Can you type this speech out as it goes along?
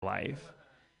life.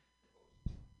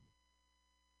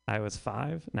 I was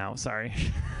 5? No, sorry.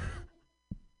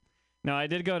 No, I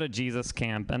did go to Jesus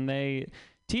camp, and they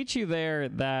teach you there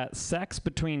that sex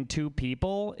between two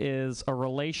people is a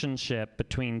relationship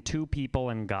between two people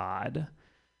and God.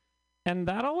 And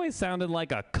that always sounded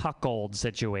like a cuckold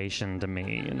situation to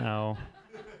me, you know?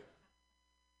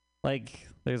 Like,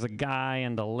 there's a guy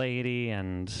and a lady,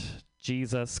 and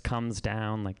Jesus comes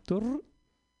down, like,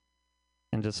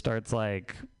 and just starts,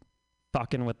 like,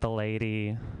 fucking with the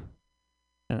lady.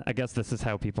 And I guess this is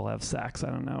how people have sex. I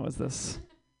don't know. Is this,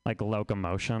 like,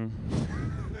 locomotion?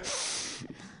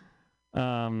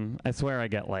 I swear I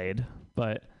get laid.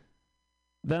 But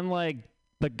then, like,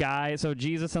 the guy, so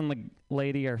Jesus and the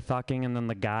lady are fucking, and then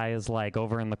the guy is, like,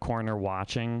 over in the corner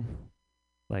watching.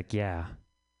 Like, yeah.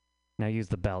 Now use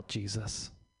the belt,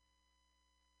 Jesus.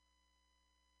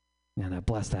 Yeah, now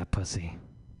bless that pussy.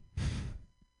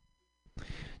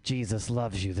 Jesus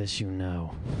loves you, this you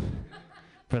know.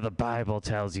 For the Bible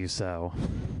tells you so.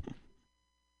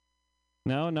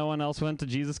 No one else went to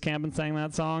Jesus camp and sang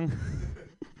that song?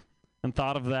 And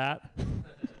thought of that?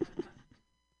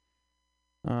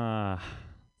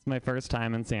 It's my first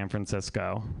time in San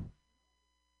Francisco.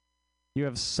 You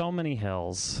have so many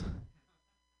hills.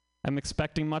 I'm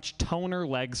expecting much toner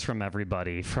legs from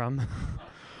everybody, from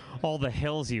all the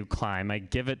hills you climb. I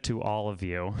give it to all of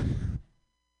you.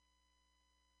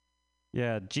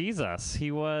 Yeah, Jesus, he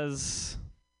was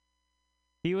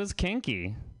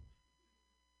kinky.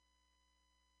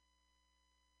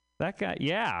 That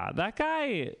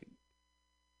guy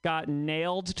got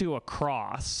nailed to a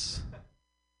cross.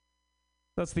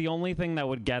 That's the only thing that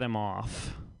would get him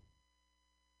off.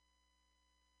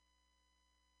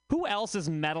 Who else is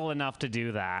metal enough to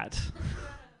do that? That's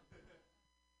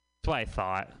what I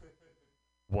thought.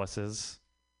 Wusses.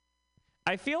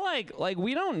 I feel like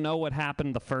we don't know what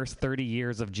happened the first 30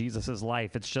 years of Jesus'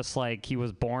 life. It's just like he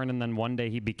was born and then one day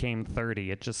he became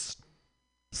 30. It just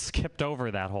skipped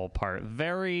over that whole part.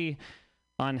 Very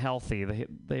unhealthy.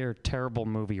 They are terrible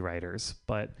movie writers.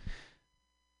 But,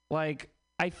 like,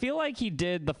 I feel like he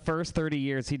did the first 30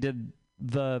 years, he did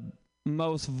the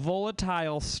most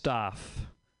volatile stuff.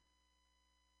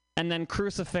 And then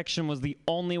crucifixion was the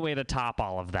only way to top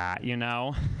all of that, you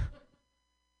know?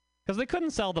 Because they couldn't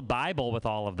sell the Bible with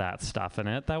all of that stuff in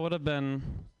it. That would have been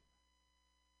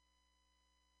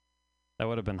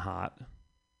hot.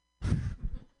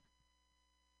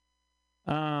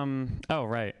 Oh,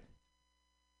 right.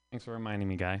 Thanks for reminding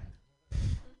me, Guy.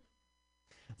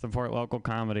 Support local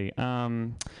comedy.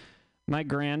 My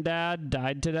granddad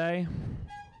died today.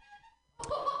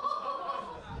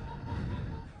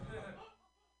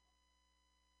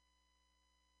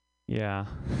 Yeah.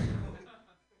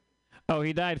 Oh,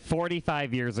 he died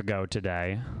 45 years ago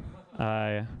today.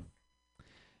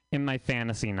 In my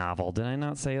fantasy novel. Did I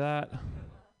not say that?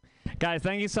 Guys,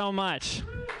 thank you so much.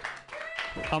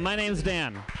 Oh, my name's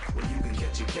Dan. Well, you can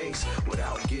catch a case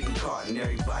without getting caught, and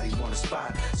everybody want a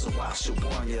spot. So I should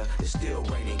warn you, it's still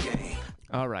raining game.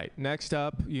 All right, next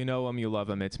up, you know him, you love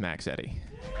him, it's Max Eddy.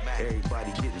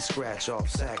 Everybody getting scratch off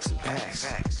sacks and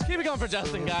packs. Keep it going for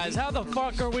Justin, guys. How the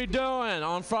fuck are we doing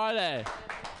on Friday?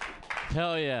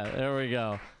 Hell yeah, there we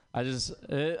go.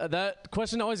 That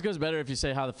question always goes better if you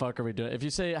say, how the fuck are we doing? If you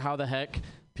say, how the heck,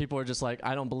 people are just like,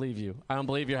 I don't believe you. I don't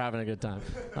believe you're having a good time.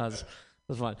 That's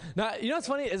fun. Now, you know what's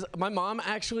funny is my mom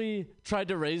actually tried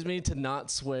to raise me to not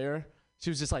swear. She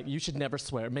was just like, you should never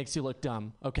swear. It makes you look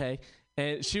dumb, okay?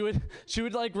 And she would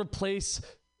like replace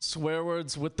swear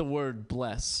words with the word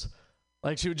bless.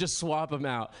 Like she would just swap them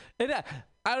out. And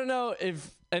I don't know if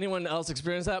anyone else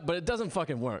experienced that, but it doesn't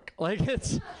fucking work. Like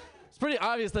it's pretty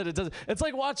obvious that it doesn't. It's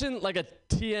like watching like a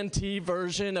TNT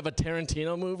version of a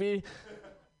Tarantino movie.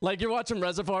 Like you're watching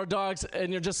Reservoir Dogs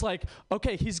and you're just like,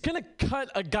 okay, he's gonna cut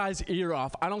a guy's ear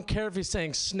off. I don't care if he's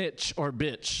saying snitch or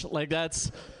bitch. Like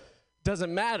that's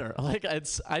doesn't matter. Like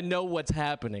I know what's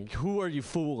happening. Who are you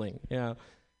fooling? Yeah.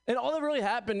 And all that really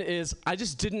happened is I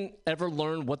just didn't ever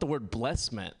learn what the word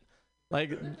bless meant.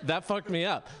 Like that fucked me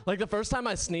up. Like the first time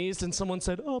I sneezed and someone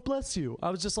said, "Oh, bless you," I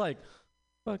was just like,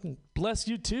 "Fucking bless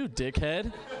you too,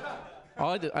 dickhead."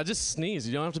 I just sneezed.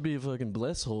 You don't have to be a fucking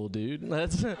bless hole, dude.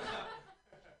 That's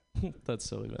that's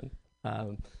silly,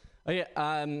 man.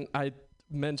 I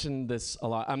mentioned this a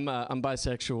lot. I'm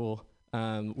bisexual,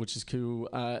 which is cool.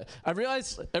 I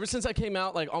realized ever since I came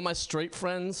out, like all my straight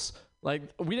friends, like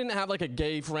we didn't have like a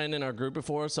gay friend in our group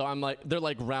before, so I'm like they're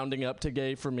like rounding up to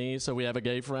gay for me, so we have a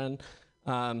gay friend.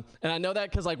 And I know that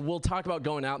because like we'll talk about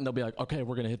going out and they'll be like, okay,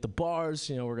 we're gonna hit the bars,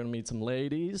 you know, we're gonna meet some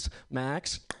ladies.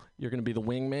 Max, you're gonna be the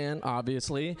wingman,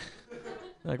 obviously.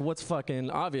 Like, what's fucking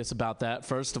obvious about that?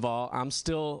 First of all, I'm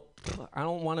still I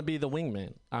don't want to be the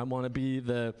wingman. I want to be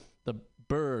the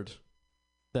bird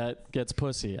that gets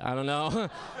pussy. I don't know.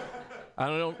 I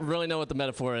don't really know what the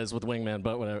metaphor is with wingman,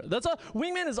 but whatever.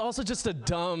 Wingman is also just a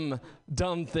dumb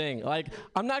thing. Like,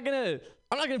 I'm not gonna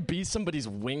be somebody's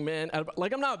wingman.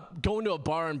 Like, I'm not going to a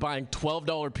bar and buying $12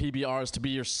 PBRs to be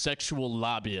your sexual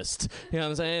lobbyist. You know what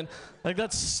I'm saying? Like,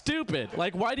 that's stupid.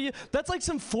 Like, why do you? That's like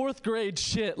some 4th grade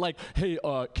shit. Like, hey,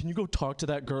 can you go talk to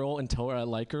that girl and tell her I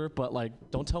like her? But like,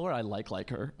 don't tell her I like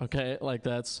her. Okay? Like,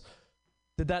 that's.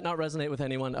 Did that not resonate with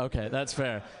anyone? Okay, that's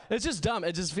fair. It's just dumb.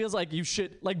 It just feels like you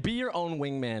should, like, be your own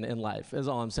wingman in life, is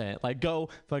all I'm saying. Like, go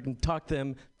fucking talk to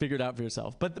them, figure it out for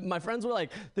yourself. But my friends were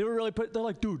like, they're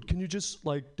like, dude, can you just,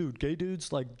 like, dude, gay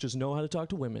dudes, like, just know how to talk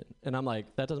to women. And I'm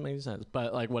like, that doesn't make any sense.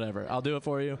 But, like, whatever. I'll do it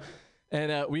for you.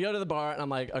 And we go to the bar, and I'm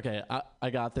like, okay,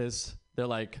 I got this. They're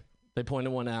like, they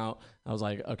pointed one out. I was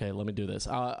like, okay, let me do this.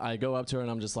 I go up to her, and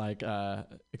I'm just like,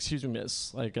 excuse me,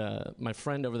 miss. Like, my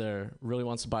friend over there really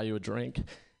wants to buy you a drink,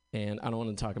 and I don't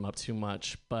want to talk him up too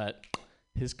much, but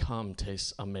his cum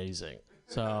tastes amazing.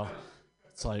 So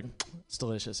it's like, it's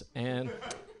delicious. And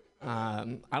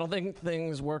I don't think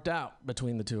things worked out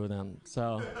between the two of them.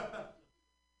 So,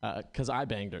 because I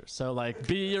banged her. So, like,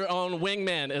 be your own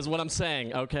wingman is what I'm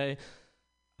saying, okay?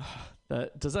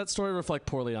 Does that story reflect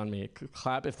poorly on me?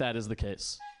 Clap if that is the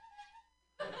case.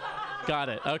 Got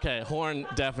it. Okay, horn,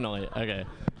 definitely. Okay.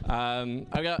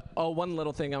 I've got one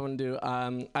little thing I want to do.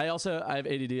 I have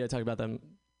ADD. I talk about them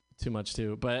too much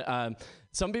too. But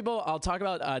some people, I'll talk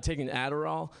about taking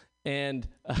Adderall, and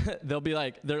they'll be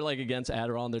like, they're like against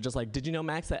Adderall, and they're just like, did you know,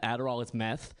 Max, that Adderall is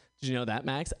meth? Did you know that,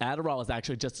 Max? Adderall is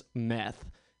actually just meth.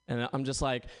 And I'm just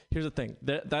like, here's the thing.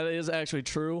 That is actually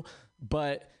true,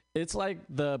 but it's like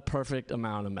the perfect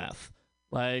amount of meth.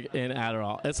 Like in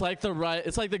Adderall, it's like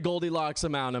the Goldilocks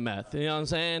amount of meth. You know what I'm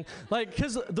saying? Like,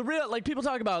 cause people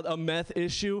talk about a meth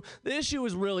issue. The issue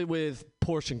is really with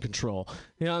portion control.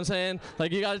 You know what I'm saying?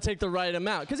 Like, you got to take the right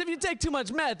amount. Cause if you take too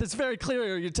much meth, it's very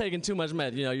clear you're taking too much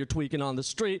meth. You know, you're tweaking on the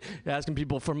street, you're asking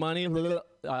people for money, a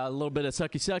little bit of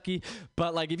sucky.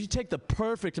 But like, if you take the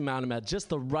perfect amount of meth, just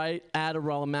the right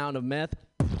Adderall amount of meth,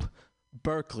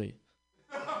 Berkeley.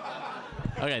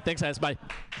 Okay, thanks, guys. Bye.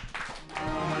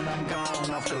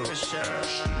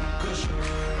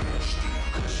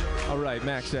 All right,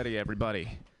 Max Eddie,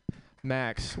 everybody.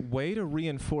 Max, way to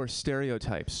reinforce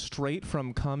stereotypes straight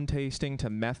from cum tasting to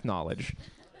meth knowledge.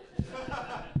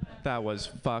 That was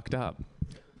fucked up.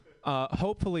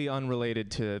 Hopefully unrelated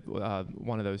to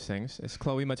one of those things is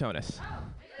Chloe Matonis.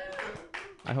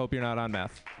 I hope you're not on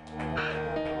meth.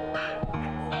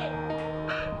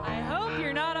 I hope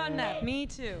you're not on meth. Me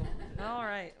too. All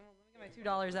right. Let me get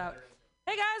my $2 out.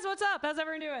 Hey guys, what's up? How's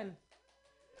everyone doing?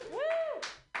 Woo!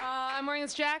 I'm wearing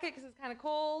this jacket because it's kind of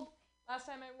cold. Last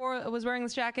time I was wearing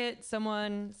this jacket,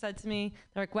 someone said to me,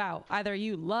 they're like, wow, either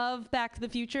you love Back to the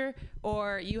Future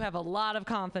or you have a lot of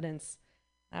confidence.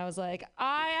 I was like,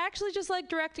 I actually just like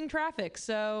directing traffic,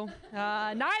 so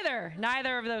neither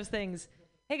of those things.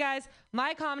 Hey guys,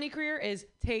 my comedy career is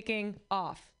taking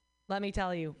off. Let me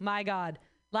tell you, my God.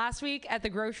 Last week at the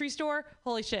grocery store,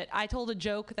 holy shit, I told a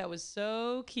joke that was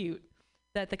so cute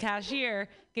that the cashier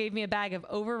gave me a bag of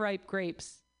overripe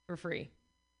grapes for free.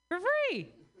 For free!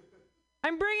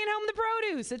 I'm bringing home the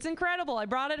produce. It's incredible. I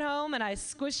brought it home and I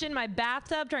squished it in my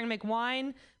bathtub trying to make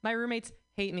wine. My roommates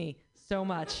hate me so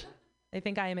much. They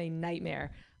think I am a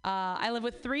nightmare. I live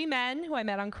with 3 men who I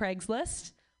met on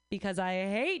Craigslist because I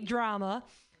hate drama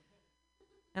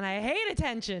and I hate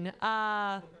attention.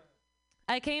 I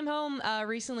came home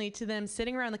recently to them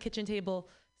sitting around the kitchen table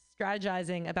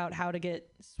strategizing about how to get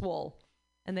swole.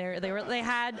 And they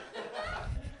had,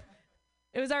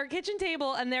 it was our kitchen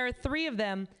table and there are 3 of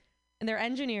them and they're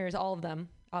engineers, all of them,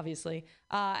 obviously.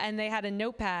 And they had a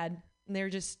notepad and they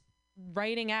were just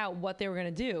writing out what they were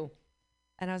going to do.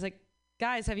 And I was like,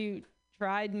 guys, have you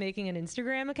tried making an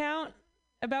Instagram account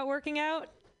about working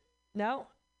out? No?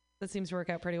 That seems to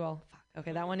work out pretty well. Fuck.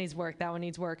 Okay, that one needs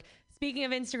work. Speaking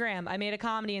of Instagram, I made a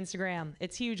comedy Instagram.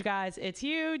 It's huge, guys. It's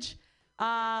huge.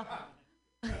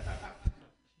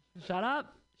 Shut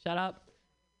up.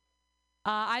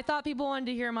 I thought people wanted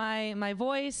to hear my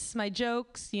voice, my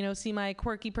jokes, see my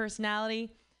quirky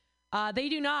personality. They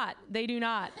do not.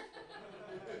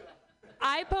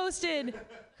 I posted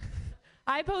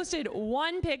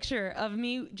one picture of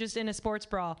me just in a sports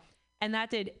bra, and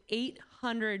that did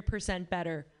 800%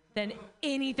 better than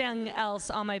anything else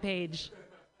on my page.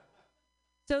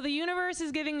 So the universe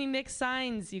is giving me mixed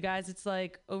signs, you guys. It's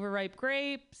like overripe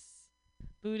grapes,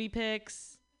 booty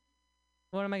pics.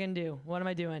 What am I going to do? What am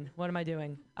I doing?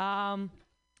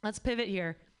 Let's pivot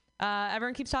here.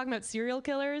 Everyone keeps talking about serial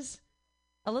killers.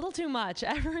 A little too much.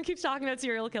 Everyone keeps talking about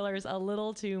serial killers a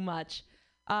little too much.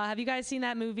 Have you guys seen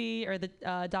that movie or the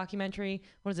documentary?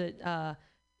 What is it?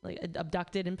 Like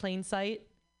Abducted in Plain Sight?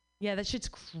 Yeah, that shit's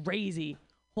crazy.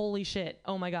 Holy shit.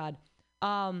 Oh my God.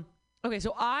 Okay,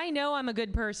 so I know I'm a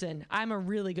good person. I'm a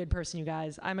really good person, you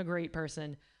guys. I'm a great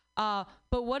person. But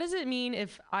what does it mean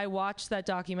if I watch that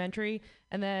documentary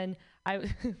and then I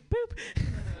boop?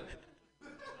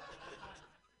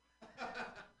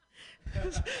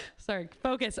 Sorry,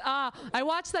 focus. I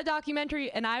watched that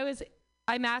documentary and I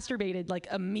masturbated like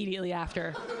immediately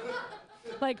after.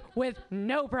 Like with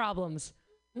no problems.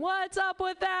 What's up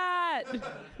with that?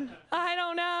 I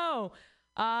don't know.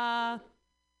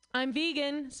 I'm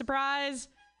vegan. Surprise.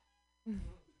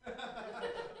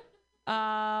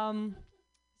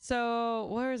 So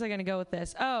where was I gonna go with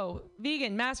this? Oh,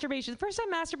 vegan masturbation. The first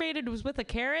time I masturbated was with a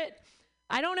carrot.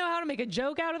 I don't know how to make a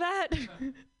joke out of that.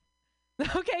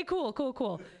 Okay,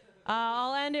 cool.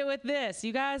 I'll end it with this.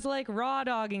 You guys like raw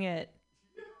dogging it?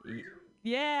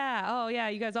 Yeah. Oh yeah,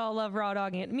 you guys all love raw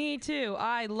dogging it. Me too.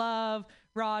 I love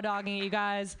raw dogging it, you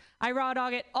guys. I raw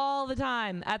dog it all the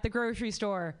time at the grocery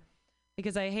store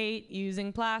because I hate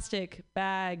using plastic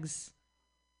bags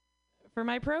for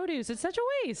my produce. It's such a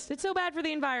waste. It's so bad for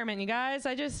the environment, you guys.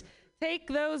 I just take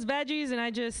those veggies and I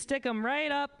just stick them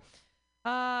right up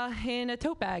in a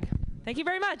tote bag. Thank you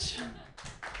very much.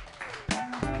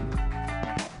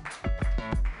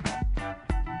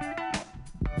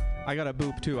 I got a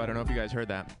boop too. I don't know if you guys heard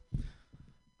that.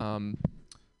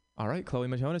 All right, Chloe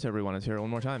Matonis, everyone is here one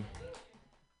more time.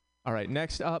 All right,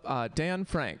 next up, Dan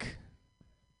Frank.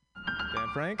 Dan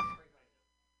Frank?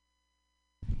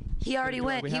 He already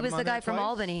went. He was the guy from twice?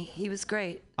 Albany. He was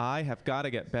great. I have got to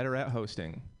get better at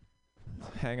hosting.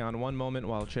 Hang on one moment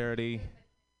while Charity...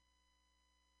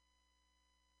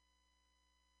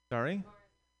 Sorry?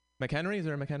 McHenry? Is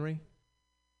there a McHenry?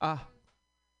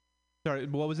 Sorry,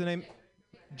 what was the name?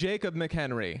 Jacob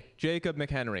McHenry. Jacob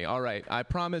McHenry. All right. I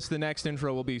promise the next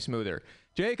intro will be smoother.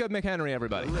 Jacob McHenry,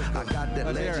 everybody. I got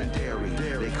that legendary.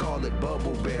 They call it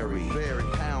bubbleberry.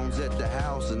 Pounds at the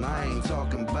house, and I ain't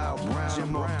talking about brown.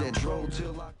 I'm off that troll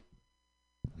till I...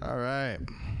 All right.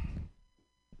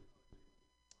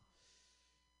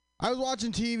 I was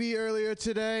watching TV earlier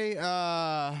today.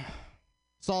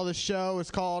 Saw the show.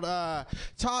 It's called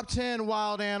Top 10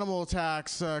 Wild Animal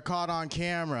Attacks Caught on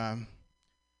Camera.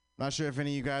 Not sure if any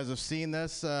of you guys have seen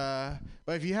this, but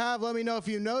if you have, let me know if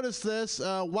you noticed this.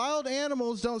 Wild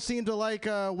animals don't seem to like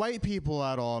white people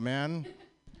at all, man.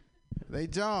 They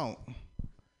don't.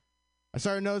 I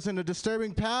started noticing a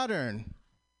disturbing pattern.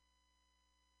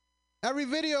 Every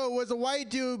video was a white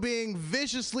dude being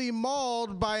viciously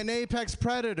mauled by an apex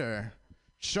predator.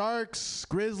 Sharks,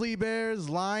 grizzly bears,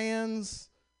 lions.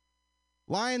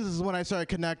 Lions is when I started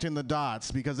connecting the dots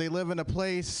because they live in a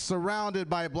place surrounded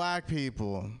by black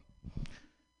people.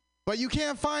 But you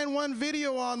can't find one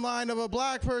video online of a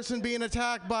black person being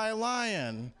attacked by a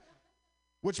lion,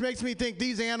 which makes me think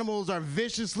these animals are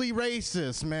viciously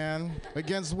racist, man,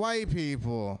 against white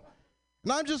people.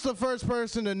 And I'm just the first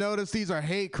person to notice these are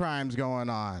hate crimes going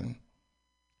on.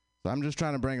 So I'm just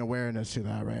trying to bring awareness to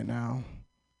that right now.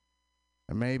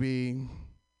 And maybe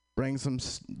bring some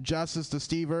justice to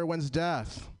Steve Irwin's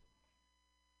death.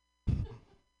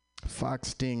 Fuck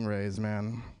stingrays,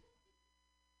 man.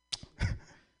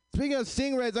 Speaking of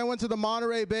stingrays, I went to the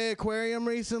Monterey Bay Aquarium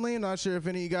recently. I'm not sure if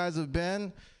any of you guys have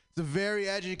been. It's a very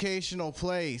educational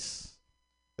place.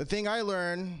 The thing I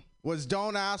learned was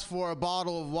don't ask for a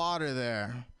bottle of water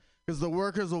there because the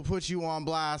workers will put you on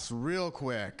blast real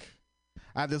quick.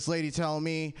 I had this lady tell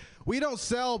me, "We don't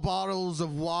sell bottles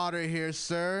of water here,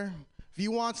 sir. If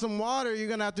you want some water, you're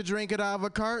going to have to drink it out of a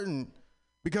carton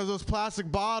because those plastic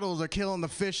bottles are killing the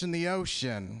fish in the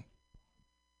ocean."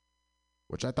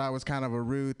 Which I thought was kind of a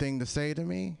rude thing to say to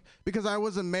me because I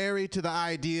wasn't married to the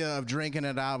idea of drinking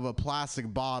it out of a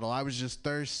plastic bottle. I was just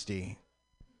thirsty.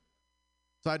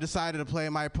 So I decided to play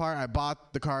my part. I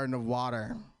bought the carton of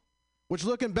water, which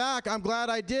looking back, I'm glad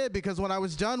I did because when I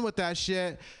was done with that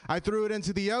shit, I threw it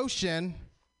into the ocean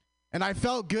and I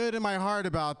felt good in my heart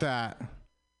about that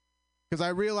because I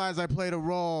realized I played a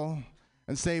role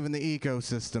in saving the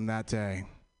ecosystem that day.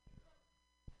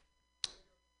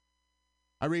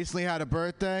 I recently had a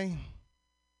birthday. It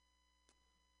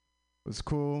was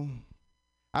cool.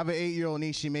 I have an 8-year-old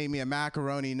niece. She made me a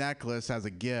macaroni necklace as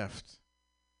a gift,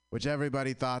 which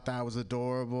everybody thought that was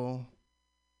adorable,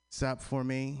 except for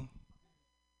me.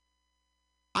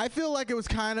 I feel like it was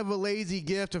kind of a lazy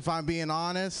gift, if I'm being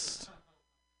honest.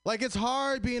 Like, it's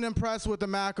hard being impressed with a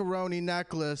macaroni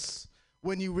necklace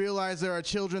when you realize there are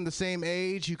children the same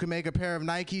age who can make a pair of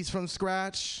Nikes from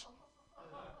scratch.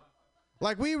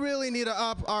 Like, we really need to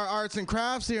up our arts and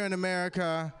crafts here in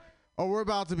America, or we're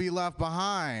about to be left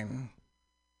behind.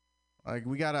 Like,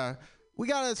 we gotta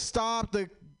stop the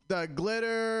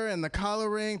glitter and the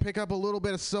coloring, pick up a little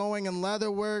bit of sewing and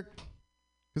leather work,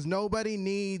 because nobody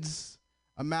needs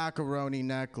a macaroni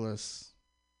necklace.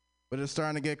 But it's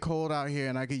starting to get cold out here,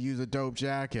 and I could use a dope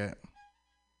jacket.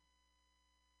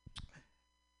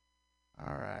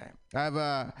 All right.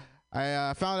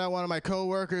 I found out one of my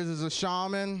coworkers is a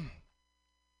shaman,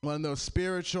 one of those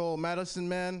spiritual medicine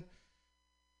men,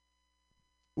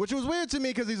 which was weird to me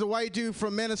because he's a white dude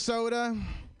from Minnesota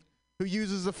who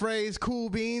uses the phrase cool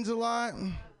beans a lot.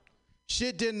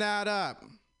 Shit didn't add up.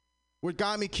 What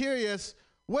got me curious,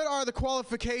 what are the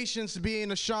qualifications to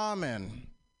being a shaman?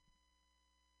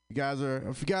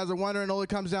 If you guys are wondering, it only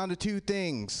comes down to two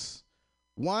things.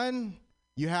 One,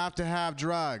 you have to have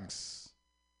drugs.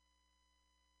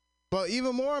 But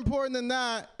even more important than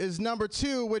that is number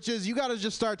two, which is you got to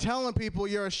just start telling people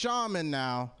you're a shaman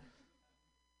now.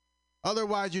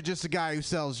 Otherwise, you're just a guy who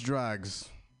sells drugs.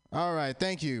 All right,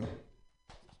 thank you.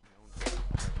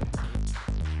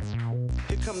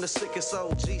 Here come the sickest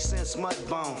OG since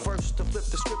Mudbone. First to flip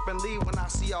the script and leave when I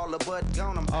see all the bud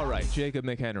gone. All right, Jacob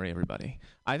McHenry, everybody.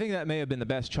 I think that may have been the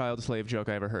best child slave joke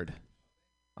I ever heard.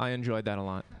 I enjoyed that a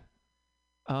lot.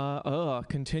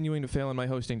 Continuing to fail in my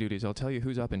hosting duties. I'll tell you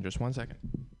who's up in just 1 second.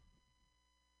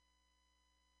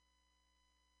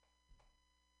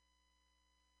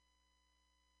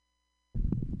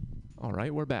 All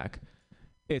right, we're back.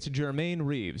 It's Jermaine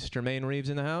Reeves. Jermaine Reeves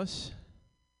in the house?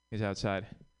 He's outside.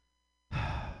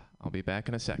 I'll be back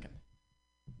in a second.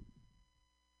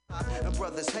 And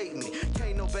brothers hate me.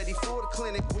 Can't nobody for the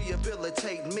clinic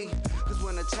rehabilitate me. Cause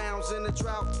when the town's in a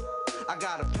drought, I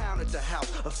got a pound at the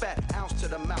house, a fat ounce to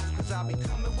the mouth. Cause I'll be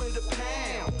coming with a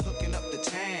pound, hooking up the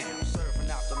town, serving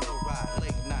out the low ride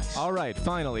late night. All right,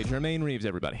 finally, Jermaine Reeves,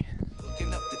 everybody.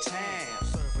 Hooking up the town,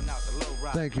 serving out the low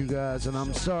ride. Thank you, guys, and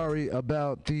I'm sorry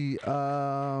about the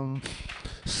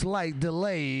slight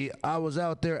delay. I was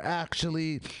out there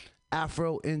actually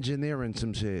Afro-engineering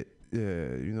some shit. Yeah,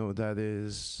 you know what that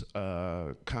is?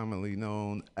 Commonly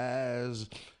known as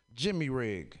Jimmy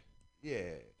rig.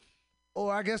 Yeah.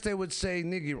 Or I guess they would say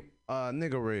nigger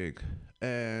rig.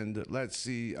 And let's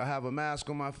see, I have a mask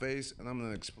on my face, and I'm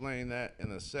going to explain that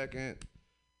in a second.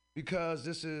 Because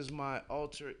this is my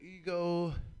alter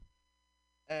ego,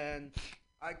 and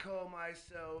I call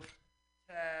myself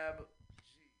Tab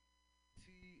G.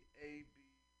 T-A-B.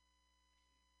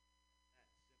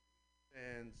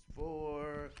 Stands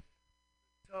for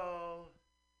tall,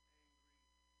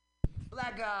 angry,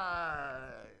 black guy.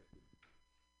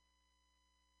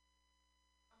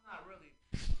 I'm not really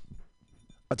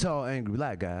a tall, angry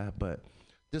black guy, but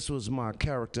this was my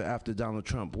character after Donald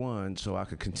Trump won, so I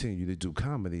could continue to do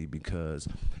comedy because,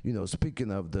 you know,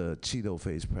 speaking of the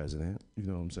Cheeto-faced president, you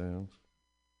know what I'm saying?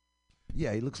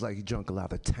 Yeah, he looks like he drank a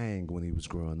lot of Tang when he was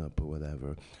growing up or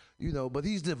whatever. You know, but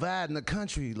he's dividing the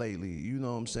country lately, you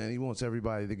know what I'm saying? He wants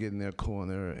everybody to get in their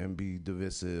corner and be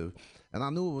divisive. And I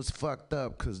knew it was fucked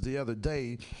up because the other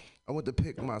day, I went to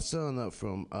pick my son up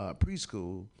from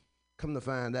preschool. Come to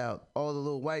find out, all the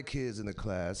little white kids in the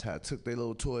class had took their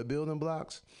little toy building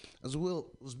blocks.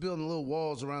 Was building little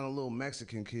walls around the little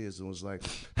Mexican kids and was like,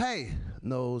 hey,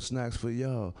 no snacks for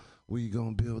y'all. We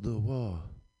gonna build a wall.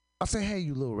 I say, hey,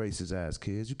 you little racist ass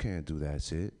kids, you can't do that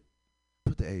shit.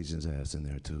 Put the Asians' ass in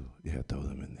there too. Yeah, throw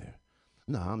them in there.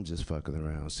 No, I'm just fucking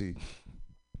around. See,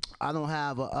 I don't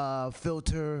have a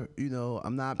filter. You know,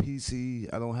 I'm not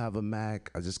PC. I don't have a Mac.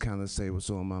 I just kind of say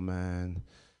what's on my mind.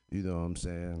 You know what I'm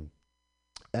saying?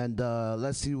 And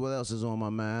let's see what else is on my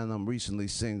mind. I'm recently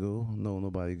single. No,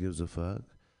 nobody gives a fuck.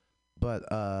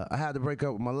 But I had to break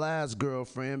up with my last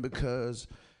girlfriend because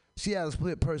she had a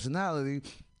split personality,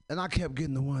 and I kept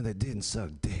getting the one that didn't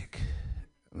suck dick.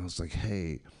 And I was like,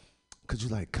 hey, could you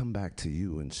like come back to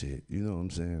you and shit? You know what I'm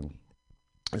saying?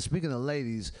 And speaking of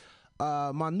ladies,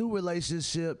 my new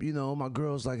relationship, you know, my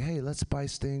girl's like, hey, let's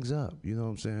spice things up. You know what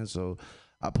I'm saying? So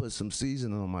I put some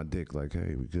seasoning on my dick like,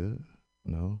 hey, we good?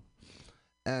 No?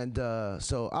 And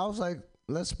so I was like,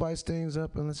 let's spice things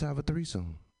up and let's have a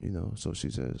threesome, you know? So she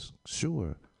says,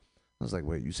 sure. I was like,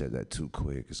 wait, you said that too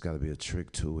quick. It's got to be a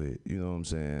trick to it. You know what I'm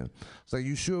saying? It's like,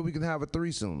 you sure we can have a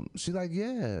threesome? She's like,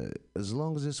 yeah, as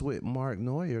long as it's with Mark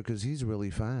Neuer, because he's really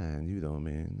fine. You know what I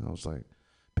mean? I was like,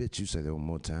 bitch, you say that one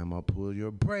more time, I'll pull your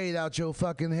braid out your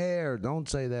fucking hair. Don't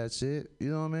say that shit.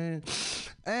 You know what I mean?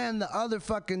 And the other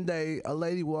fucking day, a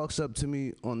lady walks up to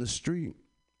me on the street,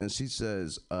 and she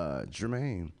says,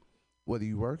 Jermaine, what are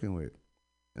you working with?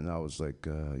 And I was like,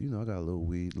 you know, I got a little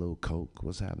weed, a little coke.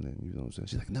 What's happening? You know what I'm saying?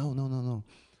 She's like, no.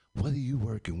 what are you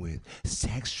working with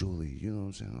sexually? You know what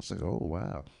I'm saying? I was like, oh,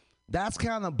 wow. That's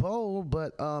kind of bold,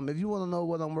 but if you want to know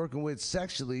what I'm working with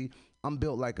sexually, I'm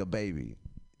built like a baby.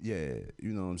 Yeah,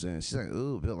 you know what I'm saying? She's like,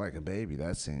 ooh, built like a baby.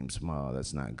 That seems small.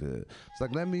 That's not good. It's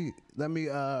like, let me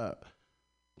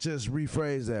just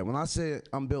rephrase that. When I say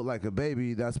I'm built like a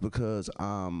baby, that's because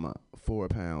I'm 4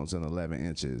 pounds and 11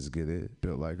 inches. Get it?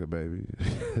 Built like a baby.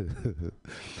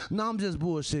 No, I'm just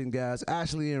bullshitting, guys.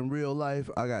 Actually, in real life,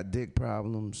 I got dick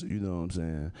problems. You know what I'm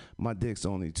saying? My dick's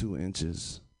only 2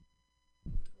 inches.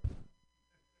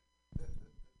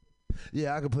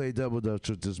 Yeah, I can play double dutch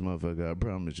with this motherfucker, I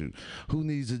promise you. Who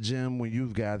needs a gym when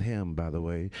you've got him, by the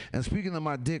way? And speaking of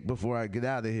my dick, before I get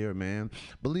out of here, man,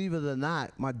 believe it or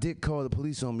not, my dick called the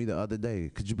police on me the other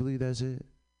day. Could you believe that shit?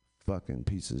 Fucking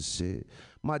piece of shit.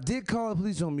 My dick called the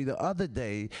police on me the other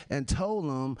day and told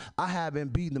them I have been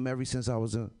beating them ever since I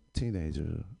was a teenager.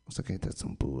 I was like, ain't that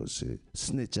some bullshit?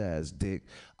 Snitch ass dick.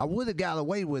 I would have got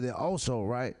away with it also,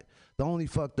 right? The only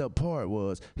fucked up part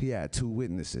was he had 2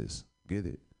 witnesses. Get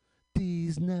it?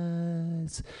 These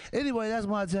nuts. Anyway, that's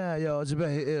my time, y'all. It's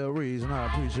been Ill Reason. I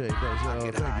appreciate that,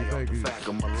 y'all. Thank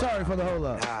you. Sorry for the hold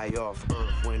up. High off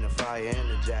earth, wind, and fire, and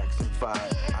the Jackson 5.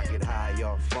 I get high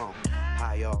off funk,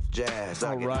 high off jazz.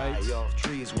 I get high off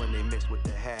trees when they mix with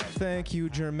the hash. Thank you,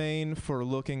 Jermaine, for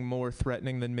looking more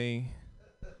threatening than me.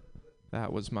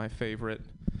 That was my favorite.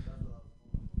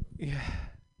 Yeah,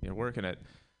 you're working it.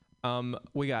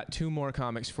 We got 2 more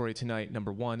comics for you tonight.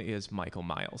 Number 1 is Michael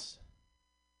Miles.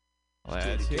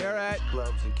 Let's hear it.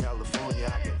 Clubs in California,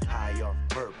 I get high off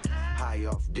burp, high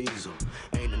off diesel.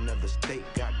 Ain't another state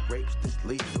got grapes that's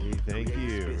lethal. Thank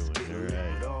you. All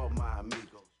right.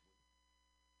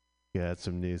 Got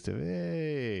some new stuff.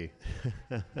 Hey.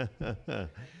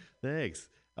 Thanks.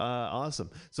 Awesome.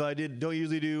 So I don't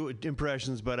usually do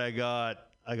impressions, but I got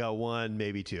 1,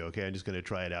 maybe 2. Okay, I'm just going to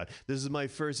try it out. This is my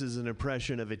first as an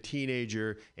impression of a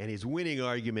teenager and his winning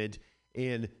argument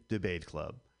in Debate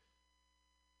Club.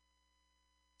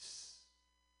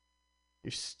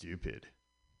 You're stupid.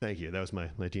 Thank you. That was my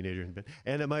teenager.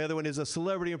 And my other one is a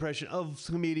celebrity impression of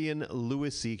comedian Louis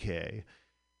C.K.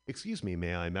 Excuse me,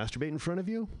 may I masturbate in front of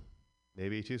you?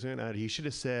 Maybe too soon. He should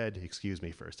have said, excuse me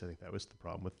first. I think that was the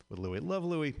problem with Louis. Love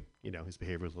Louis. You know, his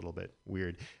behavior was a little bit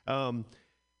weird.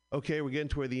 Okay, we're getting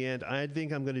toward the end. I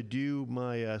think I'm going to do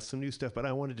my some new stuff, but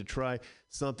I wanted to try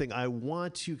something. I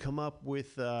want to come up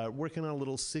with, working on a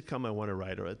little sitcom I want to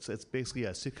write. Or it's basically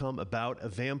a sitcom about a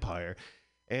vampire.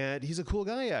 And he's a cool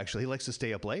guy, actually. He likes to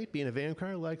stay up late, being a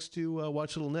vampire, likes to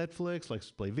watch a little Netflix, likes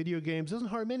to play video games, doesn't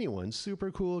harm anyone.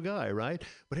 Super cool guy, right?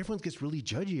 But everyone gets really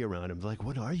judgy around him. Like,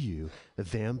 what are you, a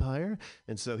vampire?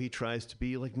 And so he tries to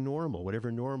be like normal, whatever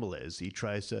normal is. He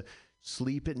tries to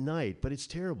sleep at night, but it's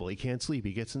terrible. He can't sleep.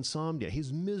 He gets insomnia.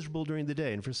 He's miserable during the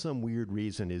day. And for some weird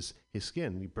reason, his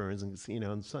skin, he burns in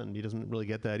the sun. He doesn't really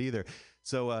get that either.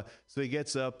 So he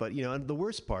gets up, but, and the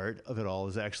worst part of it all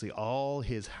is actually all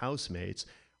his housemates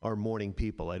are morning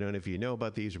people. I don't know if you know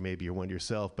about these, or maybe you're one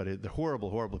yourself, but they're horrible,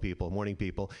 horrible people, morning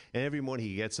people. And every morning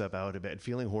he gets up out of bed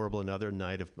feeling horrible, another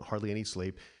night of hardly any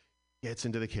sleep, gets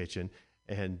into the kitchen,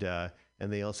 and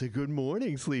they all say, "Good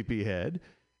morning, sleepyhead."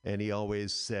 And he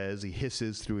always says, he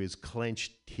hisses through his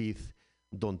clenched teeth,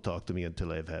 "Don't talk to me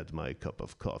until I've had my cup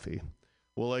of coffee."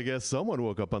 Well, I guess someone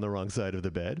woke up on the wrong side of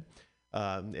the bed.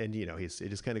 And it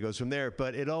just kind of goes from there,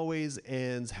 but it always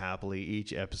ends happily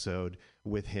each episode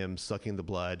with him sucking the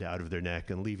blood out of their neck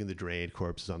and leaving the drained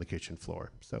corpses on the kitchen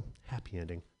floor. So happy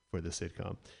ending for the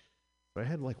sitcom. But I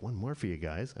had like one more for you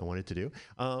guys I wanted to do.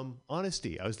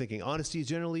 Honesty. I was thinking honesty is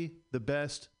generally the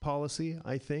best policy,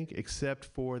 I think, except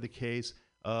for the case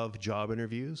of job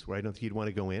interviews, where I don't think you'd want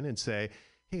to go in and say,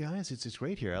 "Hey guys, it's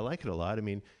great here. I like it a lot. I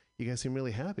mean, you guys seem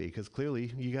really happy because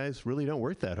clearly you guys really don't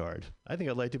work that hard. I think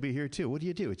I'd like to be here too." What do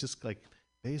you do? It's just like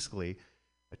basically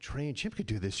a trained chimp could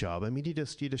do this job. I mean, you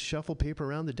just shuffle paper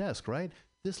around the desk, right?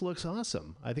 This looks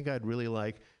awesome. I think I'd really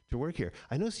like to work here.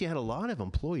 I noticed you had a lot of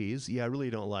employees. Yeah, I really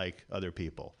don't like other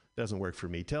people. Doesn't work for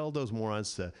me. Tell those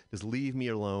morons to just leave me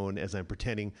alone as I'm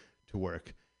pretending to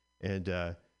work. And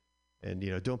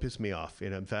don't piss me off.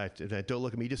 And in fact, don't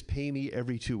look at me. Just pay me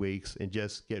every 2 weeks and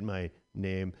just get my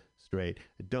name straight.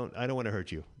 I don't want to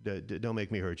hurt you. Don't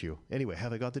make me hurt you. Anyway,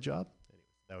 have I got the job? Anyway,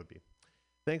 that would be.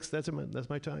 Thanks. That's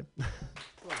my time.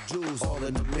 Jewels all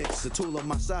in the mix, a tool on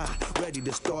my side, ready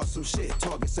to start some shit.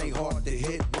 Targets ain't hard to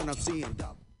hit when I'm seeing.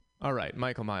 All right,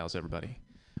 Michael Miles, everybody.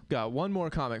 Got one more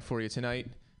comic for you tonight.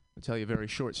 I'll tell you a very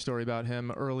short story about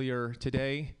him. Earlier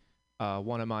today,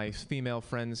 one of my female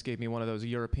friends gave me one of those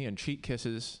European cheek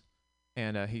kisses,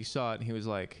 and he saw it and he was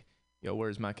like, "Yo,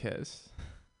 where's my kiss?"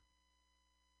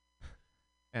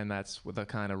 And that's the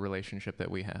kind of relationship that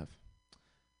we have.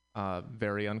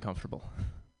 Very uncomfortable.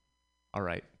 All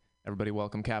right, everybody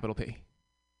welcome Capital P.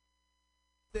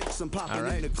 I'm popping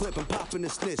in the clip, I'm popping the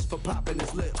snitch for popping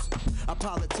his lips. I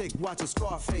politic watching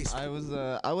Scarface. I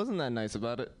wasn't that nice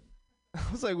about it. I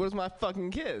was like, where's my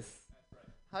fucking kiss?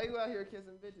 How you out here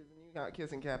kissing bitches and you not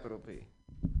kissing Capital P?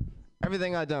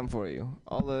 Everything I done for you.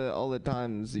 All the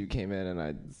times you came in and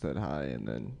I said hi and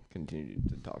then continued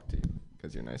to talk to you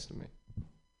because you're nice to me.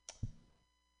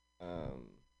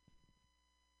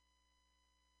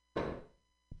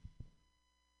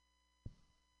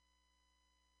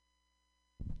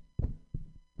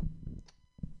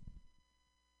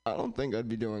 I don't think I'd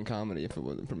be doing comedy if it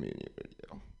wasn't for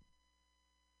MutinyRadio.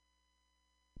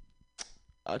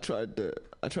 I tried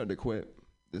to quit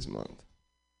this month,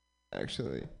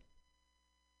 actually.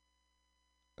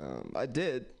 I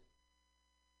did.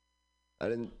 I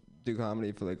didn't do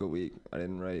comedy for like a week. I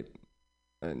didn't write.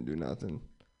 I didn't do nothing.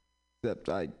 Except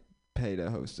I pay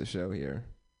to host a show here.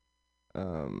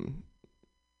 And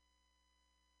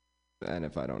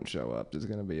if I don't show up, there's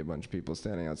going to be a bunch of people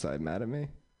standing outside mad at me.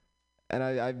 And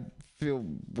I feel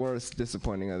worse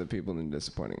disappointing other people than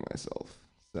disappointing myself.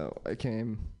 So I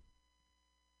came.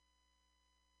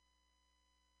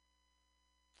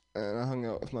 And I hung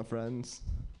out with my friends.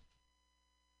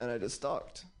 And I just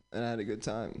talked. And I had a good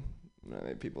time. And I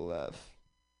made people laugh.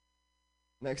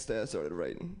 Next day I started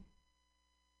writing.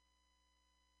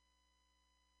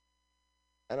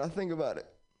 And I think about it.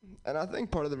 And I think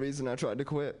part of the reason I tried to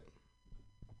quit,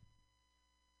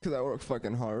 because I work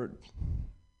fucking hard.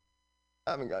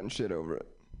 I haven't gotten shit over it.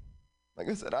 Like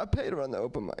I said, I pay to run the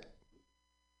open mic.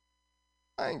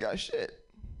 I ain't got shit.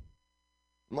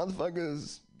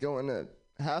 Motherfuckers going to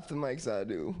half the mics I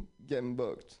do, getting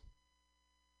booked.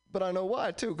 But I know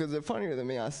why too, because they're funnier than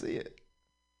me. I see it.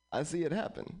 I see it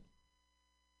happen.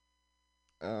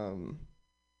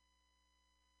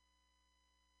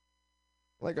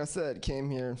 Like I said, came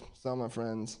here, saw my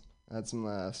friends, had some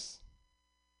laughs.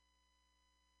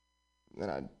 Then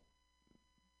I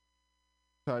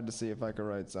tried to see if I could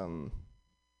write something.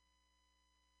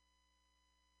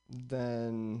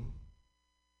 Then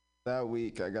that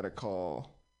week I got a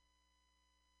call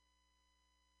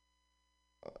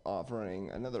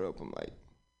offering another open mic.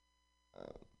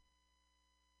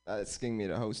 Asking me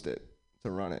to host it, to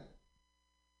run it.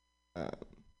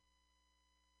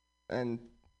 And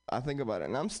I think about it,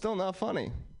 and I'm still not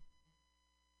funny.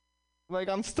 Like,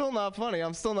 I'm still not funny.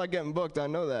 I'm still not getting booked. I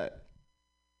know that.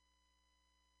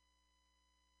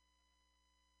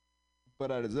 But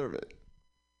I deserve it.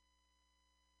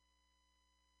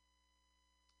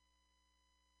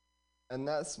 And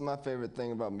that's my favorite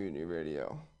thing about Mutiny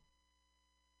Radio.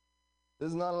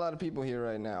 There's not a lot of people here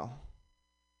right now.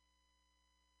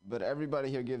 But everybody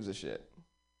here gives a shit.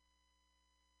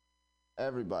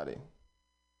 Everybody.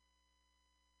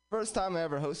 First time I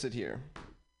ever hosted here,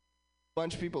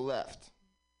 bunch of people left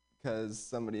because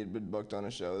somebody had been booked on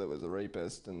a show that was a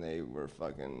rapist and they were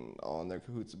fucking all in their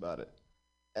cahoots about it.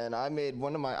 And I made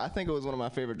I think it was one of my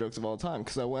favorite jokes of all time,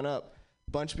 because I went up,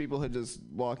 bunch of people had just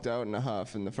walked out in a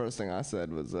huff, and the first thing I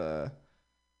said was, well,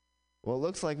 it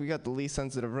looks like we got the least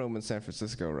sensitive room in San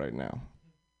Francisco right now.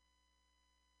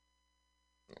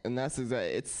 And that's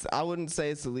exactly, I wouldn't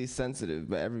say it's the least sensitive,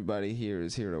 but everybody here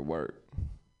is here to work.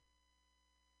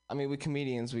 I mean, we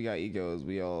comedians, we got egos,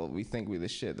 we think we the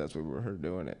shit, that's why we're here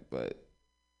doing it, but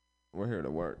we're here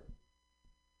to work.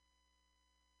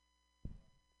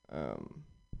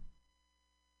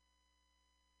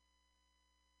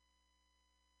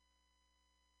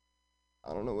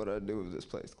 I don't know what I'd do if this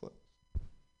place closed.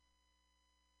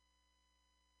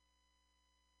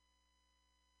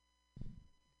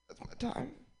 That's my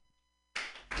time.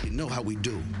 You know how we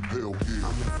do. Hell yeah.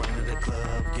 I'm in front of the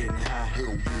club getting high. Hell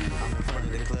yeah. I'm in front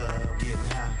of the club getting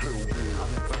high. Hell yeah.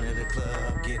 I'm in front of the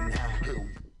club getting high. Hell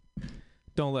yeah.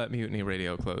 Don't let Mutiny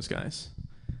Radio close, guys.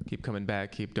 Keep coming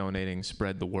back, keep donating,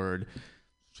 spread the word,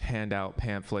 hand out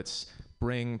pamphlets,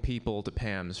 bring people to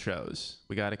Pam's shows.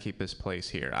 We got to keep this place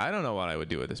here. I don't know what I would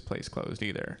do with this place closed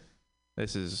either.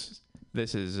 This is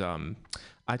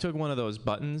I took one of those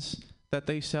buttons that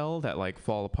they sell that like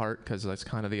fall apart because that's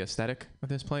kind of the aesthetic of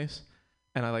this place.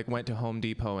 And I like went to Home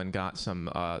Depot and got some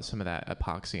of that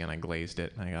epoxy and I glazed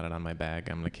it and I got it on my bag.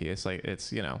 I'm gonna keep it's like it's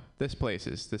this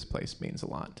place means a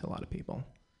lot to a lot of people.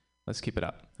 Let's keep it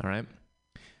up, all right?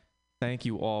 Thank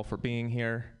you all for being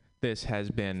here. This has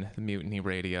been the Mutiny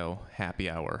Radio Happy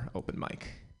Hour Open Mic.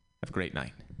 Have a great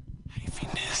night.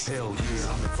 Hell yeah,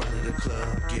 I'm in front of the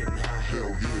club getting high. Hell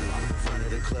yeah, I'm in front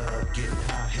of the club getting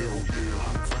high. Hell yeah,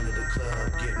 I'm in front of the club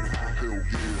getting high. Hell yeah.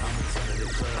 I'm in front of the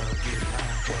club getting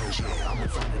high. Hell yeah. I'm in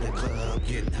front of the club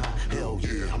getting high. Hell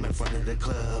yeah. I'm in front of the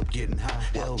club getting high.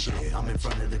 Hell yeah. I'm in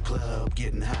front of the club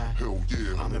getting high. Hell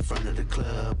yeah. I'm in front of the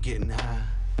club getting high.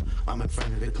 I'm in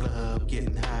front of the club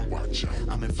getting high. Watch out.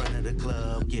 I'm in front of the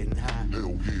club getting high.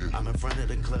 Hell yeah. I'm in front of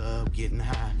the club getting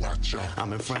high. Watch out.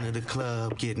 I'm in front of the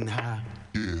club getting high.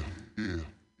 Yeah, yeah.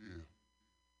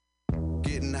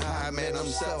 Getting high, man, I'm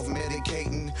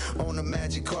self-medicating. On a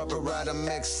magic carpet ride, I'm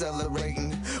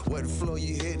accelerating. What floor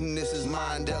you hitting? This is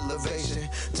mind elevation.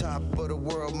 Top of the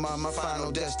world, my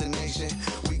final destination.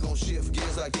 We gon' shift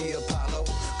gears like the Apollo.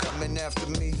 Coming after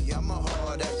me, I'm a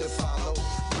hard act to follow.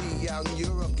 Be out in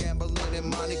Europe, gambling in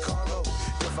Monte Carlo.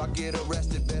 If I get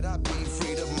arrested, bet I'll be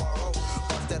free tomorrow.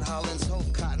 Off that Holland's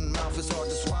Hope, cotton mouth is hard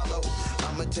to swallow.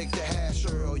 I'ma take the hash,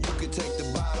 or you can take the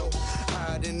bottle.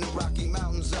 Hide in the Rocky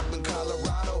Mountains up in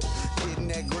Colorado. Getting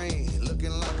that green,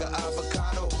 looking like an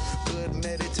avocado. Good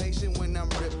meditation when I'm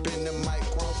ripping the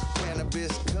micro.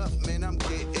 Cannabis cup, man, I'm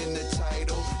getting the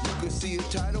title. You can see a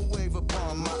tidal wave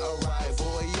upon my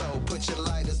arrival. Yo, put your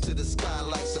lighters to the sky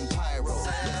like some pyro.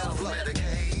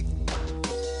 Self-medicate.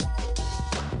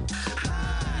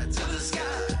 High to the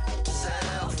sky.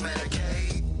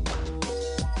 Self-medicate.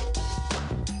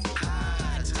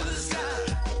 High to the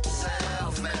sky.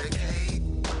 Self-medicate.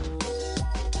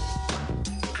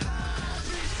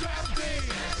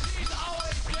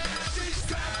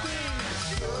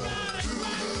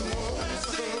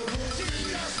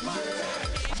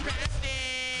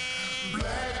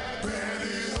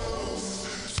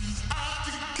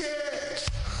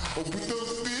 With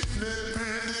those fishnet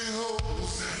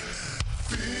pantyhose,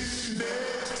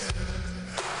 fishnet,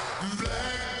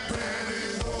 black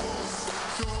pantyhose,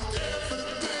 show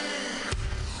everything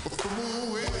from her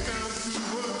waist down to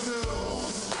her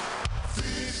toes.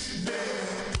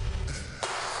 Fishnet,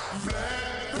 black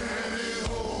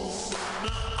pantyhose.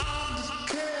 Now I'm the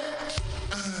catch.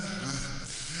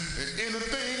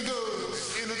 Anything goes,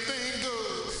 anything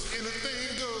goes, anything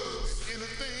goes,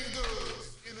 anything goes,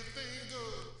 anything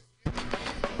goes.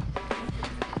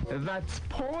 That's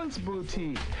Paul's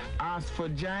Boutique. Ask for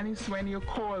Janice when you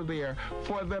call there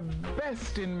for the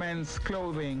best in men's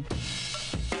clothing.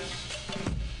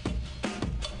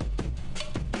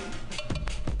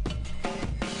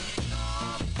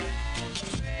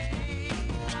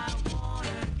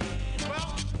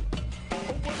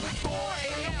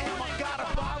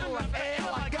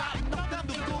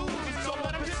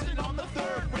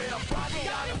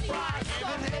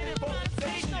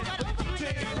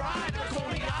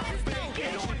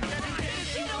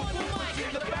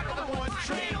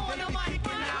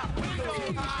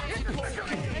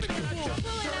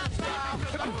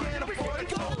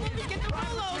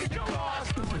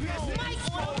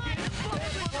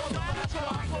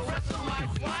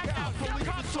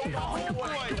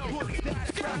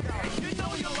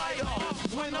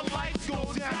 When the lights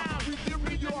go down,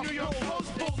 New York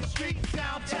Post pulls the streets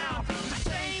downtown. The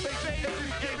same face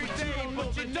every day,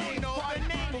 but you don't know the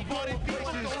name. But it feels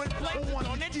going places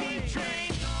on the T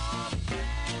train.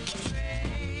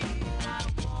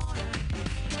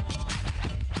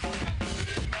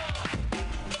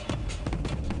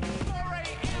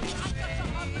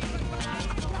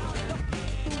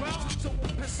 Well, so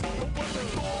what's the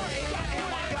 4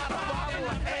 a.m. I got a bottle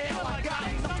of ale, I got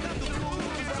something to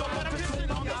lose, so I'm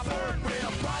pissing on the third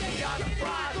rail. Friday got a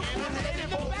ride, and headed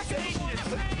for the station.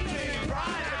 Big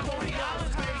ride, at 40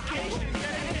 hours vacation. And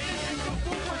headed to the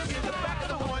food in the back of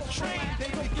the one train. They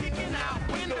be kicking out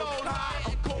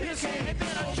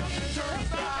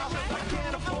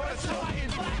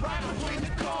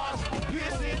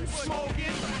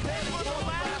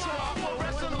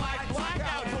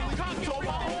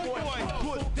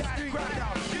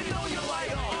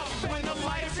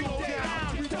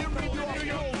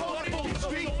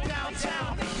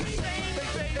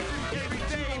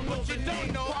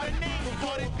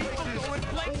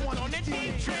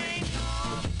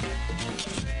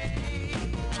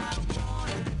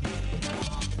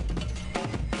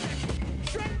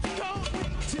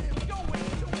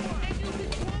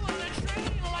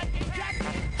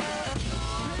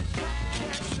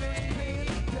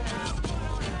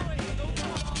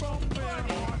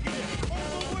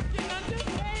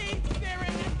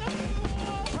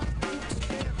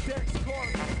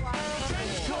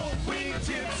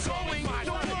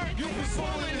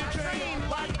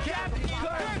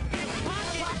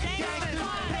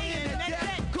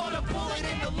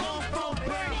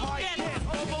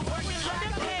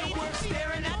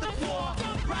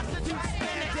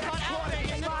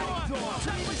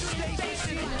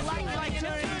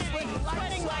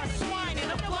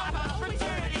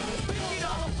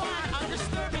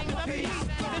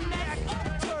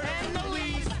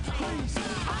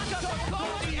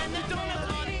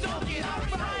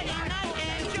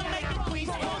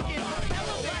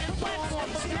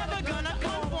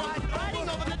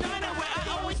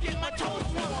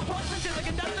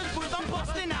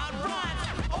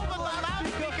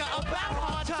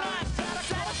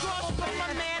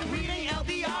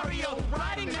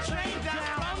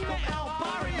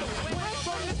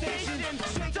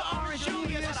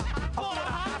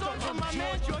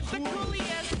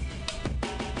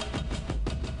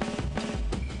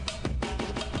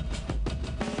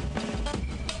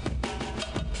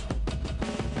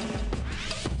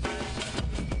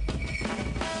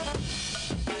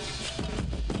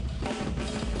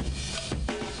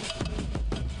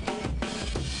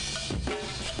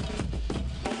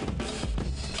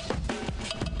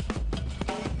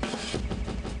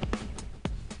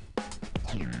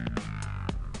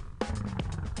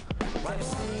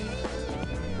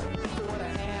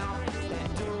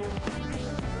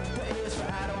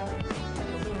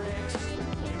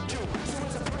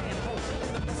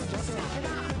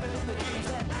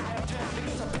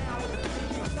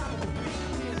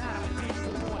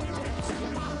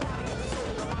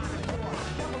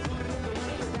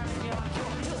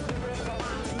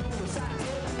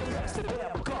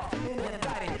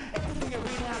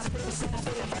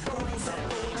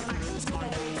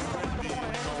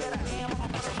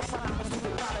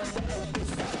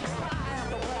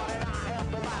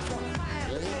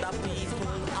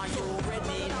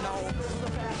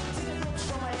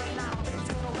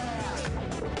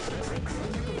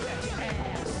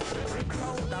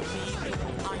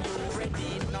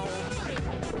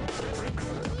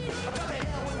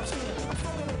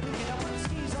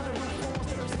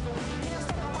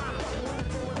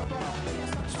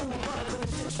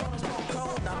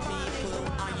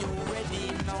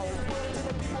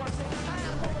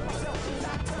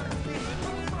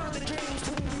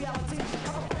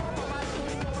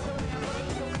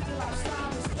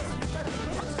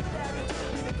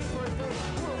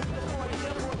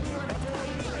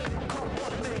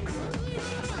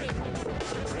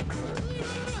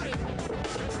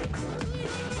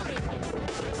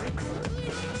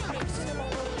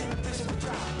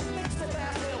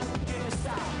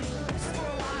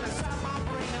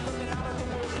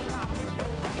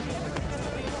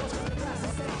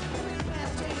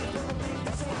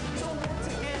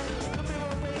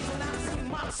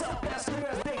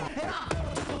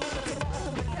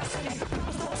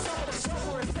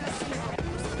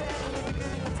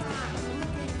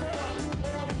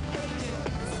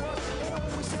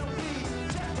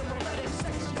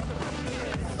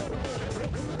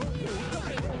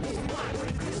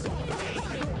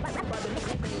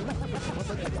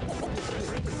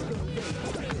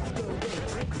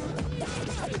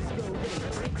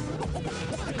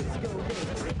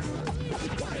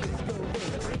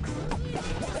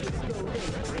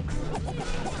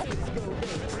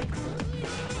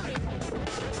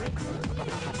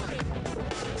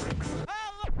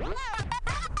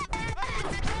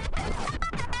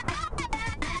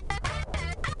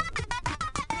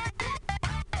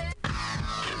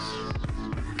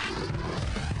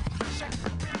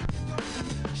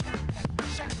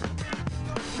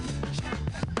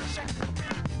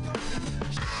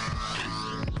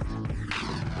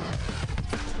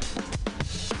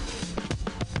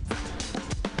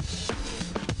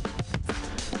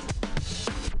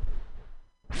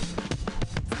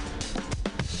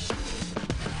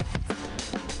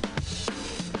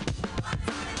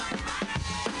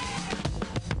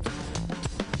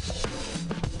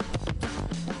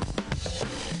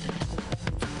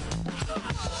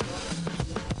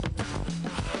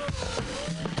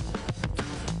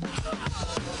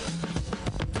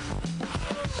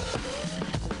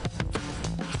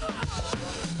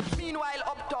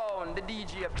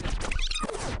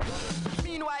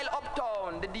Meanwhile,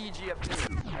 uptown, the DJ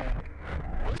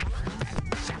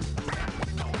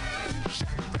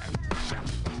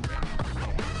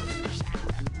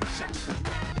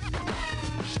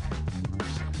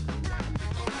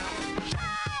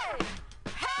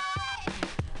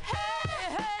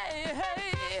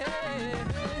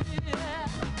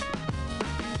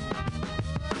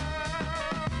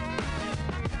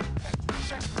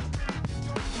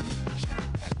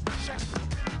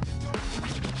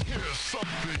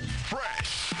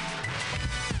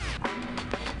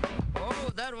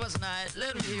That was nice.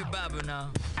 Let me hear Babu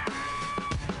now.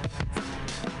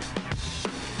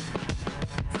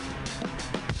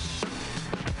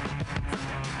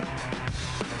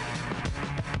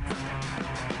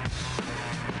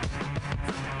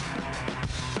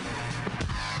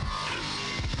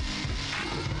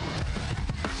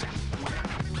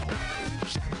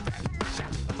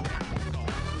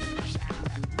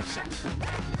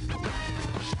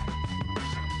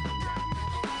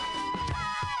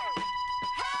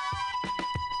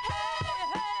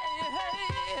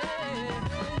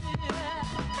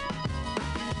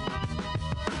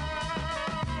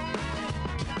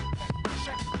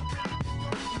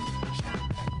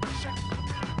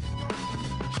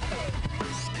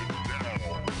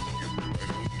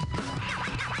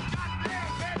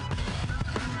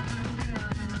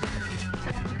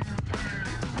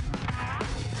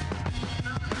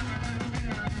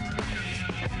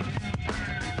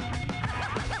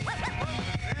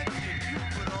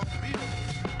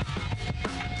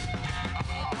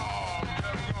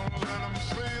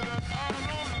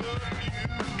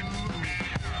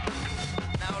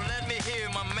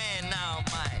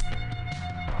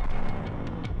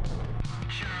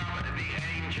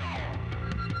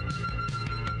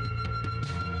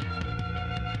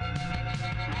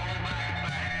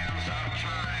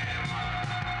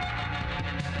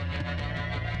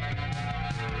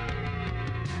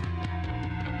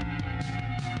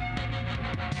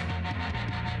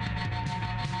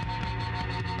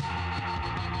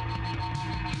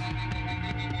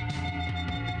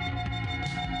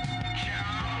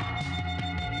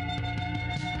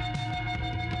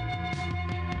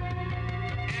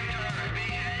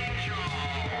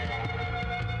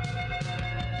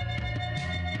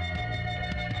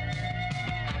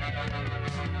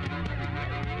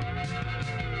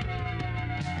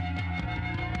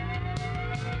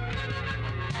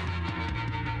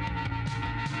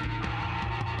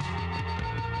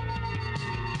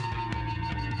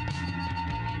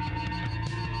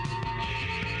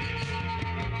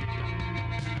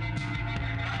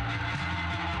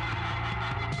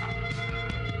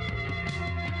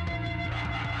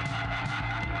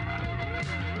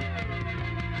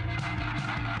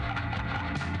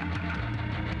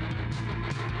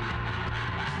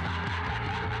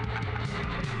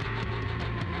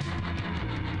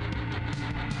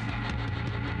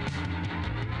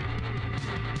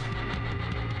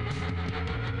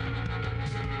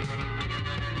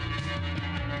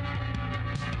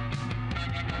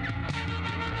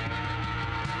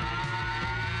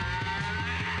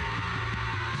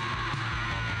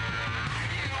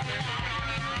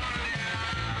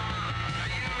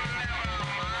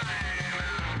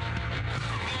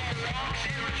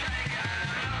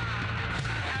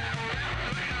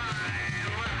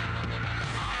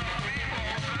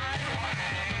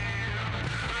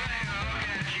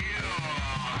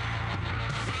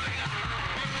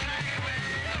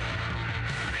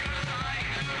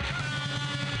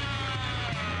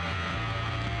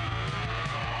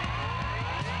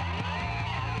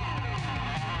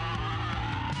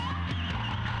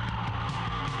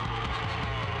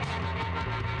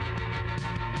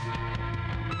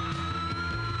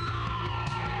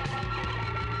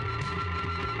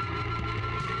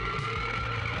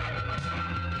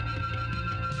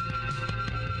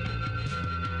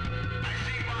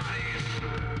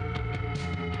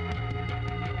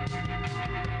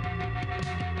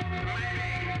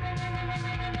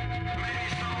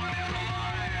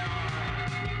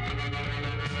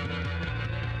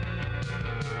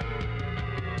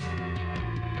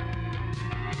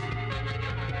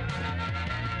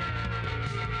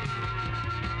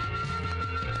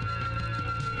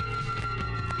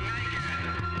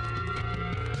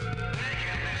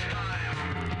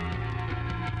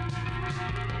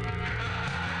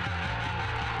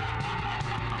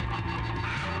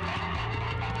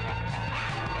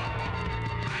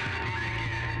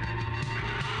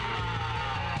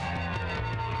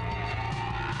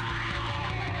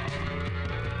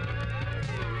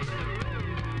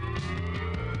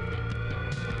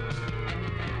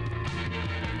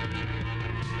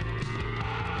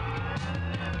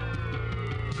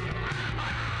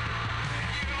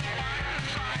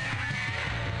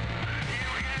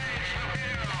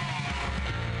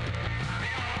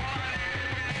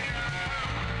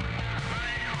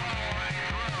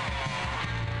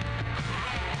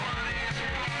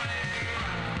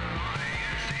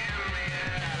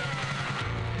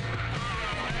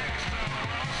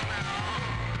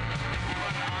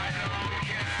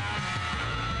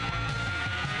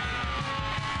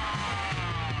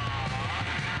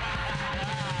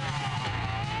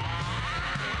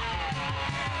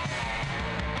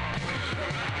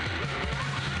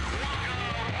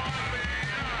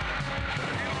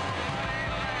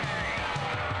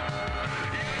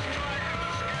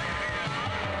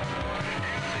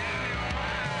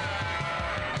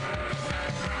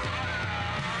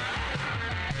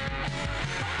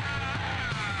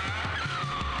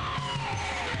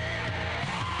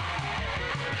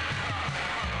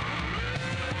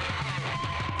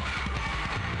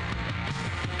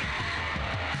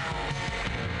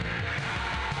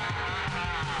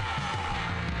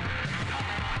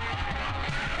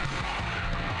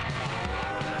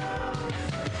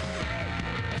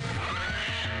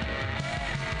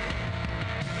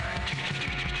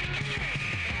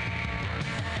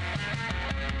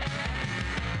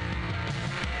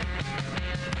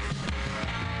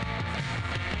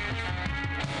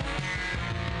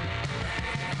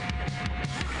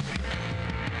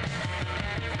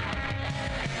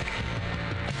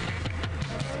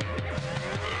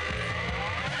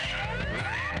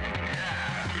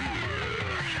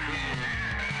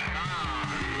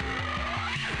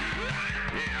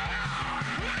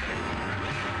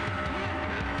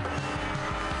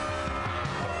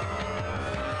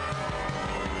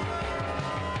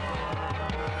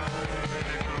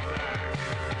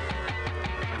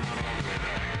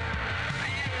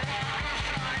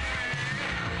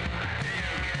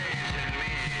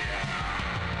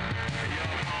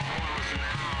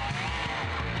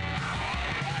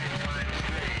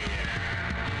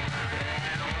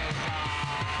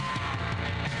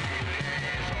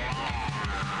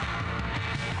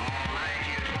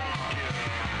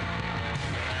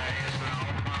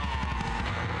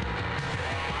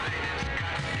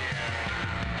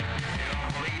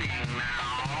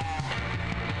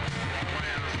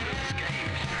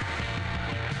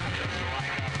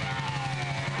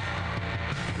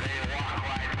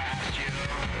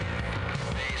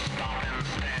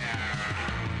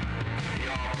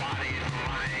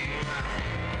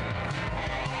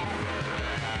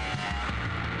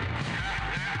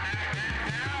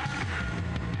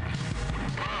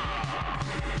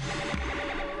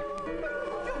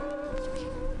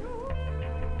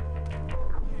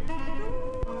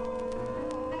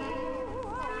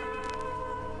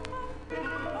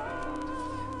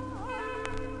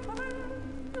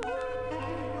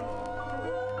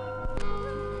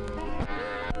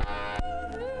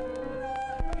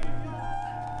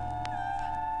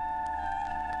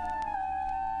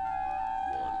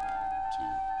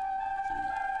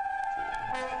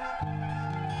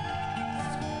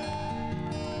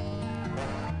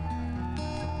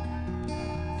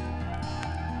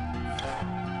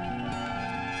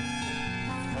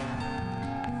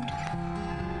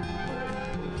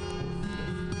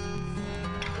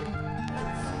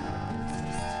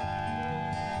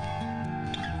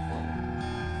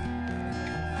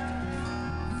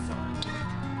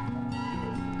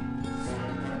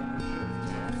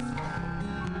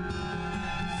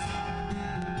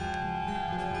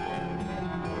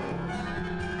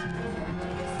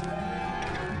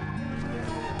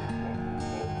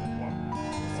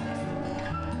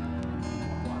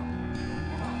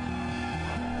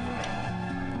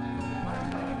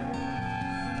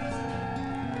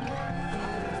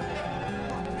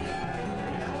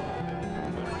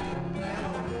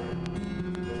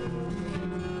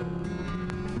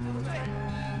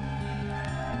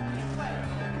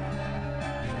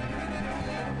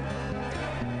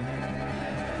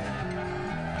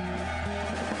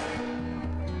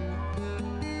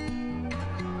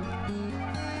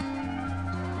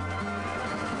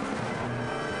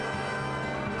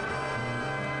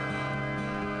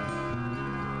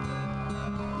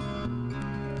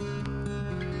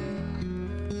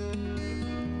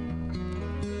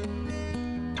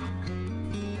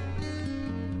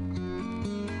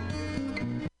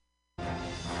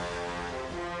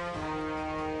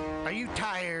 Are you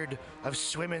tired of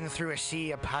swimming through a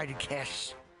sea of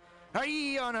podcasts? Are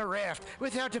ye on a raft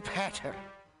without a paddle?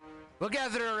 Well,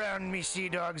 gather around me, sea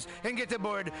dogs, and get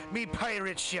aboard me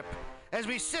pirate ship as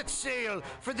we set sail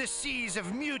for the seas of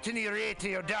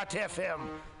MutinyRadio.fm.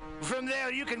 From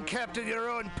there, you can captain your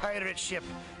own pirate ship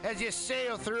as you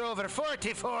sail through over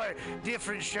 44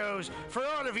 different shows for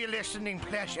all of your listening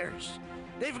pleasures.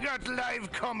 They've got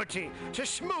live comedy to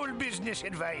small business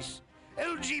advice,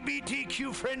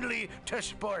 LGBTQ friendly to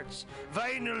sports,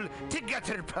 vinyl to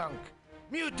gutter punk.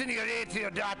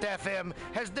 MutinyRadio.fm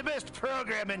has the best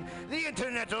programming the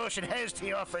internet ocean has to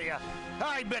offer you.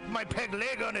 I bet my peg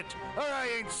leg on it, or I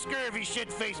ain't scurvy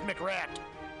shit-faced McRat.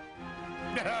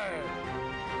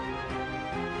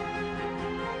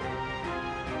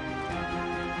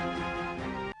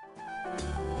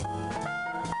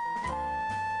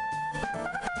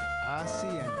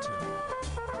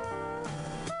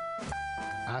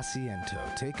 Asiento.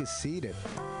 Take a seat at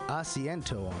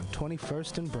Asiento on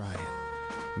 21st and Bryant.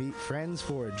 Meet friends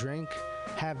for a drink,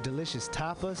 have delicious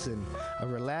tapas, and a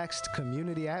relaxed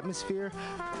community atmosphere.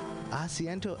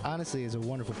 Asiento, honestly, is a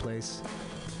wonderful place.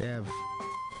 They have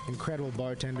incredible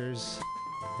bartenders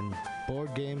and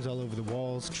board games all over the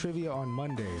walls, trivia on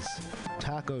Mondays,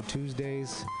 Taco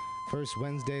Tuesdays, First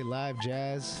Wednesday live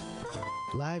jazz,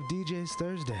 live DJs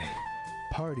Thursday,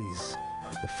 parties.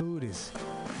 The food is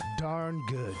darn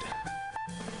good.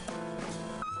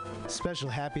 Special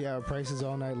happy hour prices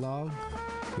all night long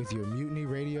with your Mutiny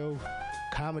Radio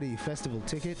Comedy Festival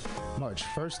ticket, March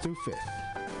 1st through 5th.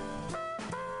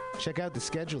 Check out the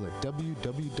schedule at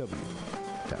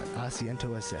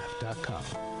www.asientosf.com.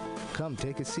 Come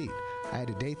take a seat. I had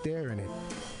a date there and it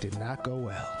did not go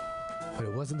well. But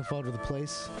it wasn't the fault of the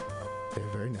place. They're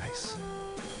very nice.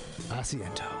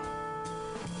 Asiento.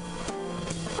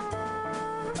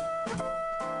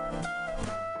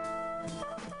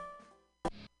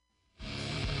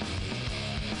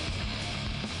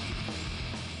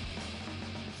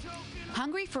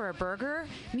 Hungry for a burger?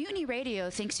 Mutiny Radio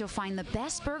thinks you'll find the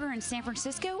best burger in San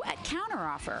Francisco at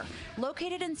Counteroffer,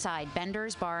 located inside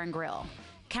Bender's Bar and Grill.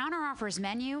 Counteroffer's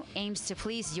menu aims to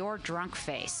please your drunk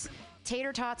face.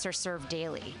 Tater tots are served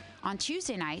daily. On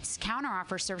Tuesday nights,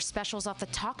 Counteroffer serves specials off the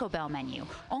Taco Bell menu,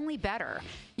 only better.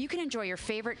 You can enjoy your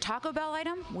favorite Taco Bell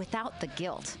item without the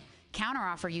guilt.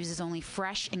 Counteroffer uses only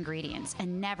fresh ingredients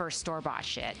and never store-bought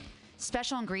shit.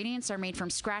 Special ingredients are made from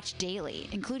scratch daily,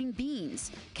 including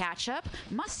beans, ketchup,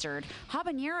 mustard,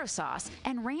 habanero sauce,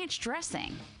 and ranch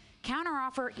dressing.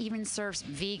 Counteroffer even serves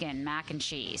vegan mac and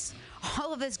cheese.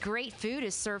 All of this great food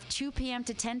is served 2 p.m.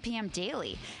 to 10 p.m.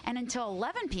 daily and until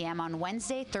 11 p.m. on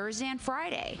Wednesday, Thursday, and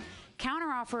Friday.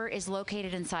 Counteroffer is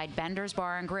located inside Bender's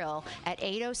Bar and Grill at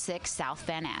 806 South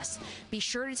Van Ness. Be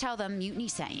sure to tell them Mutiny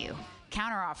sent you.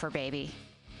 Counteroffer, baby.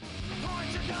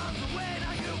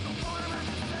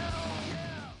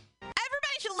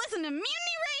 Everybody should listen to Mutiny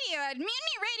Radio at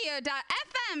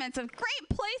MutinyRadio.fm. It's a great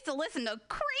place to listen to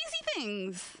crazy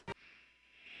things.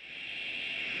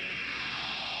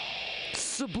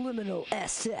 Subliminal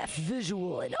SF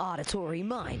visual and auditory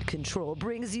mind control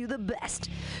brings you the best,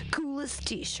 coolest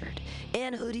t-shirt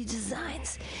and hoodie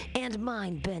designs and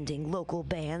mind-bending local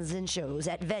bands and shows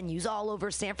at venues all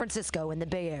over San Francisco and the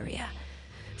Bay Area.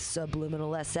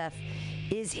 Subliminal SF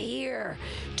is here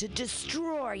to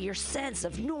destroy your sense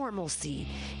of normalcy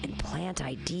and plant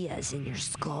ideas in your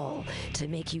skull to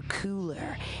make you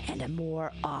cooler and a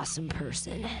more awesome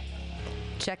person.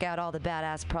 Check out all the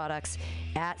badass products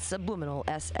at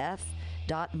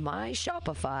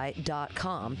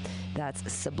subliminalsf.myshopify.com. That's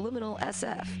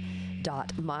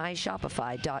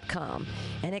subliminalsf.myshopify.com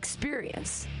and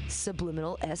experience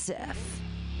Subliminal SF.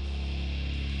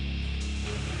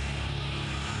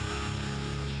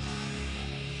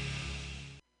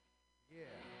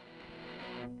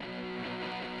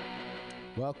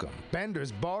 Welcome.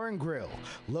 Bender's Bar and Grill,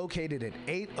 located at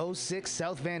 806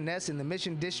 South Van Ness in the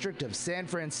Mission District of San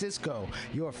Francisco.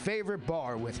 Your favorite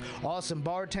bar with awesome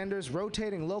bartenders,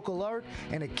 rotating local art,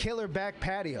 and a killer back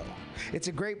patio. It's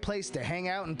a great place to hang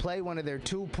out and play one of their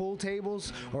 2 pool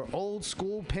tables or old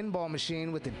school pinball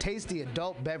machine with a tasty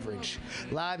adult beverage.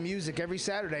 Live music every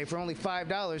Saturday for only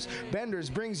 $5. Bender's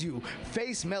brings you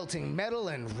face-melting metal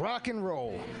and rock and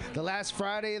roll. The last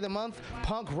Friday of the month,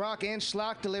 punk, rock, and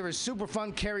schlock delivers super fun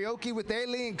fun karaoke with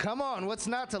Aileen. Come on, what's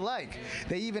not to like?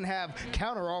 They even have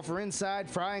counteroffer inside,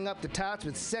 frying up the tots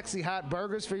with sexy hot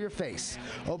burgers for your face.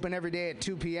 Open every day at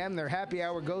 2 p.m. Their happy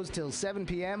hour goes till 7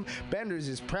 p.m. Bender's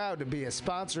is proud to be a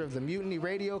sponsor of the Mutiny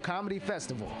Radio Comedy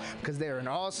Festival because they're an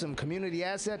awesome community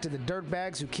asset to the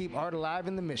dirtbags who keep art alive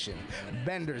in the mission.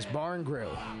 Bender's Bar and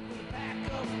Grill.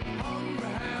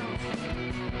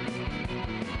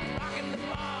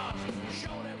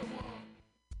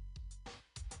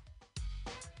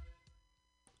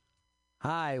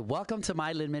 Hi, welcome to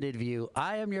My Limited View.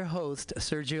 I am your host,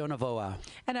 Sergio Navoa.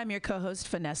 And I'm your co-host,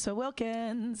 Vanessa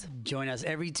Wilkins. Join us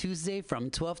every Tuesday from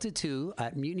 12 to 2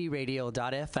 at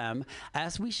MutinyRadio.fm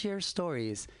as we share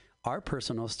stories, our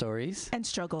personal stories. And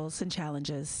struggles and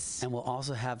challenges. And we'll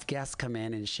also have guests come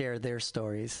in and share their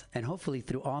stories. And hopefully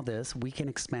through all this, we can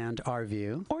expand our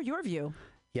view. Or your view.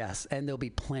 Yes, and there'll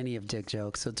be plenty of dick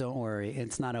jokes, so don't worry.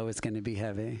 It's not always going to be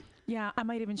heavy. Yeah, I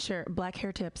might even share black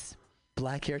hair tips.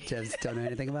 Black hair tips. Don't know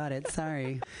anything about it.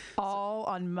 Sorry. All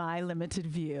on My Limited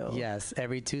View. Yes,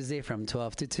 every Tuesday from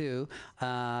 12 to 2.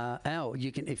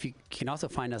 You can also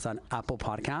find us on Apple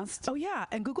Podcasts. Oh yeah,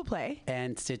 and Google Play.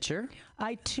 And Stitcher.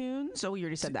 iTunes. Oh, you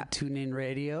already said that. TuneIn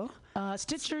Radio.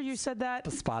 Stitcher, you said that.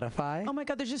 Spotify. Oh my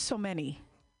God, there's just so many.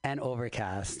 And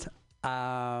Overcast.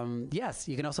 Yes,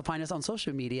 you can also find us on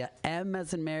social media. M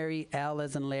as in Mary, L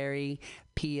as in Larry,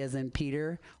 P as in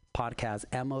Peter. Podcast.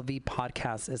 MOV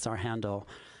Podcast is our handle.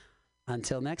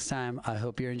 Until next time, I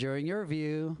hope you're enjoying your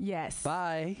view. Yes.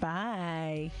 Bye.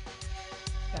 Bye.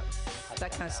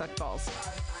 That kind of sucked balls.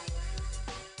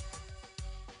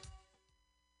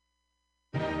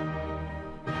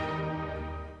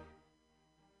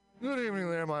 Good evening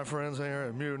there, my friends here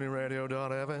at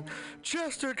MutinyRadio.fm.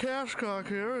 Chester Cashcock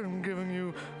here, and giving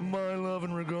you my love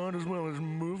and regard as well as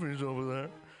movies over there.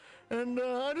 And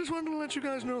I just wanted to let you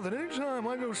guys know that anytime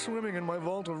I go swimming in my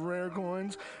vault of rare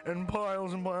coins and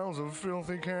piles of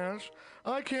filthy cash,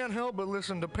 I can't help but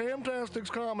listen to Pamtastic's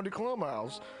Comedy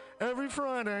Clubhouse every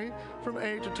Friday from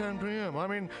 8 to 10 p.m. I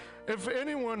mean, if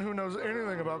anyone who knows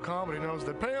anything about comedy knows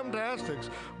that Pamtastics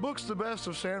books the best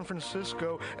of San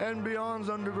Francisco and beyond's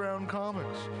underground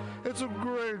comics. It's a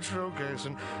great showcase,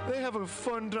 and they have a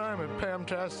fun time at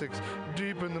Pamtastics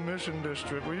deep in the Mission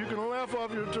District, where you can laugh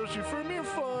off your tushy for a mere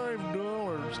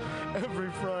 $5 every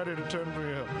Friday to 10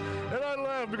 p.m. And I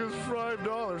laugh because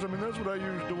 $5, I mean, that's what I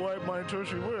use to wipe my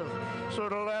tushy with. So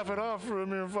to laugh it off for a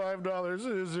mere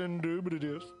 $5 is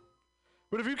indubitious.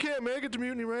 But if you can't make it to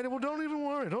Mutiny Radio, well, don't even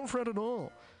worry. Don't fret at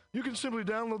all. You can simply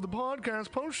download the podcast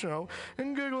post-show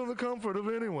and giggle in the comfort of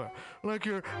anywhere, like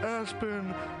your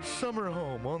Aspen summer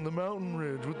home on the mountain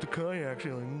ridge with the kayak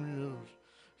feeling.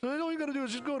 So all you got to do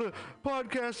is just go to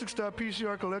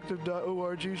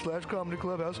podcastics.pcrcollective.org/Comedy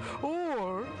Clubhouse,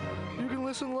 or you can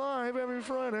listen live every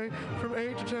Friday from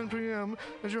 8 to 10 p.m.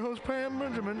 as your host Pam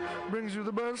Benjamin brings you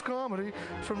the best comedy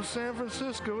from San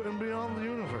Francisco and beyond the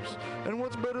universe. And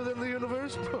what's better than the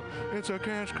universe? It's a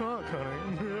cash cock,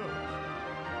 honey. Yeah.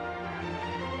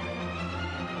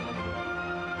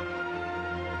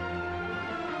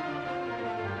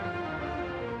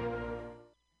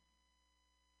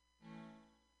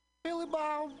 Billy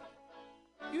Bob,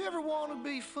 you ever want to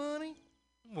be funny?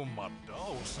 Well, my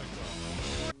dog's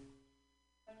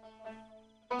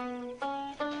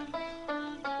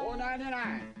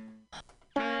 $4.99.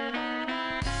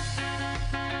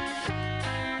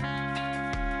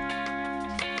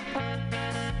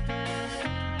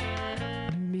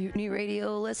 Mutiny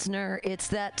Radio listener, it's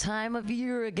that time of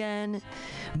year again.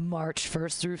 March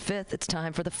 1st through 5th, it's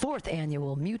time for the 4th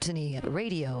annual Mutiny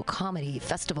Radio Comedy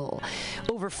Festival.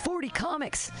 Over 40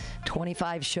 comics,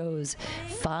 25 shows,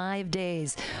 5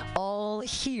 days, all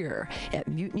here at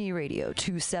Mutiny Radio,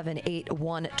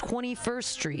 2781 21st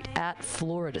Street at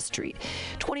Florida Street.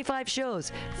 25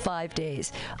 shows, 5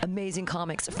 days, amazing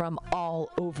comics from all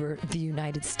over the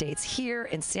United States here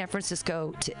in San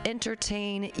Francisco to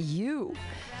entertain you.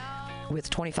 With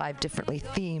 25 differently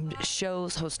themed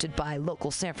shows hosted by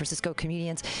local San Francisco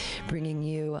comedians, bringing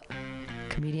you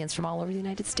comedians from all over the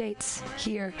United States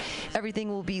here. Everything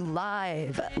will be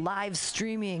live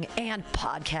streaming, and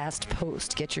podcast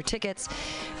post. Get your tickets,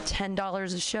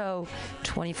 $10 a show,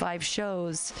 25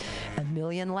 shows, a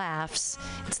million laughs.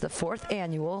 It's the 4th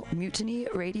annual Mutiny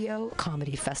Radio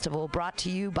Comedy Festival, brought to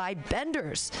you by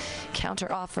Bender's,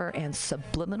 Counteroffer, and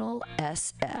Subliminal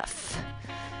SF.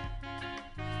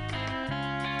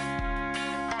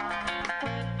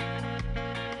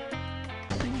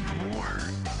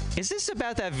 Is this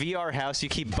about that VR house you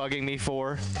keep bugging me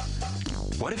for?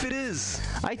 What if it is?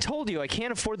 I told you I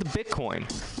can't afford the Bitcoin.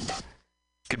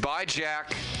 Goodbye,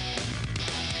 Jack.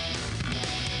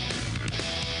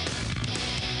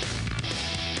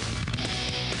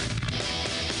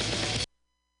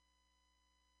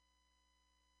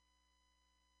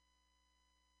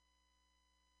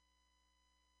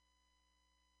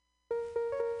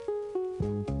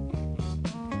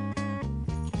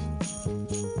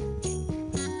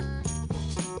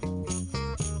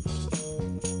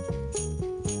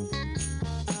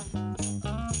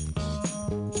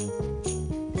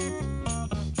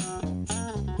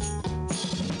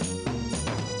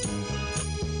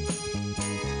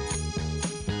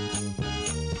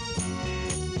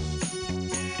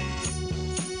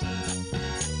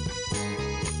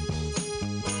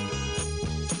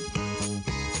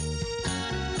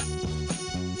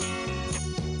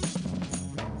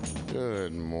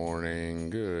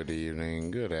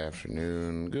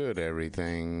 afternoon, good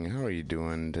everything. How are you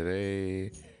doing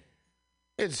today?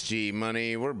 It's G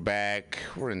Money. We're back.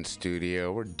 We're in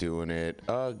studio. We're doing it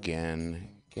again.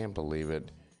 Can't believe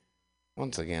it.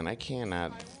 Once again, I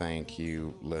cannot thank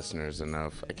you listeners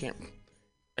enough. I can't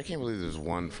believe there's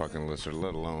one fucking listener,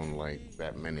 let alone like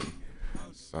that many.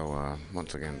 So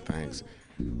once again, thanks.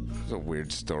 It's a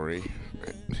weird story.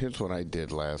 Here's what I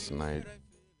did last night.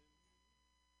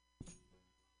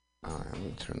 Let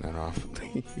me turn that off.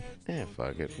 Yeah,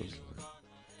 fuck it.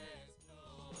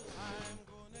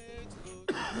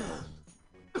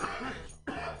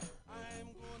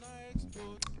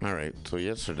 Alright, so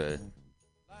yesterday,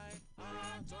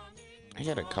 I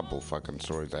got a couple fucking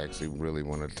stories I actually really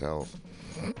want to tell.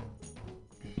 I'm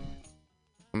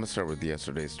gonna start with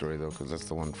yesterday's story though, because that's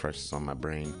the one freshest on my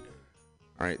brain.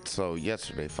 Alright, so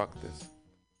yesterday, fuck this.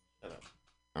 Shut up.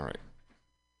 Alright.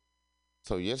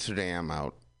 So yesterday I'm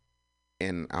out,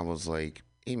 and I was like,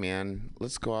 hey man,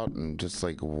 let's go out and just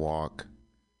like walk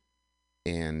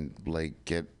and like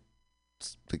get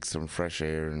like some fresh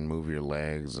air and move your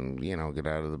legs and, you know, get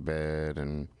out of the bed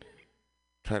and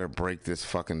try to break this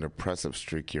fucking depressive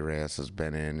streak your ass has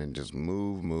been in and just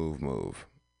move,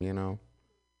 you know?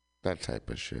 That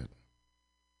type of shit.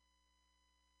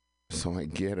 So I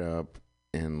get up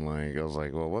and like, I was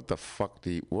like, well, what the fuck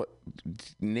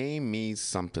name me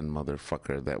something,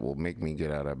 motherfucker, that will make me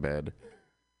get out of bed.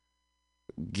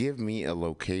 Give me a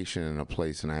location and a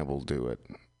place and I will do it.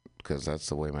 Because that's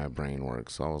the way my brain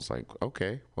works. So I was like,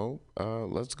 okay, well,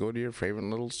 let's go to your favorite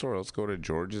little store. Let's go to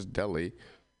George's Deli.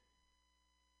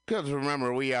 Because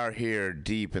remember, we are here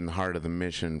deep in the heart of the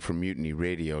mission for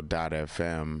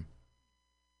MutinyRadio.fm.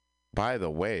 By the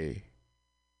way,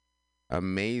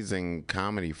 amazing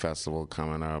comedy festival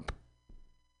coming up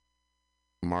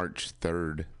March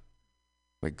 3rd,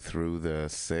 like through the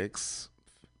 6th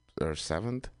or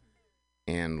 7th.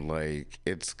 And, like,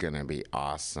 it's going to be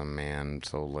awesome, man.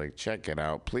 So, like, check it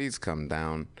out. Please come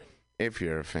down if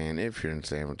you're a fan, if you're in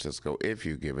San Francisco, if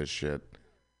you give a shit.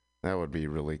 That would be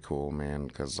really cool, man.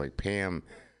 Because, like, Pam,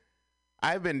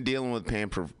 I've been dealing with Pam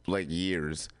for, like,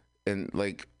 years. And,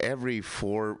 like, every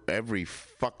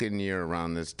fucking year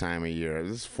around this time of year,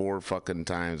 this 4 fucking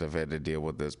times I've had to deal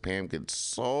with this. Pam gets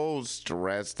so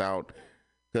stressed out.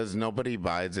 Because nobody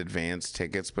buys advance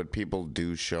tickets, but people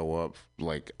do show up,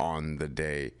 like, on the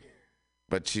day.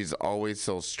 But she's always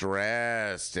so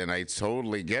stressed, and I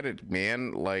totally get it,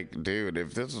 man. Like, dude,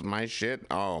 if this is my shit,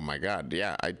 oh, my God,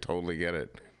 yeah, I totally get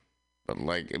it. But,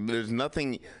 like, there's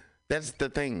nothing, that's the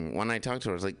thing. When I talk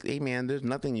to her, it's like, hey, man, there's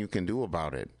nothing you can do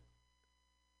about it.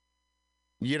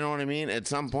 You know what I mean? At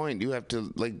some point, you have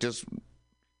to, like, just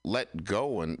let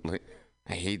go and, like,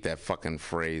 I hate that fucking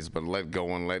phrase, but let go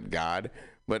and let God.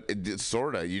 But it's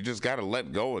sort of, you just got to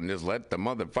let go and just let the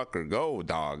motherfucker go,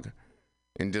 dog.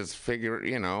 And just figure,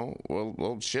 you know,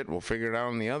 well, shit, we'll figure it out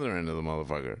on the other end of the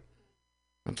motherfucker.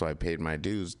 That's why I paid my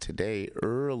dues today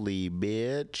early,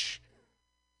 bitch.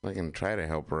 I can try to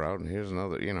help her out. And here's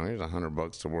another, you know, here's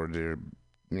 $100 towards your,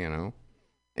 you know.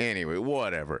 Anyway,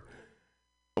 whatever.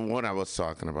 What I was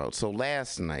talking about. So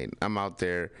last night, I'm out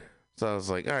there. So I was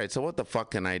like, all right, so what the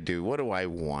fuck can I do? What do I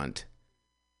want?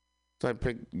 So I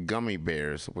picked gummy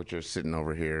bears, which are sitting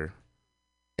over here,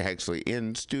 actually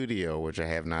in studio, which I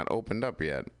have not opened up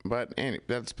yet. But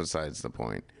that's besides the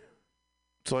point.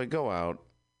 So I go out,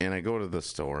 and I go to the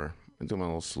store. I do my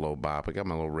little slow bop. I got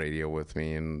my little radio with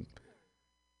me, and,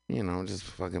 you know, just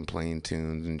fucking playing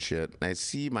tunes and shit. And I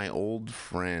see my old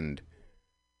friend,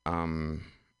 God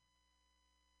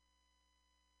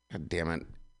damn it.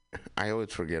 I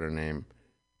always forget her name.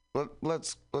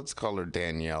 Let's call her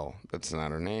Danielle. That's not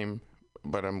her name,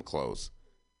 but I'm close.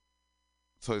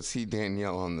 So I see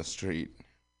Danielle on the street.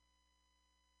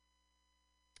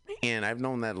 And I've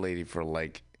known that lady for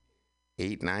like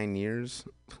 8-9 years,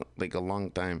 like a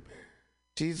long time.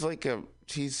 She's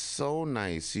so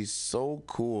nice. She's so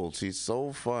cool. She's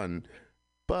so fun.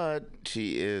 But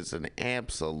she is an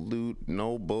absolute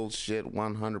no bullshit,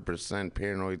 100%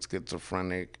 paranoid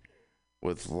schizophrenic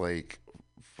with like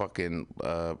fucking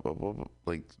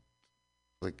like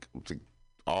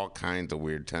all kinds of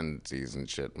weird tendencies and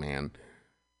shit, man.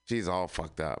 She's all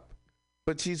fucked up,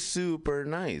 but she's super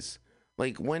nice.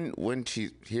 Like when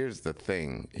she, here's the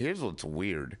thing, here's what's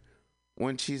weird,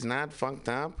 when she's not fucked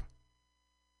up,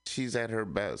 she's at her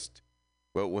best.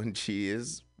 But when she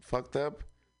is fucked up,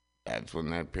 that's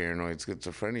when that paranoid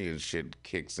schizophrenia shit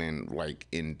kicks in, like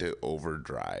into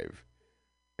overdrive.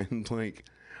 And like,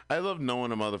 I love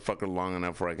knowing a motherfucker long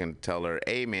enough where I can tell her,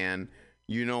 hey man,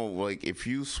 you know, like if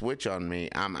you switch on me,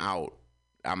 I'm out.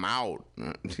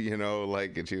 You know,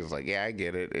 like, and she was like, yeah, I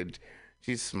get it.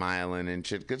 she's smiling and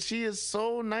shit because she is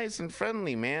so nice and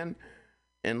friendly, man.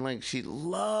 And like she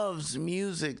loves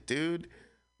music, dude.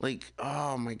 Like,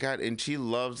 oh my God. And she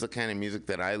loves the kind of music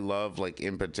that I love, like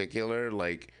in particular,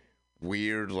 like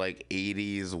weird, like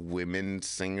 80s women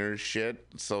singer shit.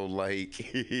 So like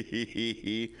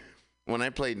when I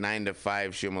played 9 to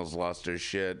 5, she almost lost her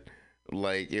shit.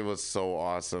 Like it was so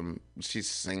awesome. She's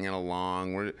singing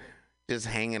along. We're just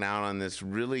hanging out on this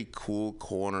really cool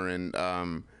corner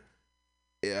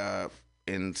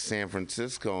in San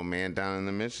Francisco, man, down in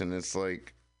the Mission. It's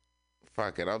like,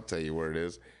 fuck it, I'll tell you where it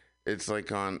is. It's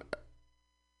like on,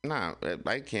 nah,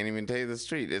 I can't even tell you the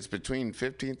street. It's between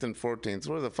 15th and 14th,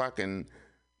 where the fucking,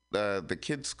 the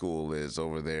kids' school is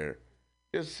over there.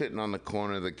 Just sitting on the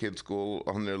corner of the kids' school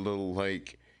on their little,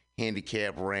 like,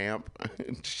 handicap ramp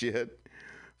and shit.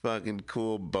 Fucking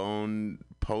cool bone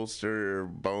poster,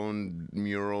 bone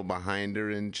mural behind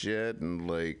her and shit. And,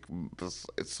 like,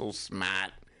 it's so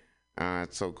smart.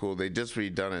 It's so cool. They just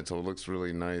redone it, so it looks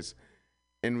really nice.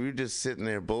 And we were just sitting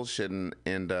there bullshitting.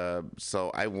 And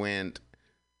so I went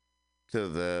to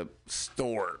the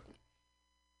store.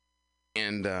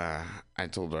 And I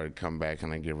told her I'd come back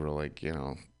and I'd give her, like, you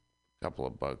know, a couple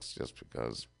of bucks just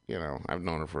because, you know, I've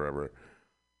known her forever.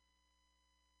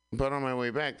 But on my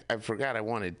way back, I forgot I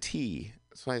wanted tea.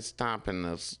 So I stopped in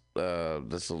this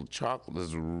little chocolate,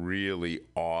 this really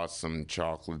awesome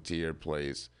chocolatier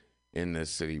place in this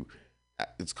city.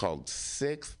 It's called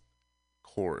Sixth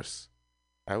Course.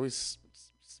 I always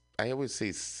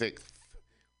say sixth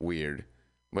weird,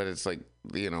 but it's like,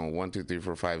 you know, 1, 2, 3,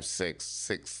 4, 5, 6,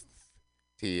 sixth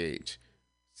th,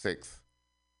 sixth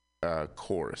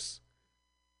course.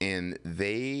 And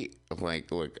they,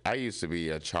 like, look, I used to be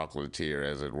a chocolatier,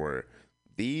 as it were.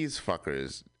 These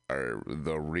fuckers are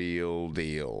the real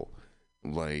deal.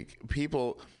 Like,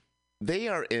 people, they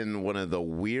are in one of the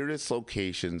weirdest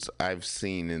locations I've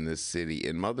seen in this city.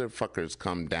 And motherfuckers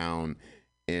come down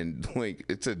and, like,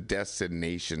 it's a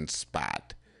destination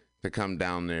spot to come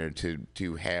down there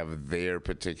to have their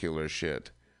particular shit.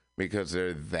 Because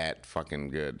they're that fucking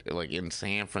good. Like, in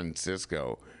San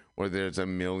Francisco, where there's a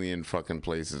million fucking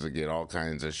places to get all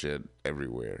kinds of shit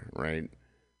everywhere, right?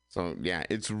 So, yeah,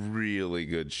 it's really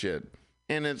good shit.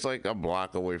 And it's like a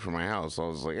block away from my house. So I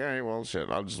was like, all right, well, shit,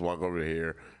 I'll just walk over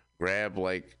here, grab,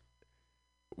 like,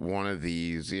 one of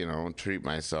these, you know, treat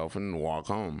myself, and walk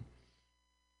home.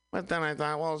 But then I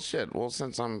thought, well, shit, well,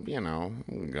 since I'm, you know,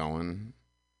 going,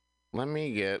 let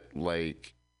me get,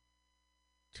 like,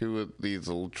 2 of these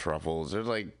little truffles. They're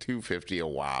like $2.50 a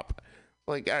whop.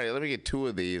 Like, all right, let me get 2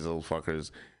 of these little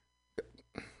fuckers.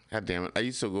 God damn it. I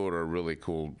used to go to a really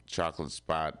cool chocolate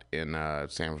spot in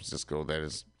San Francisco that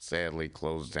is sadly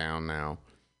closed down now.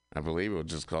 I believe it was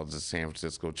just called the San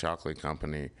Francisco Chocolate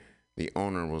Company. The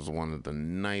owner was one of the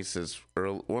nicest,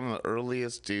 one of the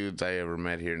earliest dudes I ever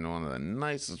met here, and one of the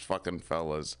nicest fucking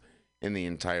fellas in the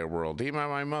entire world. He met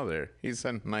my mother. He's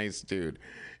a nice dude.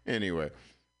 Anyway,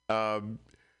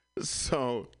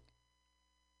 so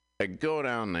I go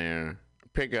down there,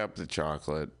 pick up the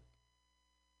chocolate,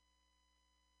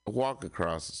 walk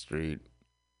across the street,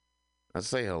 I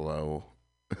say hello.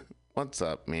 What's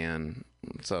up, man?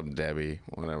 What's up, Debbie?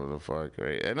 Whatever the fuck,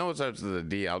 right? I know it starts with a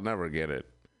D. I'll never get it.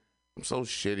 I'm so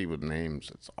shitty with names.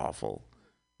 It's awful.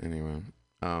 Anyway,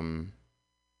 I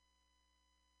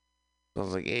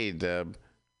was like, hey, Deb.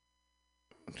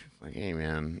 She's like, hey,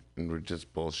 man. And we're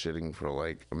just bullshitting for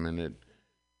like a minute.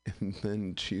 And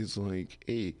then she's like,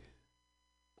 hey,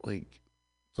 like,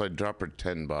 so I drop her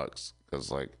 $10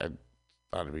 because, like, I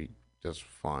thought it'd be just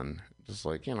fun. Just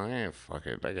like, you know, hey, fuck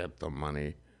it. I got the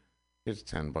money. Here's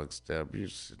 $10, Deb. You're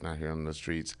sitting out here on the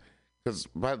streets. Because,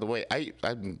 by the way,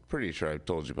 I'm pretty sure I've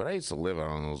told you, but I used to live out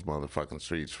on those motherfucking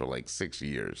streets for like 6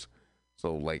 years.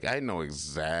 So, like, I know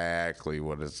exactly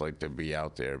what it's like to be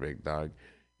out there, big dog.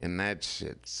 And that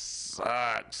shit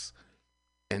sucks.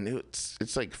 And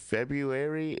it's like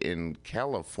February in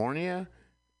California.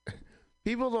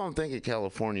 People don't think that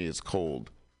California is cold,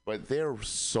 but they're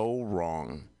so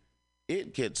wrong.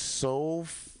 It gets so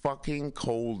fucking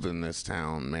cold in this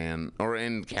town, man, or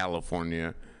in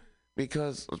California,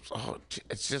 because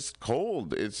it's just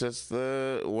cold. It's just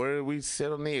where we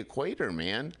sit on the equator,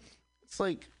 man. It's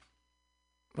like,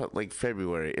 but like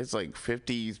February, it's like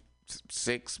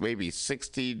 56, maybe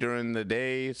 60 during the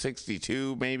day,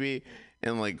 62 maybe,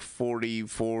 and like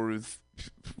 44,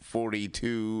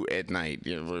 42 at night.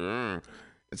 You know,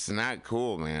 it's not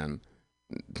cool, man.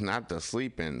 Not to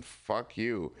sleep in. Fuck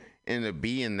you. And to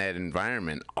be in that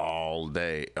environment all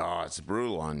day. Oh, it's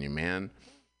brutal on you, man.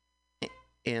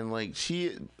 And like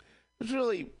it's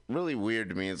really, really weird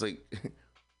to me. It's like,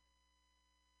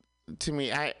 to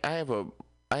me, I have a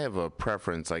have a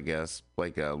preference, I guess,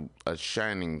 like a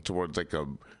shining towards like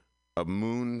a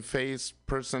moon face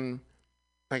person,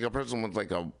 like a person with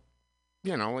like a,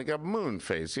 you know, like a moon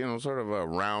face, you know, sort of a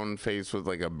round face with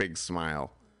like a big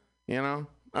smile, you know,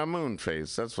 a moon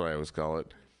face. That's what I always call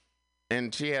it.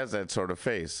 And she has that sort of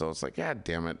face, so it's like, God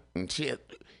damn it. And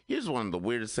here's one of the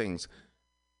weirdest things.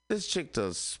 This chick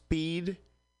does speed,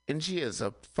 and she has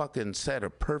a fucking set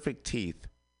of perfect teeth.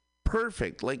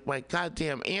 Perfect, like my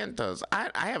goddamn aunt does. I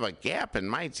have a gap in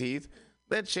my teeth.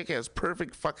 That chick has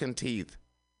perfect fucking teeth.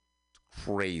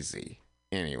 Crazy.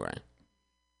 Anyway.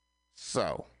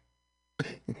 So.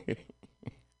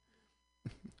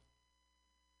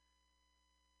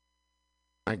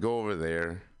 I go over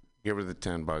there. Give her the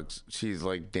 $10. She's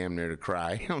like damn near to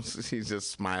cry. She's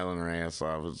just smiling her ass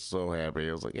off. I was so happy.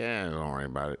 I was like, yeah, don't worry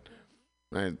about it.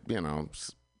 I, you know,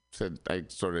 said I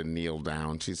sort of kneeled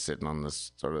down. She's sitting on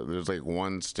this sort of. There's like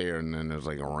one stair, and then there's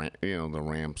like a ramp. You know, the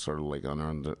ramp sort of like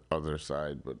on the other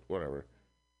side. But whatever.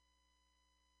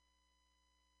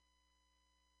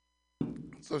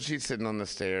 So she's sitting on the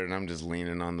stair, and I'm just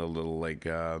leaning on the little like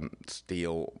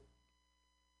steel.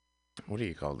 What do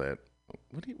you call that?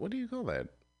 What do you call that?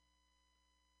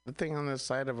 The thing on the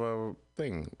side of a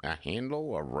thing, a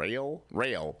handle, a rail,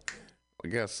 I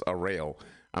guess a rail.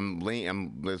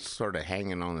 I'm just sort of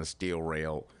hanging on the steel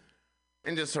rail,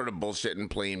 and just sort of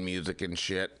bullshitting, playing music and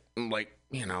shit. Like,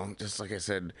 you know, just like I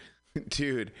said,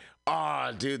 dude.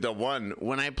 The one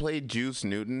when I played Juice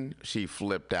Newton, she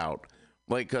flipped out.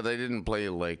 Like, cause I didn't play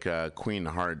like Queen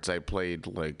of Hearts. I played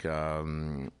like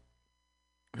oh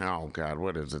God,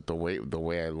 what is it? The way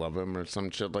I love him or some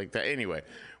shit like that. Anyway.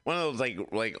 One of those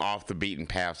like off the beaten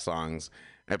path songs.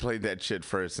 I played that shit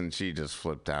first, and she just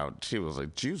flipped out. She was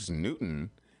like, Juice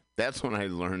Newton? That's when I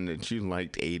learned that she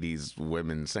liked 80s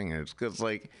women singers. Because,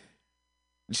 like,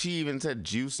 she even said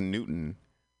Juice Newton,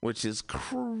 which is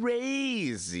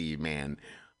crazy, man.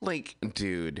 Like,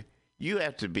 dude, you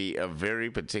have to be a very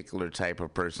particular type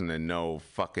of person to know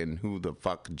fucking who the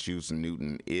fuck Juice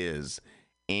Newton is,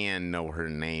 and know her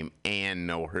name, and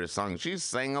know her song. She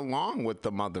sang along with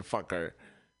the motherfucker.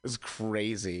 It's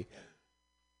crazy.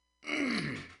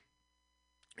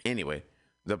 Anyway,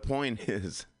 the point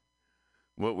is,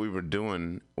 what we were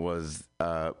doing was,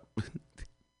 I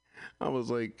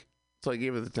was like, so I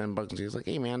gave her the $10, and she was like,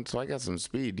 hey man, so I got some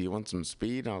speed. Do you want some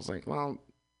speed? I was like, well,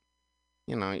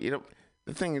 you know,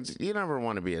 the thing is, you never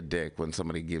want to be a dick when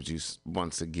somebody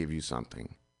wants to give you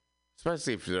something,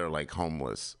 especially if they're like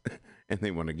homeless and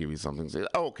they want to give you something. Say,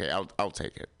 oh, okay, I'll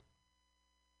take it.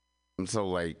 And so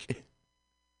like.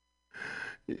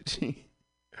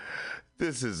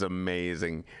 This is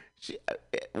amazing.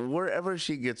 Wherever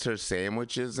she gets her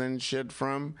sandwiches and shit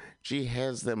from, she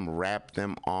has them wrap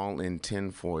them all in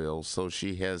tinfoil, so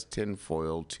she has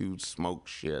tinfoil to smoke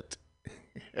shit.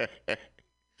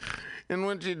 And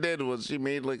what she did was she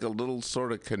made like a little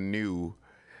sort of canoe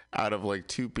out of like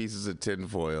 2 pieces of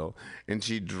tinfoil, and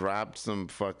she dropped some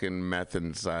fucking meth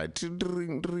inside.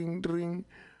 Dring.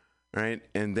 Right?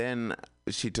 And then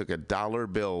she took a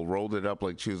 $1 bill, rolled it up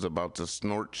like she was about to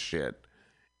snort shit.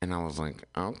 And I was like,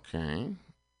 okay.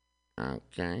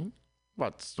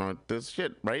 About to snort this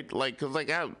shit, right? Like, cause like,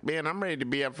 man, I'm ready to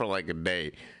be up for like a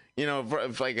day. You know,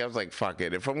 if like, I was like, fuck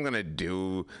it. If I'm gonna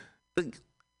do,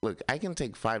 look, I can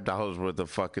take $5 worth of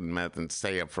fucking meth and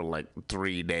stay up for like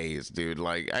 3 days, dude.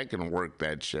 Like, I can work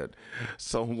that shit.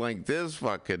 So like, this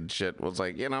fucking shit was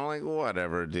like, you know, like,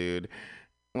 whatever, dude.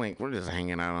 Like, we're just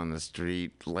hanging out on the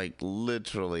street, like,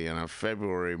 literally in a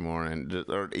February morning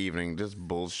or evening, just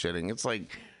bullshitting. It's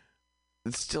like,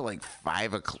 it's still like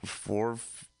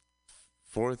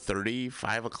 4:30,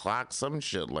 5 o'clock, some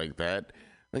shit like that.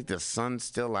 Like, the sun's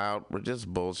still out. We're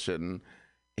just bullshitting.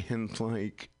 And,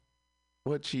 like,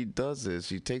 what she does is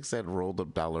she takes that rolled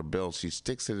up $1 bill, she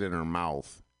sticks it in her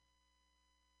mouth.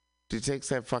 She takes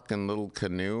that fucking little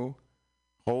canoe,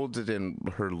 holds it in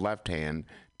her left hand,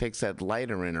 takes that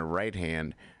lighter in her right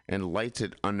hand, and lights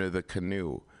it under the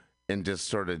canoe, and just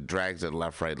sort of drags it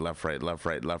left, right,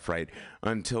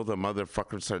 until the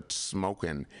motherfucker starts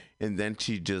smoking. And then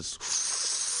she just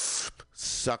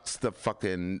sucks the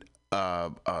fucking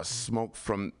smoke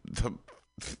from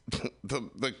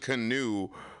the canoe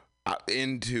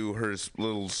into her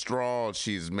little straw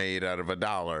she's made out of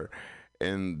 $1,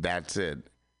 and that's it.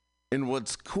 And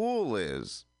what's cool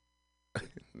is,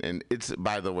 and it's,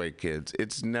 by the way, kids,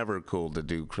 it's never cool to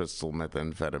do crystal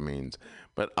methamphetamines,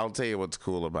 but I'll tell you what's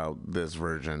cool about this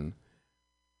version.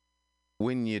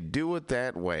 When you do it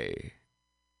that way,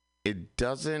 it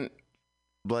doesn't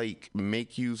like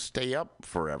make you stay up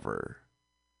forever.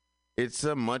 It's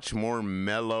a much more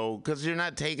mellow, because you're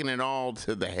not taking it all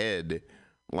to the head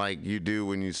like you do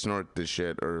when you snort the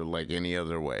shit or like any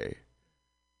other way.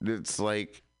 It's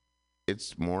like,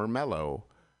 it's more mellow.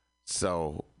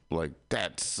 So, like,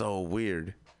 that's so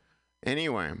weird.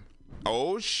 Anyway,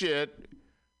 oh shit.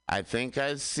 I think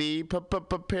I see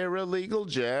paralegal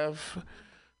Jeff.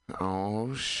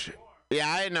 Oh shit. Yeah,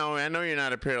 I know you're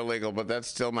not a paralegal, but that's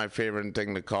still my favorite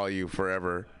thing to call you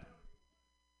forever.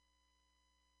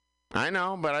 I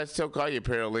know, but I still call you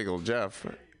paralegal Jeff.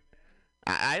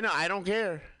 I know, I don't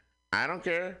care. I don't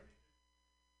care.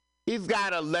 He's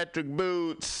got electric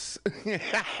boots.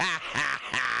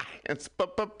 It's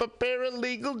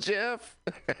paralegal Jeff.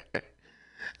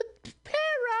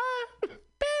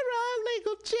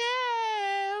 Paralegal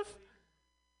Jeff.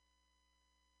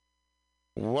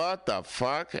 What the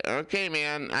fuck? Okay,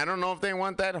 man. I don't know if they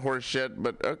want that horse shit,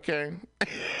 but okay.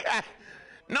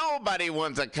 Nobody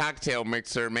wants a cocktail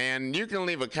mixer, man. You can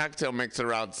leave a cocktail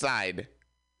mixer outside.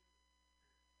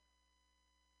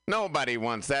 Nobody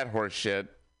wants that horse shit.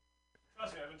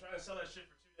 Trust me, I've been trying to sell that shit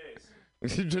for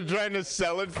 2 days. You're trying to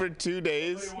sell it for 2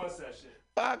 days? Nobody wants that shit.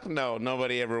 Fuck no.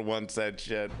 Nobody ever wants that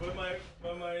shit. But my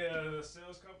the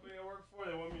sales company I work for,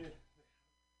 they want me to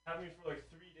have me for like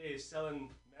 3 days selling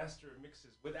master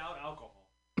mixes without alcohol.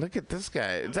 Look at this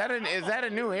guy. Is that a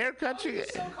new haircut you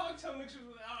sell cocktail mixers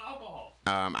without alcohol?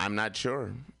 I'm not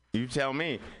sure. You tell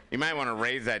me. You might want to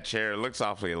raise that chair. It looks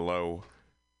awfully low.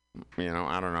 You know,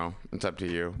 I don't know. It's up to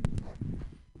you.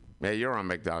 Yeah, you're on,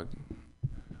 big dog.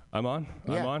 I'm on?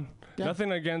 Yeah. I'm on? Yeah.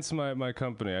 Nothing against my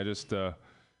company. I just,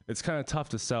 it's kind of tough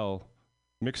to sell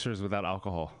mixers without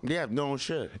alcohol. Yeah, no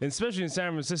shit. And especially in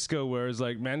San Francisco, where it's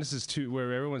like, man, this is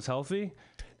where everyone's healthy.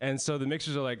 And so the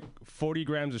mixers are like 40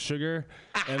 grams of sugar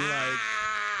and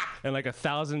like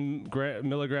 1,000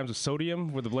 milligrams of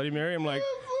sodium with the Bloody Mary. I'm like,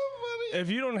 if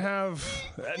you don't have,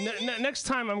 next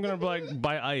time I'm gonna like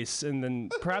buy ice, and then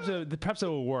perhaps it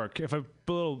will work. If I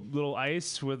put a little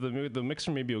ice with the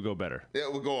mixer, maybe it'll go better.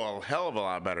 It will go a hell of a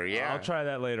lot better. Yeah, I'll try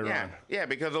that later on. Yeah,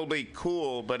 because it'll be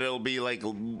cool, but it'll be like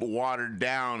watered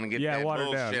down and get that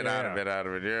bullshit out of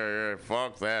it. Yeah.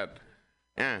 Fuck that.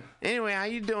 Yeah. Anyway, how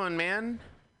you doing, man?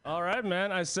 All right,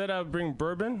 man. I said I'd bring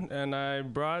bourbon, and I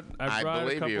brought a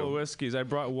couple of whiskeys. I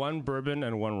brought one bourbon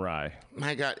and one rye.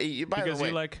 My God. By the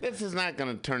way, this is not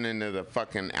going to turn into the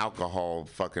fucking alcohol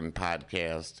fucking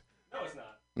podcast. No, it's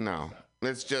not. No.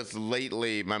 It's just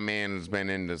lately my man has been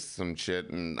into some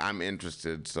shit, and I'm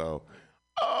interested, so.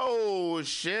 Oh,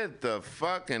 shit. The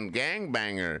fucking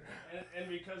gangbanger. And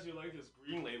because you like this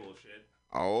green label shit.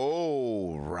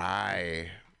 Oh,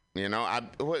 rye. You know,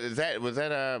 what is that? Was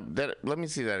that let me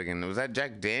see that again. Was that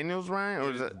Jack Daniels rye,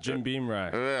 or was that Jim Beam rye?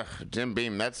 Ugh, Jim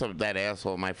Beam. That's that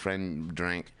asshole my friend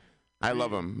drank. I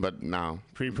love him, but no.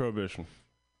 Pre-prohibition.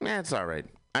 Yeah, it's all right.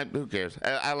 Who cares?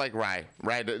 I like rye.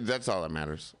 Rye. That's all that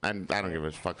matters. I don't give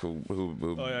a fuck who.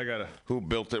 Oh yeah, I got it. Who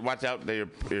built it? Watch out!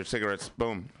 Your cigarettes.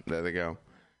 Boom. There they go.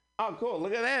 Oh, cool.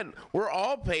 Look at that. We're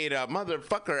all paid up.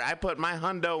 Motherfucker, I put my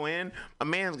hundo in. A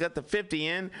man's got the 50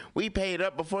 in. We paid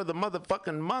up before the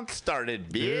motherfucking month started,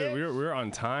 bitch. Yeah, we're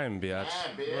on time, bitch.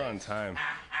 Yeah, bitch. We're on time.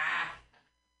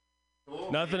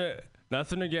 Cool,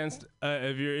 Nothing against.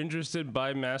 If you're interested,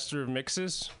 buy Master of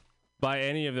Mixes. Buy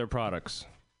any of their products,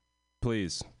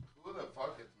 please. Who the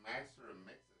fuck is Master of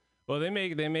Mixes? Well,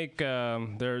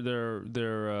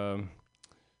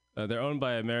 they're owned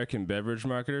by American beverage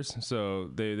marketers, so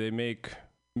they make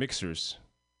mixers.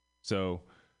 So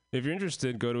if you're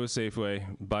interested, go to a Safeway,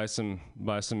 buy some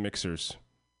mixers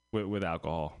with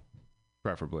alcohol,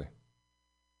 preferably.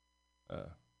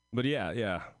 But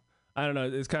yeah, I don't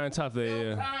know. It's kind of tough.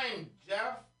 Fill time,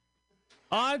 Jeff.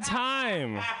 On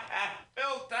time.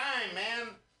 Fill time, man.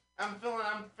 I'm filling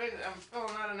out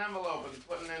an envelope and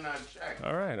putting in a check.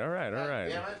 All right.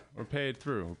 Damn it. We're paid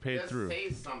through. Just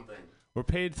say something. We're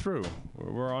paid through.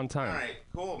 We're on time. All right,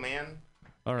 cool, man.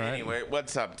 All right. Anyway,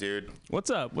 what's up, dude? What's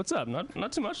up?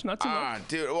 Not too much.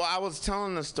 Dude. Well, I was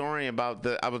telling the story about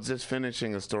I was just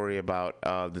finishing a story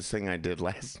about this thing I did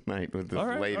last night with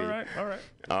this lady. All right.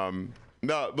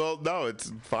 No,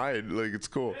 it's fine. Like, it's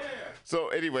cool. Yeah. So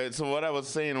anyway, so what I was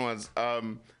saying was,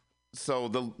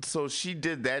 so she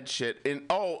did that shit, and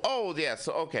yeah.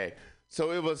 So okay,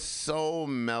 so it was so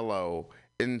mellow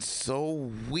and so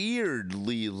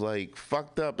weirdly like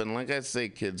fucked up. And like I say,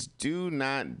 kids, do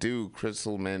not do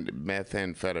crystal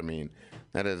methamphetamine.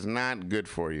 That is not good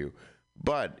for you.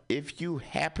 But if you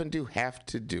happen to have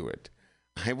to do it,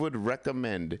 I would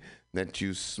recommend that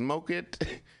you smoke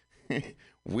it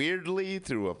weirdly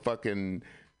through a fucking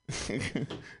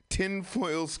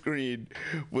tinfoil screen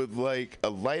with like a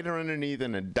lighter underneath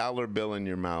and a dollar bill in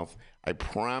your mouth. I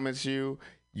promise you,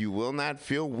 You will not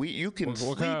feel weak. You can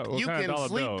sleep. You kind of can dollar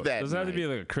sleep bill? that Does it have to night. be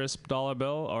like a crisp dollar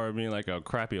bill, or I mean like a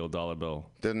crappy old dollar bill?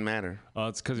 Doesn't matter. Oh,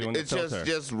 it's because you want the It's filter.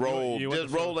 just roll. You want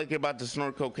Just the roll like you're about to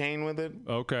snort cocaine with it.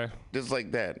 Okay. Just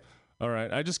like that. All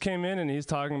right. I just came in and he's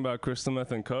talking about crystal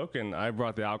meth and coke, and I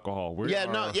brought the alcohol. We're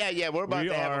about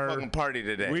to have a fucking party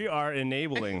today. We are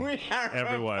enabling We are a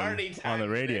everyone party on the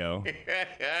radio.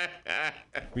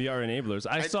 We are enablers.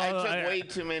 I took way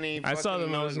too many I saw the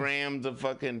most- milligrams of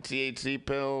fucking THC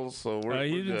pills, so we're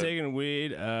He's been good. taking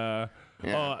weed. I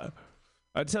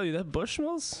tell you that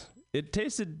Bushmills. It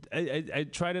tasted. I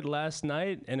tried it last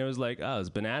night, and it was like, oh, it's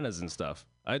bananas and stuff.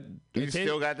 You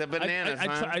still got the bananas,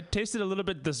 huh? I tasted a little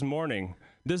bit this morning.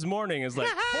 This morning is like,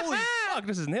 holy fuck,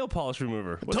 this is nail polish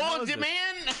remover. What the hell Told is you, this?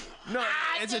 man. No,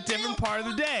 it's a different part of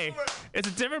the day. It's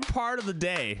a different part of the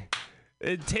day.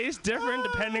 It tastes different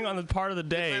depending on the part of the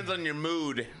day. Depends on your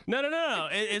mood. No.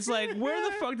 It's like, where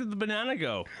the fuck did the banana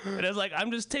go? And it's like,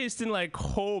 I'm just tasting like,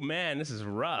 oh man, this is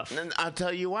rough. And I'll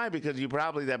tell you why. Because you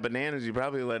probably you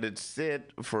probably let it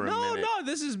sit for a minute. No,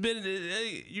 this has been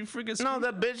you freaking. No,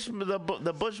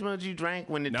 the Bushmills you drank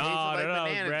when it tasted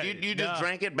like bananas. You just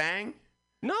drank it bang?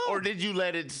 No. Or did you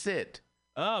let it sit?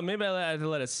 Oh, maybe I had to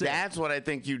let it sit. That's what I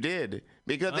think you did.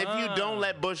 Because if you don't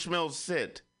let Bushmills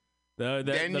sit,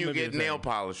 then you get nail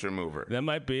polish remover. That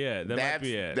might be it. That's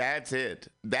it. That's it.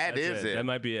 That's it. That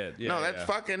might be it. Yeah, no, that's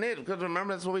fucking it. Because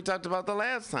remember, that's what we talked about the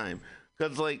last time.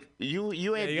 Because like you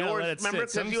had yours. Remember,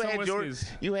 because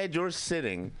you had yours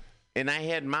sitting. And I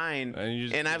had mine,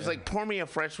 and I was like, pour me a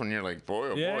fresh one. You're like,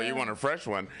 boy, you want a fresh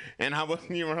one. And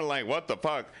you were like, what the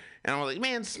fuck? And I was like,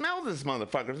 man, smell this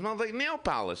motherfucker. It smells like nail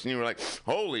polish. And you were like,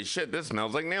 holy shit, this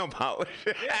smells like nail polish.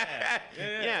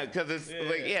 Yeah, because it's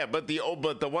but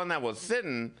the one that was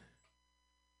sitting,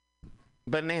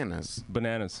 bananas.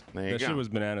 Bananas. There you That go. shit was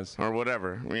bananas. Or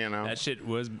whatever, you know. That shit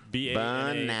was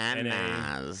B-A-N-A-N-A.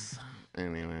 Bananas.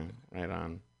 Anyway, right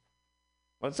on.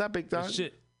 What's up, big dog? That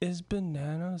shit is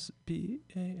bananas.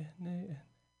 B-A-N-A-N-A-S.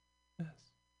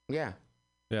 Yeah.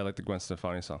 Yeah, like the Gwen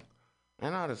Stefani song. I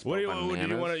know how to spell What do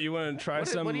bananas. you want to try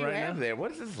some what do you right have now? there?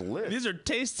 What is this list? These are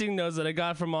tasting notes that I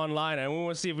got from online, and we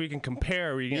want to see if we can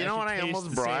compare. We can You know what I taste almost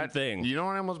the brought? Same thing. You know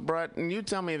what I almost brought? And you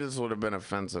tell me if this would have been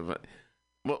offensive.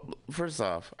 Well, first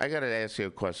off, I got to ask you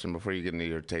a question before you get into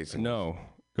your tasting. No.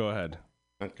 Go ahead.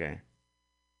 Okay.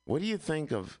 What do you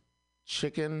think of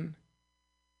chicken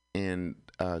and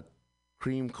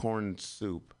cream corn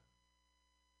soup?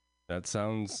 That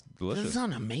sounds delicious. Does it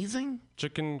sound amazing?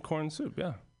 Chicken corn soup,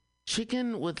 yeah.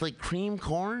 Chicken with like cream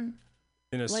corn?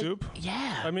 In a soup?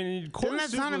 Yeah. I mean, corn Doesn't that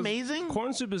soup sound is- amazing?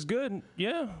 Corn soup is good.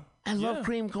 Yeah. I love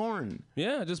cream corn.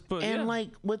 Yeah, just put And yeah. like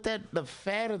with the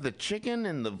fat of the chicken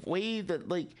and the way that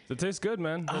like It tastes good,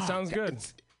 man. That sounds good.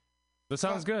 That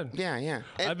sounds good. Yeah.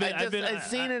 I've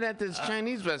seen it at this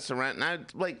Chinese restaurant, and I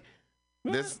like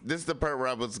this. This is the part where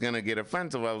I was gonna get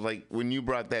offensive. I was like, when you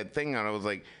brought that thing out, I was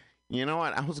like, you know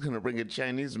what? I was gonna bring a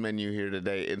Chinese menu here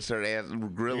today and start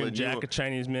grilling you. A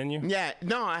Chinese menu? Yeah,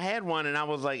 no, I had one, and I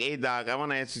was like, hey, Doc, I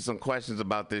want to ask you some questions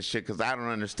about this shit because I don't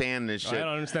understand this shit. I don't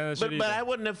understand this shit But either. I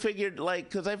wouldn't have figured, like,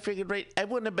 because I figured, I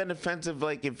wouldn't have been offensive,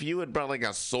 like, if you had brought, like,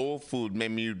 a soul food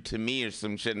menu to me or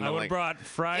some shit. And I I'm would like, have brought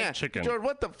fried chicken. George,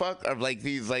 what the fuck are, like,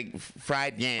 these, like,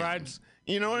 fried yams?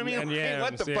 You know what I mean? And Hey,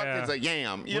 what the yams, fuck yeah. is a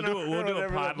yam? We'll do a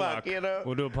potluck.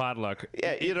 We'll do a potluck.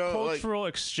 Yeah, you know, cultural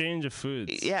exchange of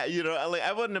foods. Yeah, you know, like,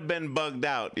 I wouldn't have been bugged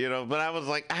out, you know, but I was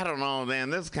like, I don't know,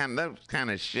 man, that's kind of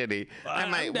shitty. I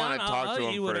might want to talk I'll to him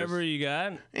eat first. whatever you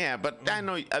got. Yeah, but I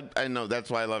know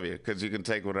that's why I love you, because you can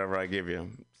take whatever I give you.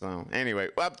 So anyway,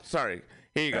 well, sorry.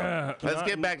 Here you go. Let's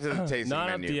get back to the tasting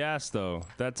Not menu. up the ass though.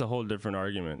 That's a whole different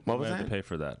argument. What was We have that? to pay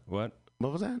for that. What?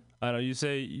 What was that? I don't know. You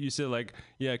say like,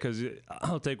 yeah, because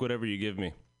I'll take whatever you give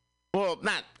me. Well,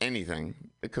 not anything,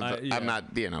 because yeah. I'm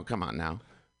not, you know, come on now.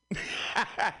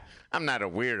 I'm not a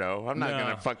weirdo. I'm not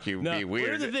going to fuck you, be weird.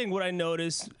 Here's the thing. What I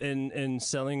notice in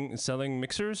selling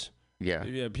mixers.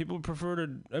 Yeah. People prefer to.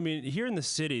 I mean, here in the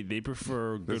city, they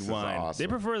prefer good This is wine. awesome. They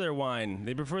prefer their wine.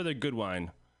 They prefer their good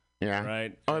wine. Yeah.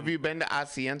 Right. Oh, have you been to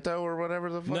Asiento or whatever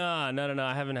the fuck? No.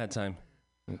 I haven't had time.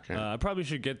 Okay. I probably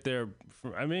should get there.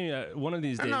 One of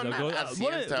these days No, I'll not go.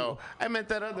 Asiento. I meant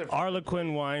that other.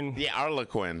 Harlequin wine. Yeah,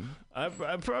 Harlequin. I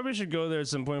probably should go there at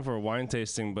some point for a wine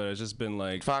tasting, but it's just been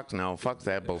like. Fuck no. Fuck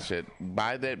that bullshit.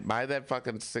 Buy that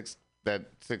fucking six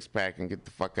pack and get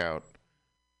the fuck out.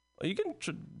 You can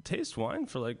taste wine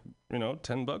for like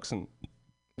 $10 and.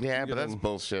 Yeah, but that's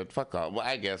bullshit. Fuck off. Well,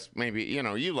 I guess maybe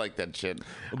you like that shit.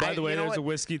 By the way, you know there's what? a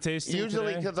whiskey tasting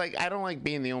Usually, today. because like I don't like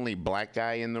being the only black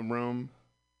guy in the room.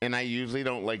 and I usually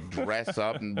don't like dress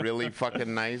up and really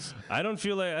fucking nice. I don't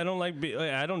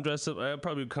dress up. I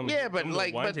probably come. Yeah, but come to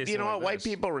like, wine but you tasting know what? like White this.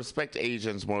 people respect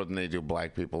Asians more than they do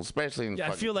black people, especially in.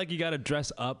 Yeah, I feel like you gotta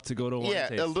dress up to go to wine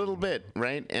tasting. a little bit,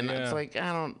 right? And Yeah. it's like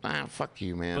fuck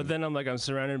you, man. But then I'm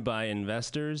surrounded by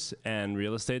investors and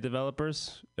real estate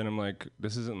developers, and I'm like,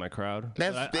 this isn't my crowd.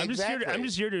 That's But I'm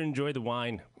just here to enjoy the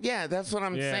wine. Yeah, that's what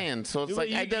I'm saying. So it's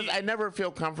like I never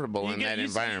feel comfortable in that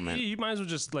environment. You might as well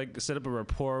just like set up a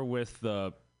rapport with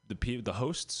the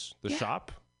hosts, the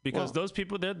shop, because those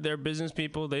people they're business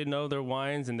people. They know their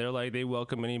wines, and they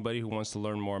welcome anybody who wants to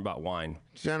learn more about wine.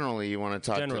 Generally, you want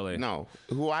to talk to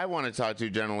who I want to talk to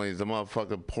generally is the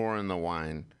motherfucker pouring the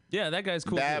wine. Yeah, that guy's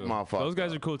cool that too. Motherfucker. Those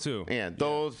guys are cool too. Yeah,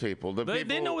 those people.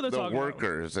 They know what they're talking about.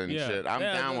 workers and shit. I'm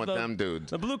down with them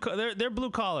dudes. They're blue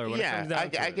collar. When it comes down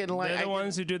to it. They're the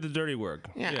ones who do the dirty work.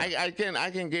 Yeah, I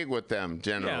can gig with them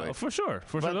generally. Yeah, for sure.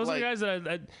 Those are the guys that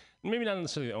I maybe not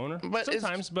necessarily the owner, but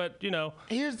sometimes. But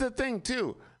here's the thing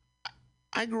too.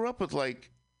 I grew up with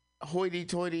like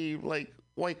hoity-toity like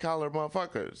white collar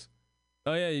motherfuckers.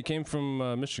 Oh yeah, you came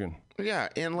from Michigan. Yeah,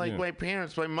 and like my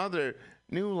parents, my mother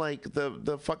knew like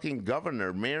the fucking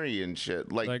governor, Mary and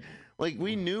shit. Like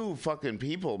we knew fucking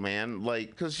people, man.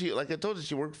 Like, cause she, like I told you,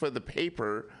 she worked for the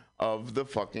paper of the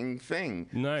fucking thing.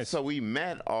 Nice. So we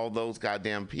met all those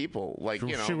goddamn people. Like,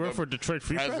 she worked for Detroit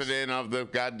Free Press? President of the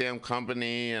goddamn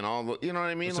company and all the, you know what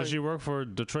I mean? So like, she worked for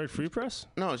Detroit Free Press?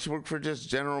 No, she worked for just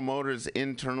General Motors'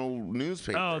 internal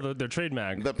newspaper. Oh, the trade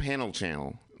mag. The panel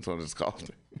channel. That's what it's called.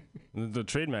 The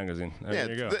trade magazine. Yeah,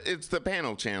 there you go. It's the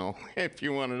panel channel, if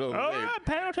you want to know. Oh, yeah,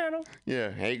 panel channel.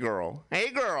 Yeah, hey girl. Hey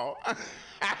girl.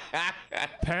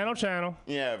 Panel channel.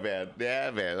 Yeah, man.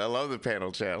 I love the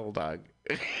panel channel, dog.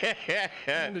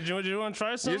 Did you want to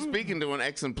try some? You're speaking to an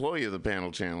ex-employee of the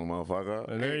panel channel, motherfucker.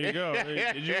 There you go.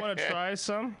 Did you want to try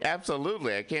some?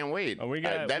 Absolutely. I can't wait.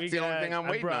 That's the only thing I'm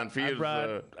waiting on for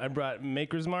you. I brought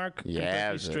Maker's Mark,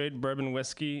 Kentucky Straight Bourbon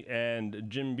Whiskey, and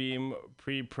Jim Beam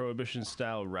Pre-Prohibition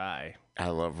Style Rye. I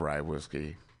love rye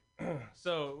whiskey.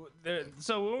 So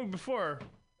before,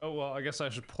 I guess I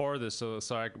should pour this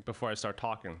before I start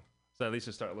talking. So at least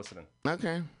you start listening.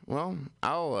 Okay. Well,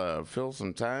 I'll fill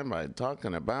some time by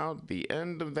talking about the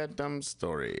end of that dumb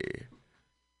story.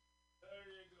 There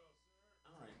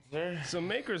you go, sir. So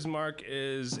Maker's Mark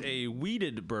is a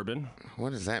wheated bourbon.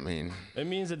 What does that mean? It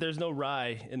means that there's no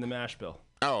rye in the mash bill.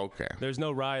 Oh, okay. There's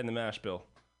no rye in the mash bill.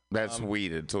 That's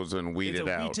wheated, so it's been weeded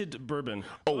out. It's a wheated bourbon.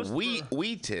 Oh, wheated.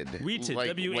 Wheated. Like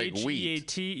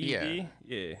W-H-E-A-T-E-D.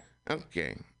 Yeah.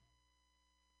 Okay.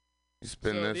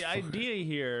 The idea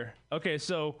here. Okay,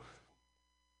 so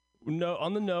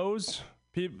on the nose,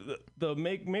 the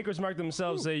Maker's Mark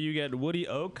themselves say you get woody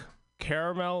oak,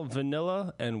 caramel,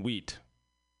 vanilla, and wheat.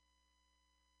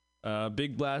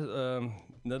 Big blast.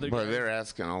 Another. Boy, they're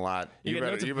asking a lot. You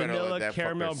better vanilla, let that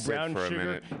caramel, brown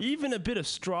sugar, even a bit of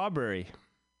strawberry.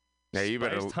 Yeah, you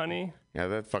better. Spiced honey. Yeah,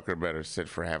 that fucker better sit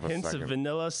for half a second. Hints of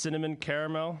vanilla, cinnamon,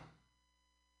 caramel.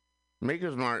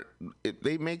 Maker's Mark,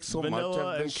 they make so much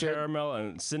of this shit. Vanilla and caramel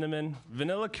and cinnamon.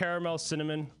 Vanilla, caramel,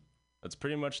 cinnamon. That's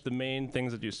pretty much the main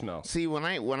things that you smell. See, when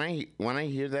I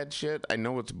hear that shit, I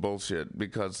know it's bullshit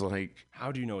because like.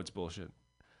 How do you know it's bullshit?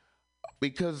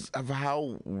 Because of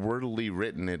how wordily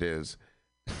written it is.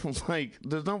 Like,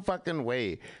 there's no fucking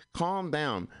way. Calm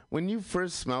down. When you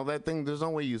first smell that thing, there's no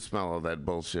way you smell all that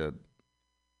bullshit.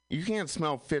 You can't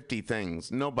smell 50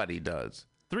 things. Nobody does.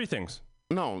 3 things.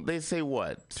 No, they say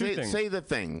what? Two things. Say the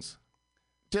things.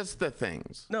 Just the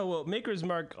things. No, well, Maker's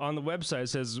Mark on the website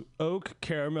says oak,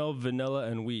 caramel, vanilla,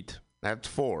 and wheat. That's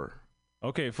 4.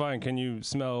 Okay, fine. Can you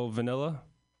smell vanilla?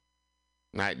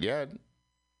 Not yet.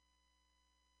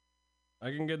 I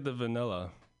can get the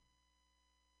vanilla.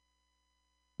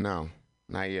 No,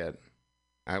 not yet.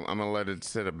 I'm going to let it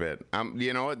sit a bit.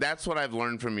 You know what? That's what I've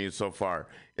learned from you so far,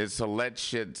 is to let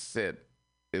shit sit.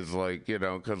 Is like,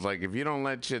 because like if you don't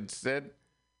let shit sit,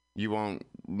 you won't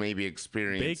maybe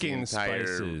experience baking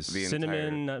spices,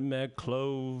 cinnamon, nutmeg,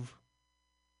 clove.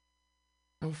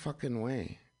 No fucking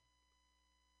way.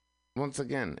 Once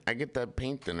again, I get that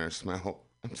paint thinner smell.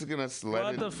 I'm just gonna let it.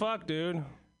 What the fuck, dude?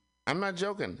 I'm not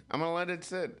joking. I'm gonna let it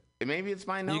sit. Maybe it's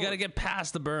my nose. You gotta get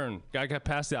past the burn. Gotta get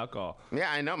past the alcohol.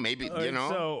 Yeah, I know. Maybe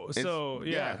So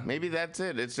yeah. Maybe that's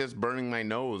it. It's just burning my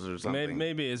nose or something.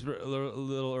 Maybe it's a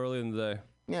little early in the day.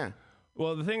 Yeah.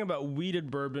 Well, the thing about wheated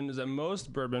bourbon is that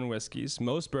most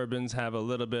bourbons have a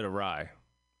little bit of rye.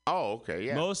 Oh, okay,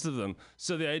 yeah. Most of them.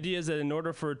 So the idea is that in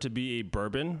order for it to be a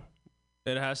bourbon,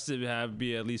 it has to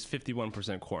be at least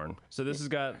 51% corn. So this has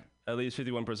got at least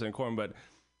 51% corn, but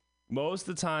Most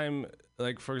of the time,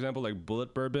 like for example, like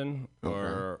Bullet Bourbon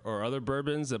or other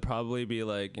bourbons, that probably be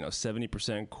like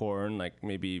 70% corn, like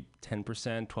maybe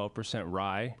 10%, 12%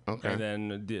 rye, Okay. and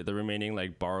then the remaining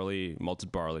like barley,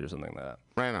 malted barley or something like that.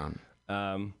 Right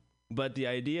on. But the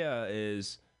idea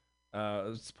is.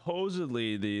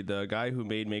 Supposedly the guy who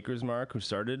made Maker's Mark, who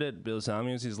started it, Bill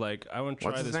Samuels, he's like, I want to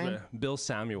try What's his this. name? Bill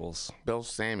Samuels. Bill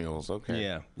Samuels.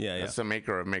 Okay. Yeah. That's the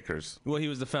maker of Makers. Well, he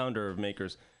was the founder of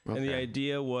Makers, and the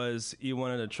idea was he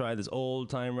wanted to try this old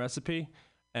time recipe,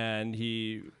 and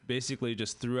he basically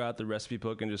just threw out the recipe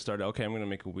book and just started. Okay, I'm going to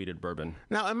make a wheated bourbon.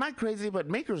 Now, am I crazy? But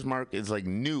Maker's Mark is like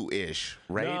new-ish,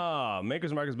 right? No,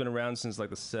 Maker's Mark has been around since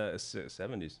like the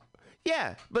 70s.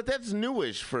 Yeah, but that's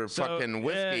newish for fucking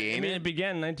whiskey, ain't it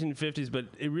began in 1950s, but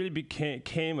it really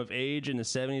came of age in the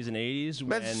 70s and 80s.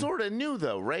 That's sort of new,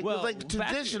 though, right? 'Cause, Well, like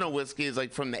traditional whiskey is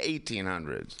like from the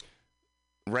 1800s,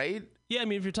 right? Yeah, I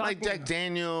mean, if you're talking like Jack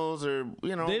Daniels or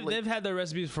they've had their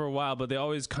recipes for a while, but they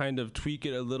always kind of tweak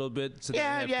it a little bit so that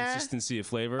they have consistency of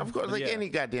flavor. Of course, like any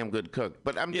goddamn good cook.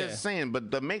 But I'm just saying, but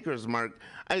the Maker's Mark,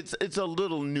 it's a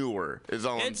little newer, is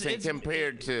all I'm saying,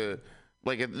 compared to.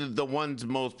 Like the ones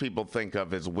most people think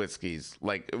of as whiskeys,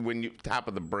 like when you top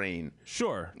of the brain.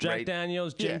 Sure, Jack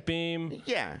Daniels, Jim Beam,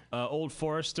 Old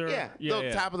Forester.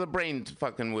 Top of the brain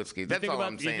fucking whiskeys. That's all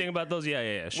I'm saying. You think about those?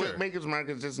 Yeah, sure. Maker's Mark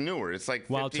is just newer. It's like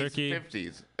Wild 50s, Turkey.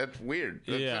 50s. That's weird.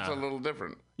 That's just a little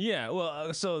different. Yeah,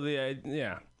 well, so and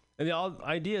the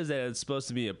idea is that it's supposed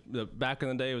to be back in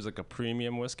the day it was like a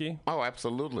premium whiskey. Oh,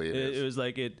 absolutely, it was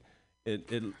like it.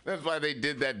 That's why they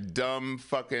did that dumb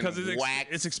fucking wax.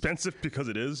 It's expensive because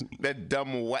it is. That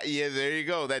dumb wax. Yeah, there you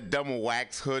go. That dumb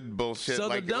wax hood bullshit. So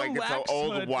like the dumb it's an wax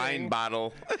old hood wine thing.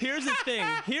 bottle. Here's the thing.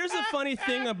 Here's the funny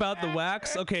thing about the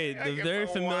wax. Okay, the very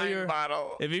familiar.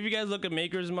 Bottle. If you guys look at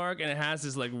Maker's Mark and it has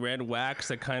this like red wax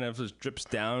that kind of just drips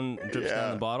down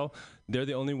the bottle, they're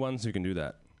the only ones who can do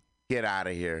that. Get out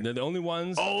of here. They're the only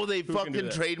ones. Oh, they fucking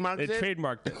trademarked it? They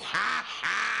trademarked it.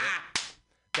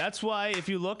 That's why if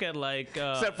you look at like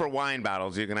except for wine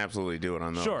bottles, you can absolutely do it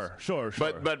on those. Sure.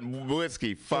 But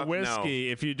whiskey, fuck for whiskey,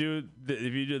 no. if you do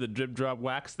the drip drop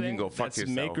wax thing, you can go fuck that's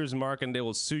yourself. Maker's Mark, and they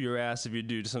will sue your ass if you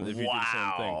do something. If you do the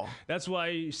same thing. That's why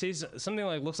you say something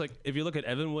like looks like if you look at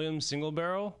Evan Williams single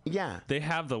barrel. Yeah, they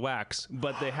have the wax,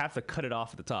 but they have to cut it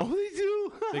off at the top. Oh, they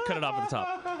do. They cut it off at the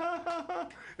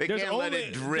top. They can't let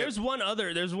it drip. There's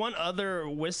one other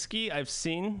whiskey I've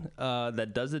seen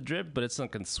that does the drip, but it's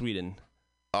like in Sweden.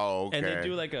 Oh, okay. And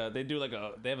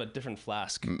they have a different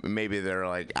flask. Maybe they're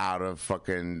like out of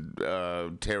fucking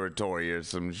territory or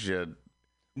some shit.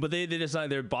 But they decide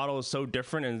their bottle is so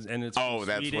different and it's from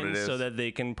that's Sweden, what it is. so that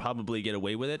they can probably get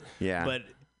away with it. Yeah. But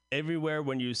everywhere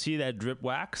when you see that drip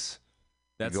wax,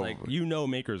 that's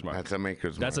Maker's Mark. That's a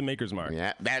Maker's Mark. That's a Maker's Mark.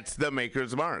 Yeah, that's the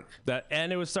Maker's Mark.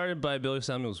 And it was started by Billy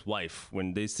Samuel's wife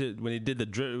when they did the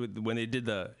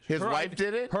drip His wife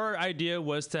did it. Her idea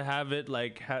was to have it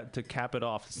to cap it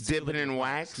off. Dip it in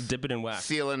wax.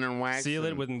 Seal it in wax. Seal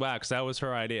it with wax. That was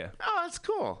her idea. Oh, that's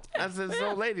cool. That's this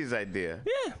old lady's idea.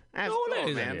 Yeah, that's old cool,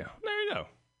 lady's man. idea. There you go.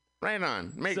 Right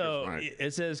on. Maker's Mark.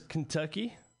 It says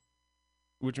Kentucky,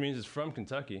 which means it's from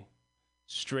Kentucky.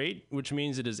 Straight, which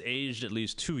means it is aged at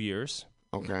least 2 years.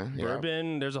 Okay.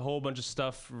 Bourbon, there's a whole bunch of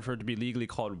stuff for it to be legally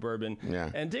called bourbon. Yeah.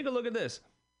 And take a look at this.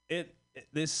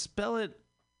 They spell it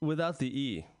without the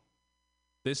E.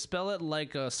 They spell it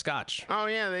like a Scotch. Oh,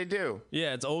 yeah, they do.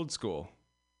 Yeah, it's old school.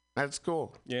 That's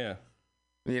cool. Yeah.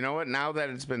 You know what? Now that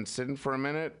it's been sitting for a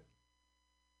minute,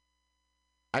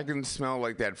 I can smell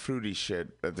like that fruity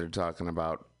shit that they're talking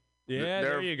about. Yeah,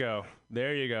 there you go.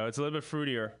 There you go. It's a little bit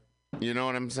fruitier. You know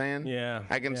what I'm saying? Yeah.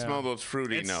 I can smell those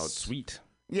fruity notes. Sweet.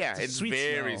 Yeah, it's sweet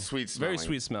very smell. sweet smelling. Very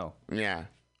sweet smell. Yeah.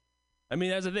 I mean,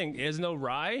 that's the thing. There's no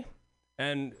rye.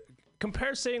 And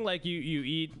compare saying like you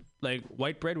eat like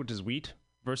white bread, which is wheat,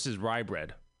 versus rye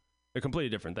bread. They're completely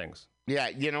different things. Yeah,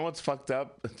 you know what's fucked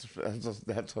up? That's what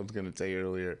I was going to tell you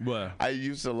earlier. What? I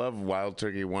used to love Wild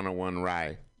Turkey 101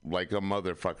 rye like a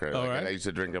motherfucker. Oh, like, right? I used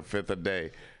to drink a fifth a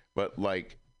day. But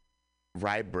like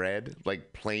rye bread,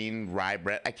 like plain rye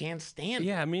bread, I can't stand it.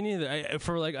 Yeah, me neither. I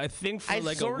think for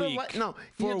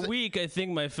a week, I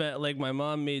think my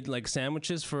mom made like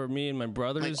sandwiches for me and my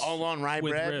brothers, like all on rye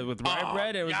bread with rye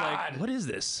bread. It was like, what is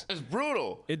this? It's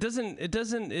brutal.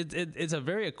 It's a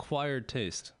very acquired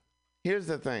taste. Here's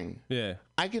the thing. Yeah.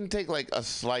 I can take like a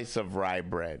slice of rye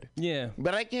bread. Yeah.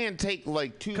 But I can't take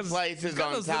like 2 slices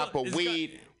on top of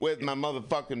wheat with my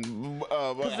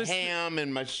motherfucking ham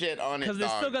and my shit on it. Because they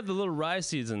still got the little rye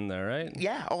seeds in there, right?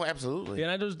 Yeah. Oh, absolutely.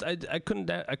 Yeah. And I couldn't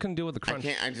deal with the crunch.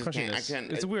 I just can't.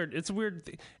 It's weird. It's a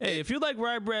weird. Hey, if you like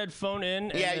rye bread, phone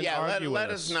in. And Let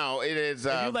us know. It is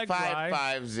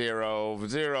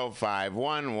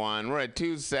 550-0511. We're at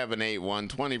 2781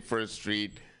 21st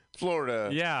Street. Florida.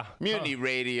 Yeah. Mutiny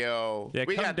Radio. Yeah,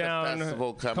 we got the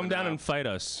festival coming Come down up. and fight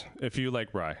us if you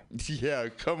like rye. Yeah,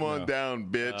 come on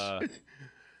down, bitch.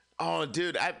 Oh,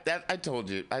 dude, I told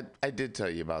you. I did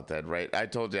tell you about that, right? I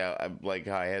told you how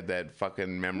I had that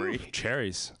fucking memory. Ooh,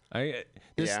 cherries.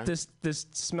 This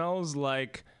smells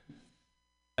like,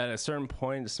 at a certain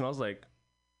point, it smells like.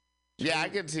 Yeah, I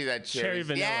can see that cherry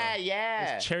vanilla.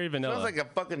 Yeah. It's cherry vanilla. Smells like a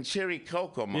fucking cherry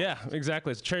Coke almost. Yeah,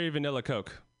 exactly. It's cherry vanilla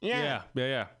Coke. Yeah.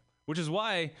 Yeah. Which is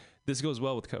why this goes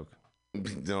well with Coke.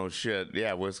 No shit.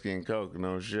 Yeah, whiskey and Coke.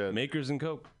 No shit. Makers and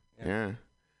Coke. Yeah.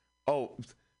 Oh,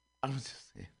 I was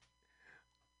just saying.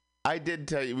 I did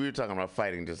tell you, we were talking about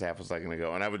fighting just half a second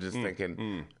ago, and I was just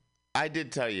thinking, I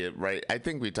did tell you, right? I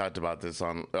think we talked about this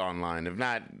online. If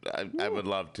not, I would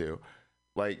love to.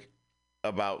 Like,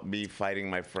 about me fighting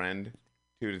my friend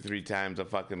 2 to 3 times a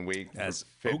fucking week for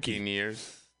 15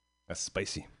 years. That's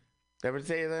spicy. Did I ever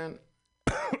tell you that?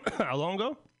 How long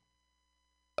ago?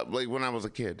 Like when I was a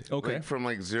kid. Okay. Like from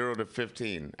like 0 to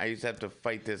 15. I used to have to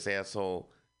fight this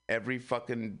asshole every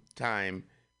fucking time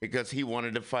because he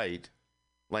wanted to fight.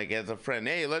 Like as a friend,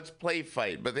 hey, let's play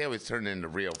fight. But they always turn into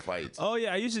real fights. Oh,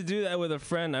 yeah. I used to do that with a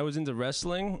friend. I was into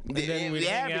wrestling. And then we'd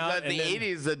hang out, because the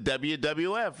 80s, the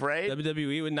WWF, right?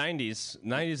 WWE with 90s.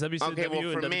 90s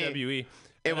WCW and WWE.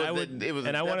 I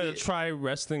wanted to try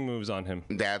wrestling moves on him.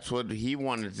 That's what he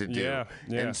wanted to do. Yeah.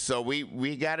 And so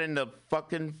we got into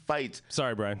fucking fights.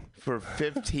 Sorry, Brian. For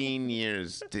 15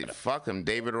 years. Fuck him,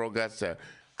 David Rogutsa.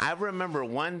 I remember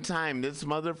one time this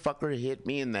motherfucker hit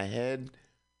me in the head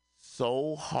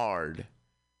so hard.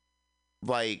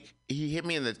 Like, he hit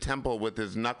me in the temple with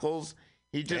his knuckles.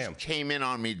 He just came in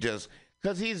on me just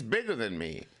because he's bigger than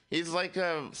me. He's like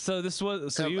a. So this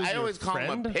was. So he was I your always call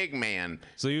friend? him a pig man.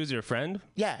 So he was your friend?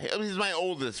 Yeah, he's my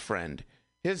oldest friend.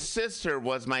 His sister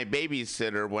was my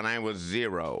babysitter when I was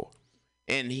 0,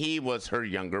 and he was her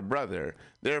younger brother.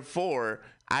 Therefore,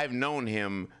 I've known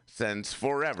him since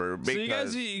forever.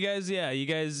 Because So you guys.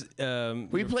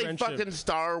 we played fucking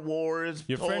Star Wars.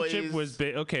 Your toys. friendship was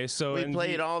big. Okay, so we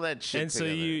played all that shit. And so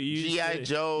together. you GI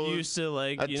Joe, used to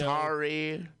like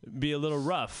Atari. Be a little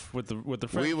rough with the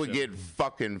friendship. We would get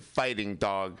fucking fighting,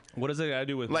 dog. What does that got to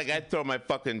do with? Like I'd throw my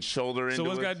fucking shoulder into. So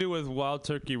what's got to do with Wild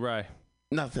Turkey Rye?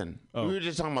 Nothing. Oh. We were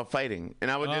just talking about fighting, and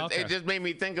I would just it just made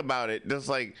me think about it. Just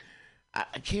like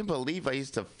I can't believe I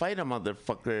used to fight a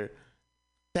motherfucker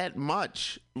that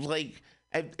much. Like,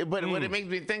 but what it makes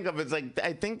me think of is like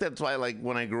I think that's why like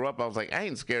when I grew up I was like I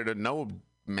ain't scared of no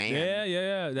man.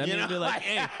 Yeah. That means you're like,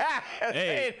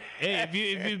 hey,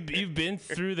 if you've been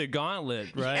through the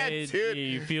gauntlet, right? Yeah, dude.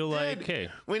 You feel like, hey.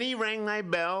 When he rang my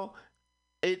bell,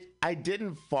 I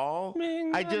didn't fall.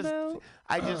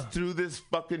 I just threw this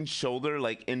fucking shoulder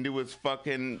like into his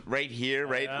fucking right here,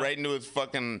 right into his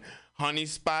fucking honey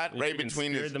spot, right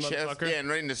between his chest, and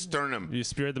right in the sternum. You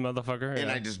speared the motherfucker,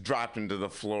 and I just dropped him to the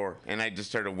floor, and I just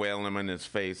started wailing him in his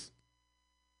face.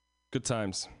 Good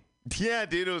times. Yeah,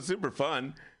 dude, it was super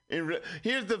fun.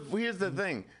 Here's the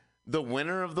thing: the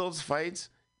winner of those fights,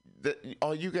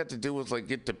 all you got to do was like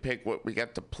get to pick what we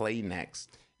got to play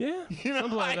next. Yeah,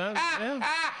 something like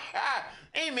that.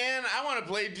 Hey man, I want to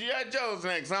play G.I. Joe's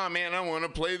next. Oh man, I want to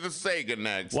play the Sega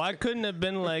next. Why couldn't it have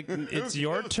been like it's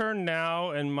your turn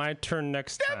now and my turn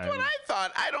next time? That's what I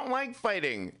thought. I don't like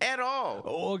fighting at all.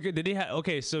 Oh, okay. Did he have?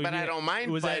 Okay, so but I don't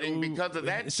mind fighting because of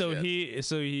that. So shit.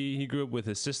 he grew up with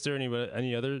his sister.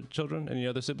 Any other children? Any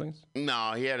other siblings?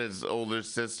 No, he had his older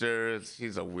sister.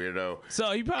 He's a weirdo.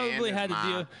 So he probably had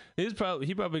to deal.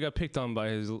 He probably got picked on by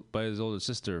his older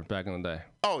sister back in the day.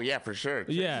 Oh yeah, for sure.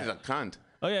 Yeah, he's a cunt.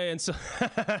 Oh yeah, and so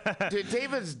dude,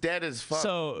 David's dead as fuck.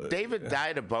 So David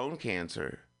died of bone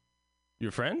cancer.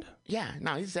 Your friend? Yeah,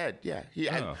 no, he's dead. Yeah,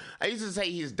 I used to say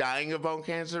he's dying of bone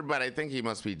cancer, but I think he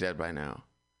must be dead by now.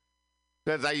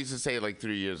 Because I used to say it like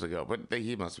 3 years ago, but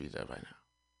he must be dead by now.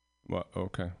 Well,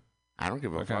 okay. I don't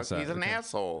give a fuck. He's an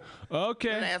asshole.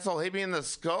 Okay. An asshole. Hit me in the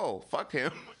skull. Fuck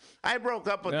him. I broke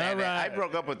up with that. Right. I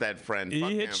broke up with that friend.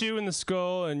 He hit you in the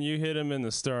skull, and you hit him in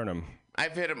the sternum.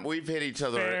 I've hit him. We've hit each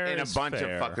other in a bunch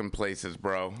of fucking places,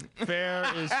 bro. Fair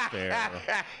is fair.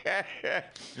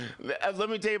 Let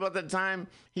me tell you about the time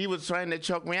he was trying to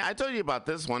choke me out. I told you about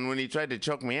this one when he tried to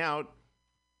choke me out.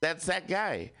 That's that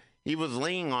guy. He was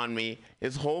laying on me,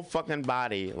 his whole fucking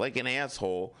body like an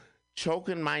asshole,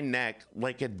 choking my neck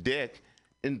like a dick,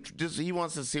 and just he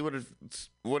wants to see what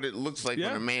it looks like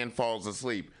when a man falls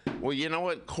asleep. Well, you know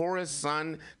what? Cora's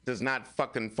son does not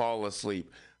fucking fall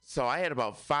asleep. So I had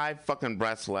about 5 fucking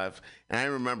breaths left, and I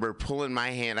remember pulling my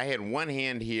hand. I had one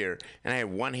hand here, and I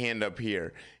had one hand up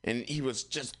here, and he was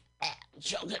just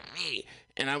choking me.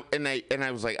 And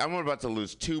I was like, I'm about to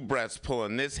lose 2 breaths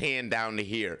pulling this hand down to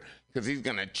here because he's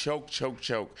gonna choke.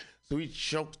 So he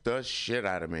choked the shit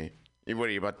out of me. What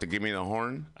are you about to give me the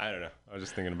horn? I don't know. I was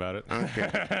just thinking about it.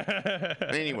 Okay.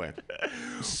 Anyway.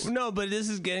 No, but this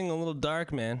is getting a little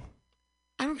dark, man.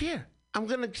 I don't care.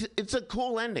 It's a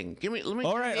cool ending. Let me.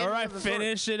 All right.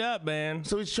 Finish it up, man.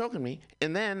 So he's choking me,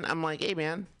 and then I'm like, hey,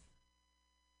 man.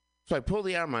 So I pull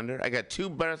the arm under. I got 2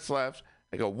 breaths left.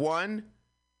 I go 1.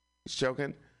 He's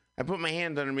choking. I put my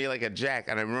hand under me like a jack,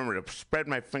 and I remember to spread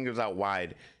my fingers out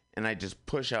wide, and I just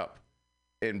push up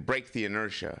and break the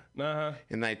inertia. And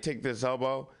then I take this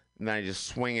elbow, and then I just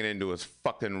swing it into his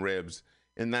fucking ribs.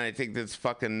 And then I take this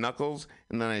fucking knuckles,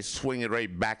 and then I swing it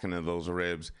right back into those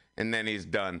ribs. And then he's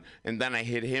done. And then I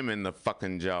hit him in the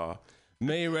fucking jaw.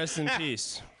 May he rest in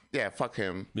peace. Yeah, fuck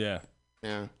him. Yeah.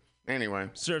 Anyway.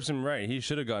 Serves him right. He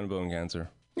should have gotten bone cancer.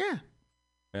 Yeah.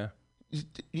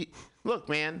 Look,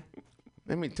 man.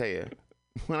 Let me tell you.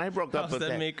 When I broke up with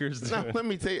that Makers doing? No, let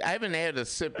me tell you. I haven't had a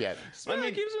sip yet.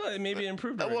 Maybe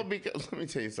improved. Well, because let me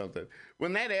tell you something.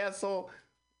 When that asshole...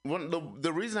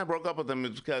 the reason I broke up with him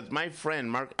is because my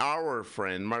friend, our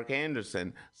friend, Mark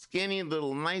Anderson, skinny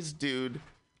little nice dude.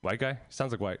 White guy?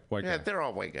 Sounds like white guy. Yeah, they're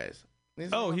all white guys. He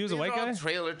was a white guy?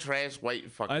 Trailer trash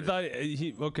white fuckers. I thought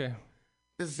okay.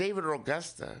 This is David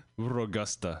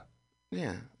Rogusta.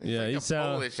 Yeah. He sounds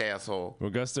Polish asshole.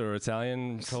 Rogusta or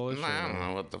Italian Polish? I don't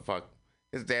know what the fuck.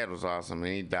 His dad was awesome,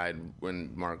 and he died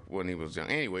when he was young.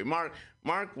 Anyway,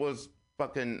 Mark was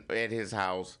fucking at his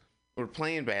house. We're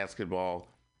playing basketball.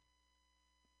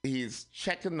 He's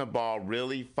checking the ball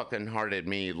really fucking hard at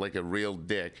me like a real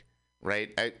dick,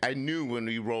 right? I knew when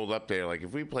we rolled up there, like,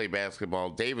 if we play basketball,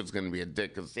 David's going to be a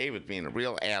dick because David's being a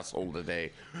real asshole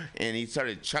today. And he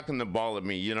started chucking the ball at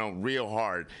me, real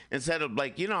hard. Instead of,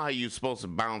 like, how you're supposed to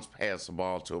bounce past the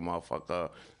ball to a motherfucker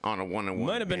on a one-on-one.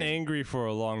 Might have been angry for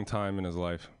a long time in his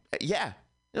life. Yeah.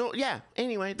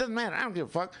 Anyway, it doesn't matter. I don't give a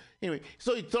fuck. Anyway,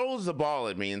 so he throws the ball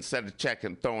at me instead of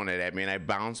throwing it at me, and I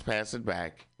bounce past it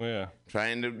back. Yeah.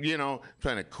 Trying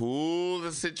to cool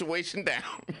the situation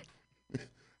down.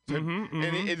 And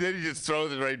then he just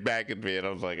throws it right back at me, and I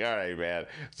was like, all right, man.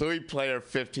 So we play our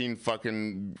 15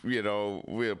 fucking, we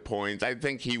have points. I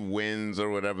think he wins or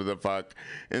whatever the fuck.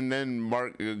 And then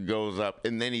Mark goes up,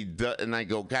 and then and I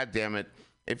go, God damn it.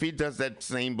 If he does that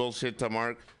same bullshit to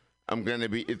Mark,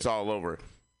 it's all over.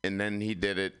 And then he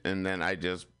did it, and then I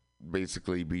just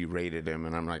basically berated him,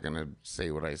 and I'm not going to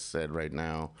say what I said right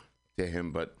now to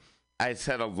him, but I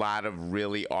said a lot of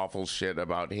really awful shit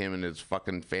about him and his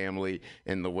fucking family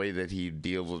and the way that he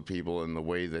deals with people and the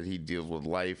way that he deals with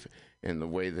life and the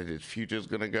way that his future's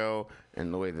going to go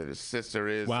and the way that his sister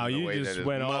is. Wow, and the you way just that his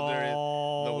went mother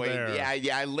all is. there.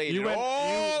 Yeah, I laid it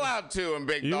all out to him,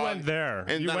 big dog. You went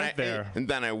there. And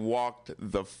then I walked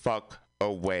the fuck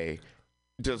away.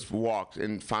 Just walked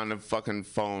and found a fucking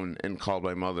phone and called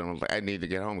my mother and was like, I need to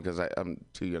get home because I'm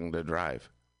too young to drive.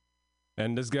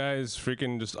 And this guy is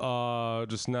freaking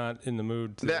just not in the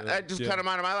mood. I just cut him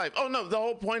out of my life. Oh, no, the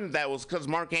whole point of that was because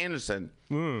Mark Anderson,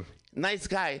 nice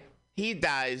guy, he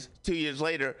dies 2 years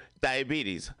later,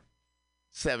 diabetes,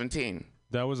 17.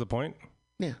 That was the point?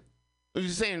 Yeah. I'm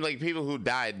just saying, like, people who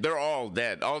died, they're all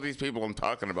dead. All these people I'm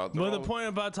talking about. Well, the point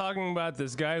about talking about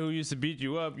this guy who used to beat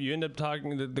you up, you end up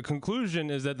talking, the conclusion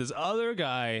is that this other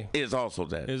guy is also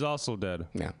dead.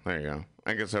 Yeah, there you go.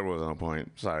 I guess there wasn't a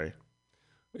point. Sorry.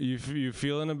 You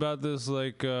feeling about this,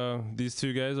 like, these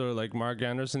two guys, or like Mark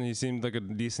Anderson? He seemed like a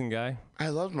decent guy. I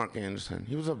love Mark Anderson.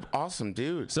 He was an awesome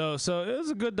dude. So it was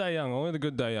a good die young, only the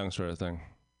good die young sort of thing.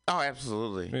 Oh,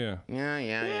 absolutely. Yeah.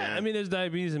 I mean, there's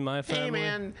diabetes in my family. Hey,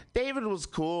 man, David was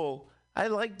cool. I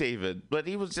like David, but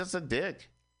he was just a dick.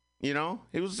 He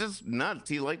was just nuts.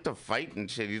 He liked to fight and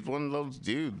shit. He's one of those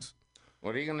dudes.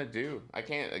 What are you gonna do? I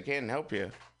can't help you.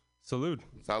 Salute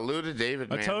to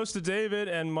David, man. A toast to David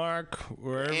and Mark,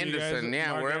 wherever Anderson, you guys,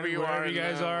 Mark, wherever you are.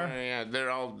 Yeah,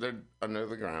 they're under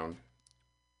the ground.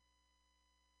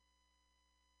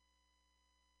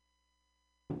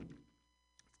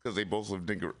 Because they both lived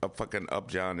in a fucking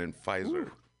Upjohn and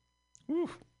Pfizer. Ooh.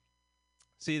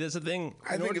 See, that's the thing.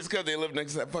 I think it's because they live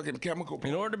next to that fucking chemical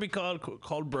plant. In order to be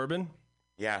called bourbon,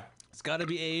 it's got to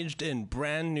be aged in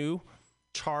brand new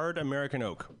charred American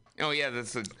oak. Oh yeah,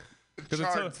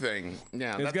 charred thing.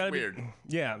 Yeah, it's that's gotta weird.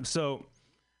 Yeah, so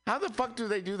how the fuck do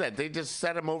they do that? They just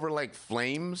set them over like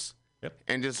flames? Yep.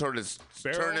 And just sort of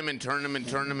turn them and turn them and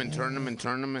turn them and turn them and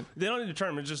turn them. They don't need to turn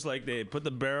them. It's just like they put the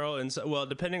barrel inside. Well,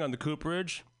 depending on the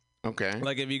cooperage. Okay.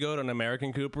 Like if you go to an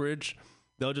American cooperage,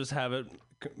 they'll just have it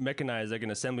mechanized like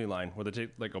an assembly line where they take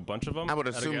like a bunch of them. I would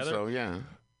assume so, yeah.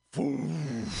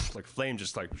 Like flame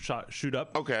just like shoot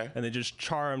up. Okay. And they just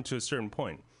char them to a certain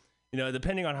point. You know,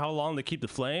 depending on how long they keep the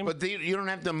flame. But you don't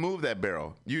have to move that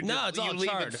barrel. It's all leave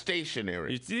charred. it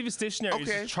stationary. You leave it stationary.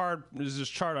 Okay. It's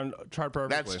just charred perfectly.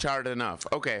 That's charred enough.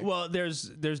 Okay. Well, there's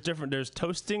different. There's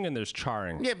toasting and there's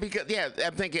charring. Yeah,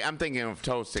 I'm thinking of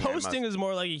toasting. Toasting is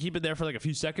more like you keep it there for like a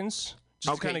few seconds,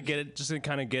 just to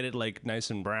kind of get it like nice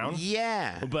and brown.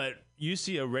 Yeah. But you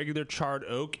see a regular charred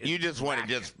oak. You just want it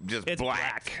just it's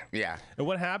black. Yeah. And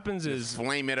what happens is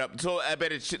flame it up. So I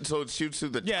bet it shoots through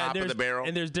the top of the barrel.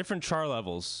 And there's different char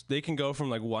levels. They can go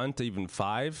from like 1 to even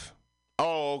 5.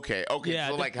 Oh, okay. Yeah,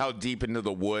 so like how deep into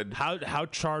the wood? How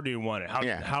charred do you want it?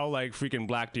 How like freaking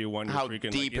black do you want it? How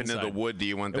freaking deep like, into the wood do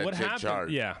you want that shit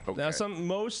charred? Yeah. Okay. Now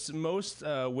most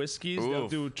whiskeys they'll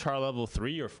do char level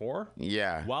 3 or 4.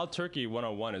 Yeah. Wild Turkey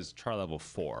 101 is char level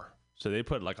 4. So they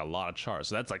put like a lot of char.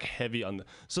 So that's like heavy on the.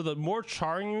 So the more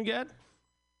charring you get,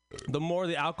 the more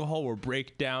the alcohol will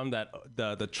break down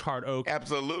the charred oak.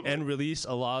 Absolutely. And release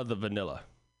a lot of the vanilla.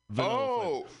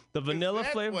 Oh, the vanilla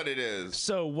flavor. What it is?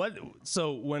 So when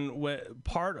one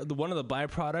of the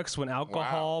byproducts when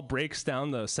alcohol breaks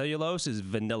down the cellulose is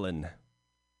vanillin.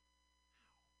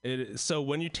 So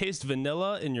when you taste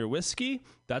vanilla in your whiskey,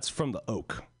 that's from the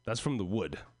oak. That's from the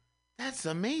wood. That's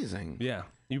amazing. Yeah,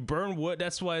 you burn wood.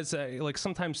 That's why it's like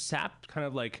sometimes sap kind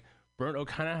of like burnt oak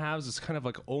kind of has this kind of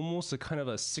like almost a kind of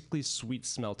a sickly sweet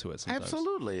smell to it. Sometimes.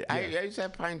 Absolutely. Yeah. I used to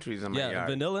have pine trees in my yard.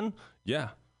 Vanillin. Yeah.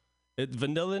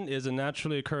 Vanillin is a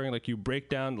naturally occurring, like you break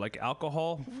down like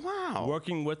alcohol. Wow.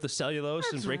 Working with the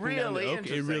cellulose and breaking down the oak,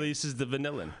 it releases the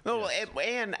vanillin. No,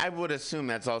 and I would assume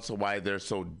that's also why they're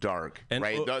so dark,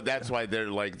 right? That's why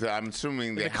they're like, I'm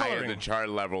assuming the higher the char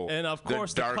level. And of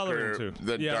course the coloring too.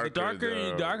 The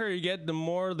darker you get, the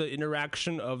more the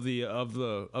interaction of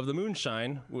the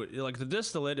moonshine. Like the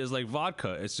distillate is like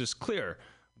vodka. It's just clear.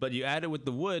 But you add it with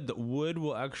the wood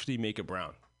will actually make it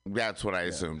brown. That's what I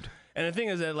assumed. And the thing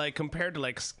is that like compared to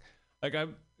like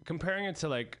I'm comparing it to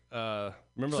like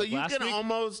remember so like you last can week?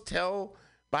 almost tell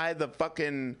by the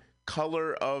fucking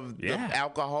color of the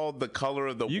alcohol, the color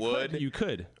of the wood. You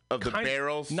could of the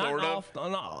barrel, sort of.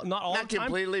 Not all not the time.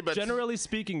 Completely, but generally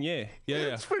speaking, yeah.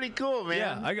 It's pretty cool, man.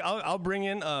 Yeah, I'll bring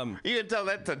in. You can tell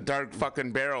that's a dark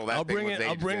fucking barrel. I'll bring in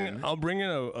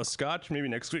a scotch maybe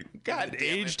next week. God,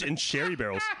 aged in sherry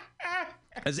barrels.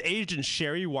 As aged in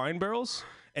sherry wine barrels.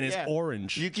 And it's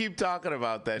orange. You keep talking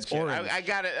about that shit. Orange. I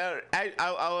got it.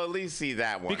 I'll at least see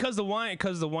that one. Because the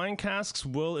wine casks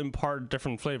will impart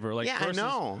different flavor. Like I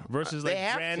know. Versus They like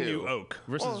have brand to. new oak.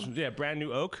 Versus brand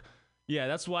new oak. Yeah,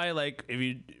 that's why like if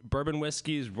you bourbon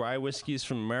whiskeys, rye whiskeys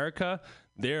from America,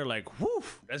 they're like, whoo,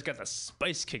 that's got the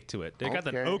spice kick to it. They got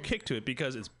that oak kick to it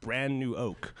because it's brand new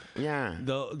oak. Yeah.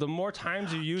 The more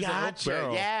times you use the oak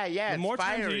barrel, the more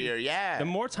times the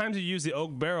more times you use the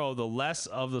oak barrel, the less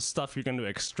of the stuff you're going to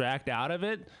extract out of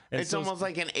it. And it's almost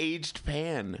like an aged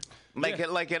pan, like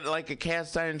a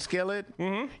cast iron skillet.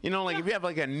 Mm-hmm. You know, like if you have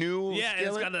like a new skillet,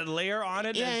 it's got a layer on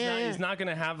it. It's not going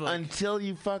to have like until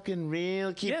you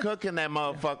fucking keep cooking that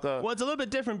motherfucker. Well, it's a little bit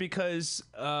different because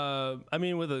I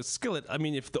mean, with a skillet, I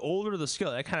mean, if the older the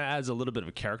skillet, that kind of adds a little bit of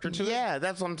a character to it. Yeah,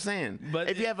 that's what I'm saying. But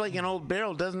if you have like an old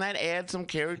barrel, doesn't that add some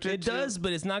character? It does,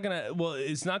 but it's not gonna. Well,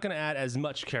 it's not gonna add as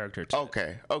much character to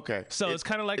it. Okay. So it's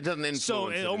kind of like it doesn't influence. So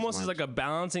it almost is like a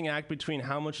balancing act between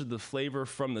how much of the flavor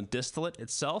from the distillate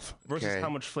itself versus how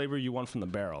much flavor you want from the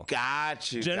barrel.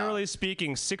 Gotcha. Generally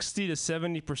speaking, 60 to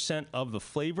 70% of the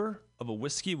flavor of a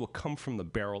whiskey will come from the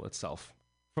barrel itself,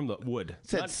 from the wood.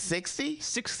 Said 60?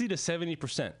 60 to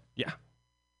 70%. Yeah.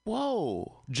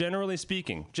 Whoa. Generally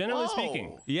speaking.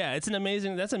 Yeah, that's an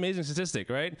amazing statistic,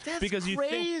 right? That's because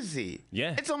crazy.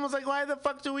 Yeah. It's almost like, why the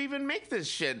fuck do we even make this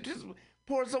shit? Just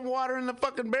pour some water in the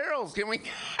fucking barrels. Can we?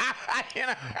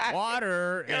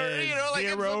 Water is like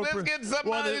 0%. Let's get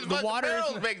something out of these fucking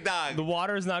barrels, big dog. The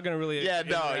water is not going to really. I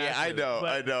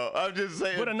know. I'm just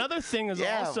saying. But another thing is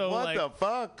also what like, the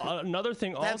fuck? Another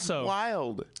thing That's also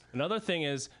wild. Another thing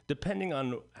is depending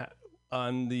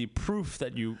on the proof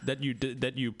that you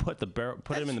put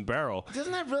them in the barrel.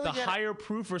 Doesn't that really higher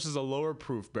proof versus a lower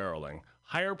proof barreling?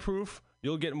 Higher proof,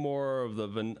 you'll get more of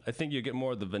the I think you get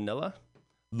more of the vanilla.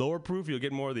 Lower proof, you'll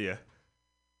get more of the.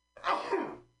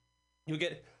 You'll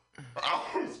get.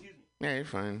 Excuse me. Yeah, you're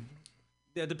fine.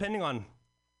 Yeah, depending on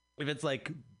if it's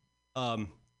like,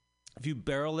 if you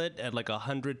barrel it at like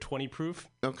 120 proof.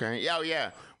 Okay.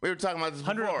 Yeah. We were talking about this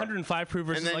 100, before. 105 proof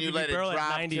versus and then like you if let you it barrel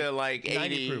drop at 90, to like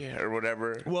 80 proof. or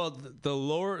whatever. Well,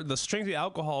 the strength of the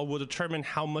alcohol will determine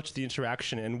how much the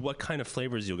interaction and what kind of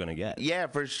flavors you're gonna get. Yeah,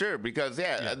 for sure. Because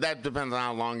that depends on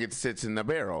how long it sits in the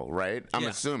barrel, right? I'm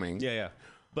assuming. Yeah.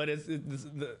 But it's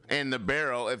and the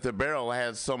barrel, if the barrel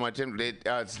has so much in it,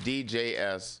 it's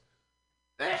DJS.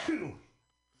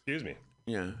 Excuse me.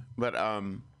 Yeah, But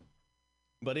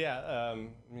yeah,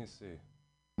 let me see.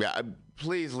 Yeah,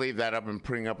 please leave that up and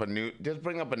bring up a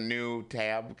new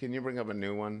tab. Can you bring up a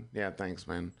new one? Yeah, thanks,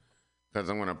 man. Because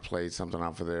I'm gonna play something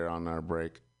off of there on our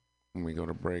break when we go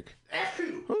to break.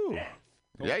 Ooh.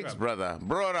 Yikes, brother.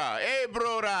 Hey,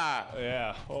 brother.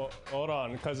 Yeah, hold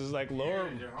on, because it's like lower.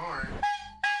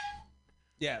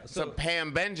 Yeah, so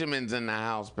Pam Benjamin's in the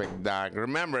house, big dog.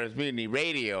 Remember, it's Mutiny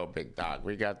Radio, big dog.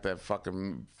 We got the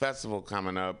fucking festival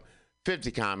coming up.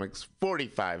 50 comics,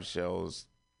 45 shows.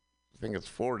 I think it's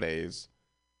 4 days.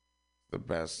 The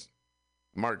best.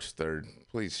 March 3rd.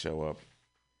 Please show up.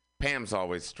 Pam's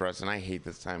always stressed, and I hate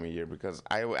this time of year because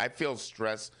I feel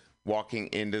stressed walking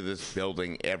into this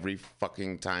building every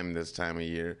fucking time this time of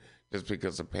year just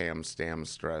because of Pam's damn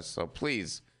stress. So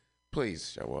please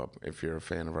show up if you're a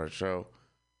fan of our show.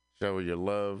 Show your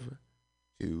love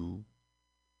to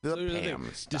the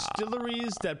Pam star.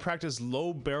 Distilleries that practice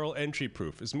low barrel entry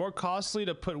proof. It's more costly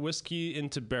to put whiskey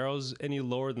into barrels any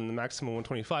lower than the maximum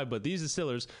 125, but these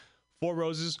distillers, Four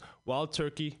Roses, Wild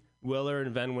Turkey, Weller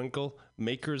and Van Winkle,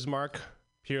 Maker's Mark,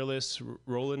 Peerless,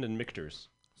 Roland, and Michter's.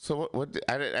 So what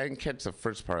I didn't catch the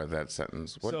first part of that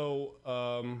sentence. What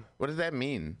does that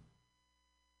mean?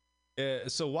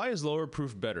 So why is lower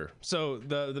proof better? So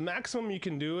the maximum you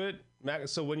can do it.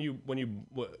 So when you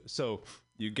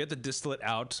get the distillate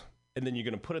out and then you're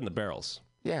gonna put it in the barrels.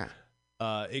 Yeah.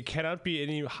 It cannot be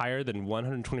any higher than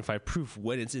 125 proof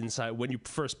when it's inside when you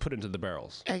first put it into the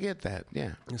barrels. I get that.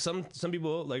 Yeah. And some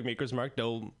people like Maker's Mark,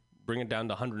 they'll bring it down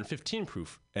to 115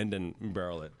 proof and then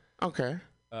barrel it. Okay.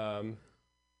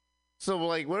 So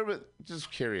like,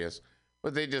 just curious.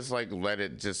 Would they just like let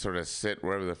it just sort of sit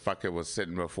wherever the fuck it was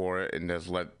sitting before it and just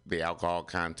let the alcohol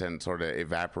content sort of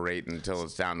evaporate until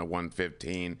it's down to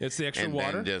 115? It's the extra and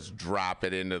water. And then just drop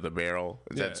it into the barrel.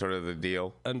 Is that sort of the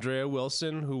deal? Andrea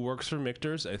Wilson, who works for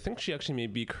Michter's, I think she actually may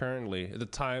be currently at the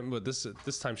time, but this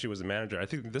time she was a manager. I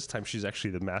think this time she's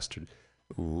actually the master.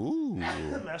 Ooh.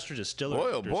 Master distiller.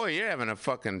 Boy, oh boy, you're having a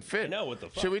fucking fit. I know, what the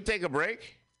fuck? Should we take a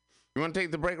break? You want to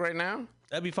take the break right now?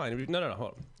 That'd be fine. No,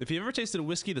 hold on. If you ever tasted a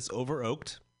whiskey that's over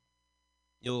oaked,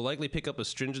 you'll likely pick up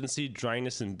astringency,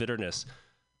 dryness, and bitterness.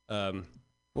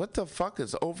 What the fuck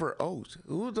is over oaked?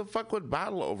 Who the fuck would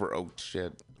bottle over oaked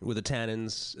shit? With the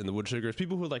tannins and the wood sugars,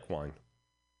 people who like wine.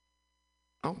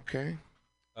 Okay.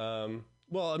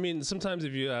 Well, I mean, sometimes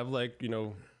if you have like,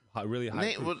 really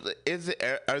high.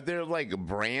 Are there like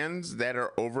brands that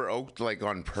are over oaked like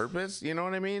on purpose? You know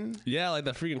what I mean? Yeah, like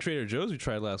that freaking Trader Joe's we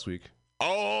tried last week.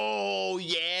 Oh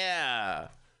yeah,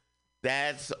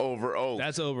 that's over oaked.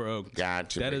 That's over oaked.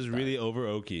 Gotcha. That is really over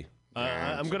oaky.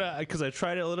 I'm gonna, because I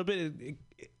tried it a little bit.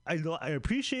 I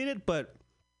appreciate it, but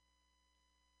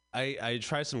I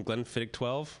tried some Glenfiddich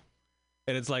 12.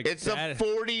 And it's like it's a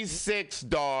 46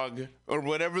 dog or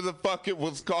whatever the fuck it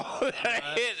was called.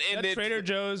 And Trader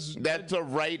Joe's. That's the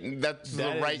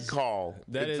right call.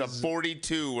 It's a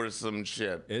 42 or some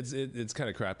shit. It's kind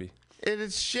of crappy. It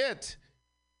is shit.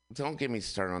 Don't get me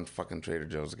started on fucking Trader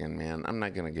Joe's again, man. I'm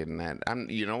not gonna get in that.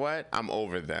 You know what? I'm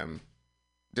over them.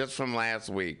 Just from last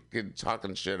week,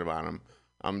 talking shit about them.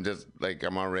 I'm just like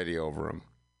I'm already over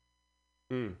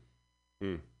them.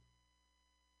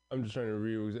 I'm just trying to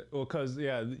read. Well, because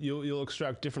you'll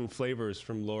extract different flavors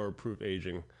from lower proof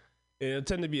aging. It'll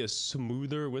tend to be a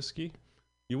smoother whiskey.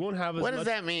 You won't have as What much.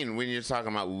 does that mean when you're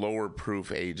talking about lower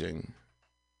proof aging?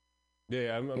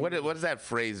 Yeah, what does that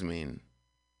phrase mean?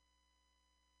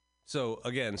 So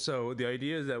again, the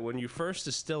idea is that when you first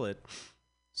distill it,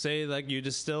 say like you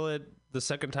distill it the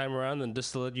second time around, then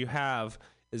distillate you have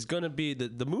is going to be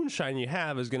the moonshine you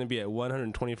have is going to be at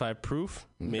 125 proof,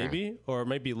 maybe, or it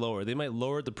might be lower. They might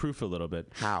lower the proof a little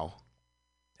bit. How?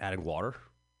 Adding water.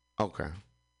 Okay.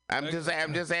 I'm just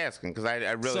asking because I really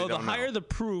don't know. So the higher the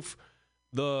proof,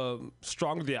 the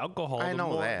stronger the alcohol. I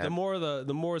know that. The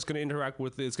more it's going to interact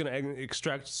with. It's going to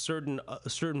extract certain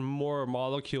more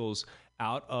molecules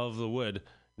out of the wood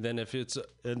than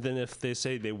if they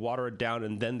say they water it down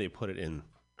and then they put it in.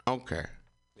 Okay.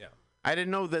 Yeah. I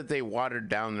didn't know that they watered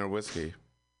down their whiskey.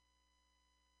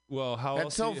 Well, how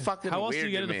That's else so fucking how else weird do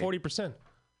you get to it to me. 40%?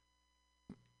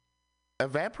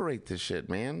 evaporate the shit,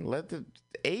 man. Let the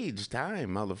age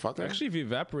time, motherfucker. Actually, if you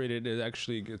evaporate it, it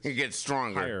actually gets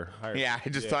stronger. Higher. Yeah, I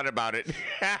just thought about it.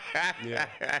 Yeah.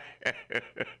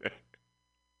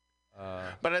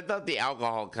 But I thought the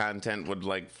alcohol content would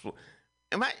like.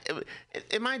 Am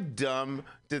I dumb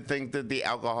to think that the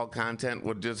alcohol content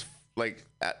would just like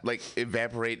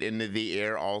evaporate into the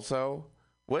air also?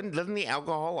 Doesn't the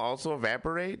alcohol also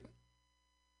evaporate?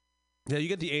 Yeah, you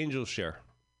get the angel share.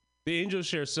 The angel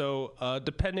share. So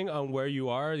depending on where you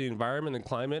are, the environment and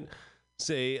climate,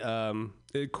 say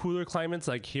cooler climates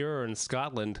like here or in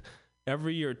Scotland,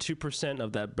 every year 2%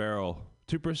 of that barrel,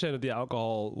 2% of the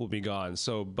alcohol will be gone.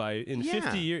 So in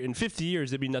 50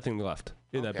 years, there'd be nothing left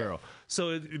in that barrel.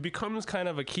 So it becomes kind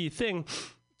of a key thing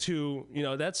to,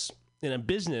 that's in a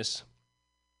business,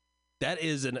 that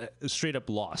is a straight up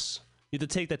loss. You have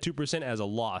to take that 2% as a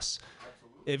loss.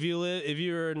 If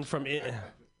you're from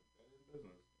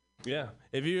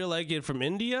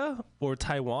India or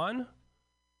Taiwan,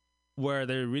 where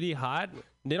they're really hot,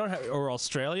 they don't have, or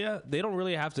Australia, they don't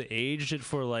really have to age it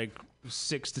for like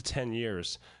 6 to 10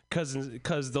 years,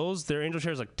 because their angel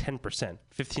share is like 10%,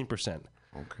 15%.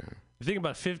 Okay. You think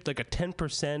about like a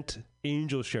 10%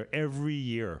 angel share every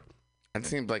year. That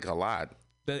seems like a lot.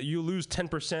 That you lose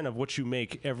 10% of what you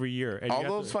make every year. And all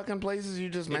those fucking places you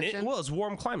just mentioned? It's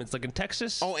warm climates, like in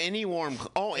Texas. Any warm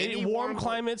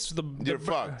climates, you're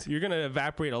fucked. You're gonna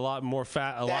evaporate a lot more lot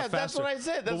faster. That's what I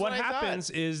said. That's but what I happens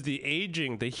thought. is the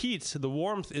aging, the heat, the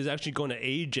warmth is actually going to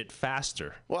age it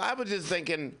faster. Well, I was just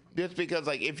thinking, just because,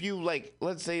 like, if you, like,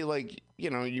 let's say, like,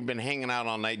 you've been hanging out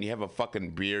all night and you have a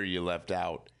fucking beer you left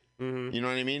out. Mm-hmm. You know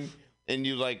what I mean? And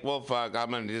you like, well, fuck, I'm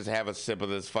going to just have a sip of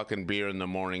this fucking beer in the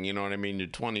morning. You know what I mean? You're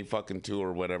 22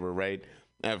 or whatever, right?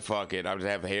 And fuck it. I'll just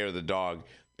have the hair of the dog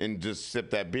and just sip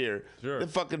that beer. Sure. The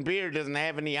fucking beer doesn't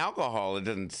have any alcohol, it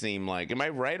doesn't seem like. Am I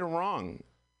right or wrong?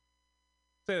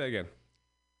 Say that again.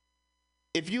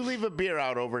 If you leave a beer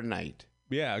out overnight.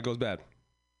 Yeah, it goes bad.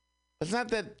 It's not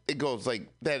that it goes like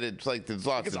that. It's like there's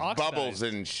lots of bubbles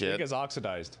and shit. It gets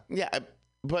oxidized. Yeah,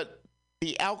 but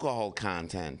the alcohol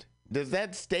content, does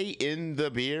that stay in the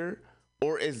beer,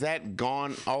 or is that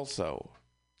gone also?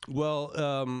 Well,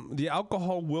 the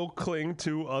alcohol will cling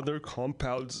to other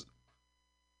compounds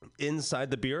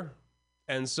inside the beer,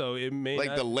 and so it may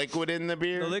like the liquid in the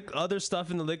beer, other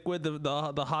stuff in the liquid,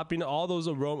 the hopping, all those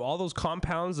aroma, all those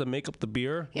compounds that make up the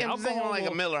beer. Yeah, I'm thinking like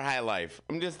a Miller High Life.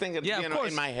 I'm just thinking,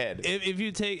 in my head. If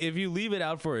you leave it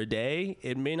out for a day,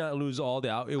 it may not lose all the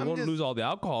lose all the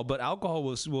alcohol, but alcohol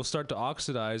will start to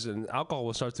oxidize and alcohol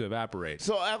will start to evaporate.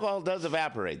 So alcohol does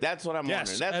evaporate. That's what I'm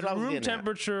wondering. That's at room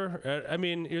temperature. I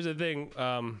mean, here's the thing.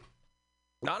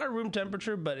 Not at room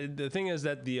temperature, but the thing is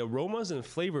that the aromas and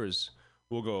flavors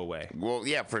will go away. Well,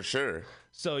 yeah, for sure.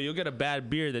 So you'll get a bad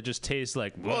beer that just tastes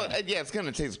like. Well, yeah, it's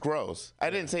gonna taste gross. I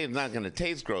didn't say it's not gonna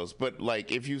taste gross, but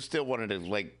like if you still wanted to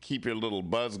like keep your little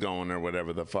buzz going or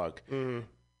whatever the fuck,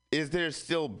 is there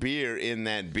still beer in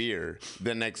that beer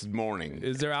the next morning?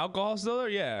 Is there alcohol still there?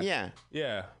 Yeah.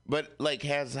 Yeah. But like,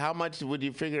 how much would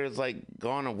you figure is like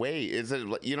gone away? Is it,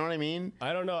 you know what I mean?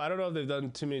 I don't know. I don't know if they've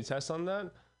done too many tests on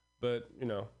that, but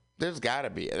there's gotta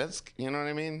be. That's, you know what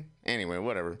I mean? Anyway,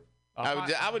 whatever.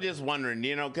 I was just wondering,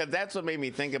 because that's what made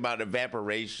me think about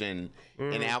evaporation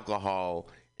in alcohol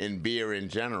and beer in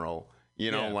general.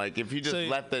 Like if you just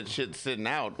let that shit sitting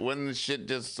out, wouldn't the shit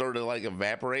just sort of like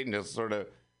evaporate and just sort of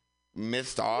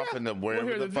mist off into wherever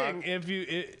here's the fuck? Thing. If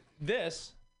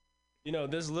this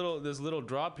little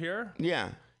drop here, yeah,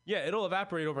 it'll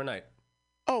evaporate overnight.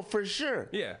 Oh, for sure.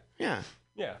 Yeah.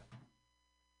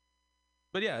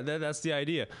 But yeah, that's the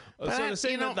idea.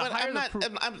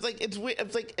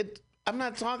 I'm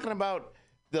not talking about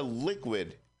the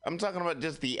liquid. I'm talking about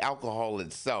just the alcohol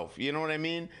itself. You know what I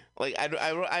mean? Like I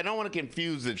don't want to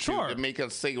confuse the two to make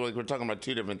us say like we're talking about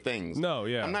two different things. No,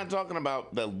 yeah. I'm not talking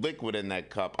about the liquid in that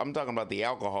cup. I'm talking about the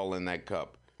alcohol in that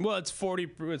cup. Well, it's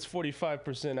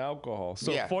 45% alcohol.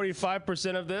 So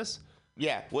 45% of this.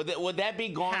 Yeah. Would that be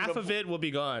gone? Half of it will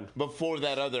be gone before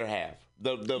that other half.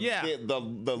 The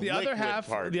other half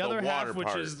part, the other half, water which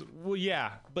part. is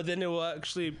but then it will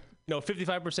actually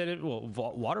 55%.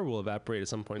 Water will evaporate at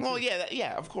some point. Well, too.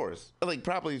 yeah, of course, like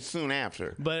probably soon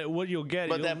after. But what you'll get,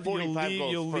 that 45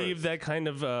 you'll leave that kind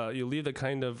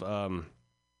of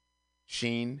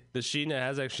sheen. The sheen that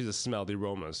has actually the smell, the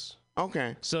aromas.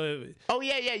 Okay. So.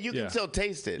 You can still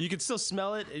taste it. You can still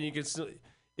smell it, and you can still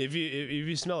if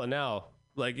you smell it now,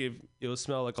 like it will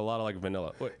smell like a lot of like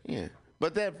vanilla. Wait. Yeah.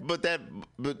 But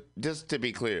just to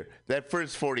be clear, that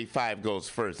first 45 goes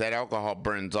first. That alcohol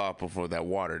burns off before that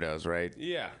water does, right?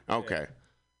 Yeah. Okay.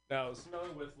 Yeah. Now smell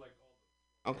it with like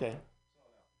all. Okay.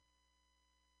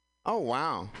 Oh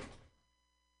wow.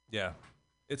 Yeah.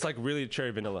 It's like really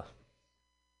cherry vanilla.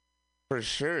 For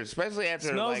sure, especially after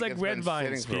Smells like it's red been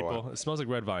vines, sitting for a while. people. It smells like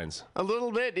red vines. A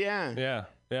little bit, yeah. Yeah,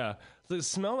 yeah. Does it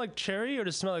smell like cherry or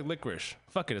does it smell like licorice?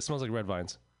 Fuck it, it smells like red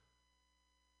vines.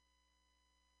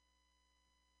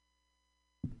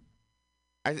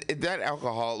 That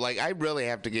alcohol, like, I really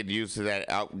have to get used to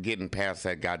that, getting past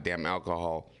that goddamn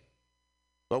alcohol.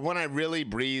 But when I really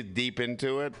breathe deep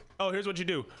into it. Oh, here's what you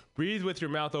do. Breathe with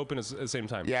your mouth open at the same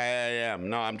time. Yeah.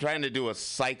 No, I'm trying to do a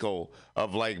cycle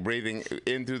of, like, breathing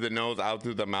in through the nose, out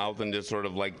through the mouth, and just sort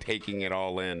of, like, taking it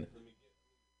all in.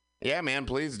 Yeah, man,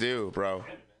 please do, bro.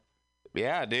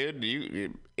 Yeah, dude.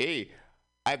 Hey,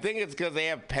 I think it's because they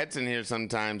have pets in here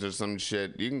sometimes or some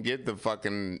shit. You can get the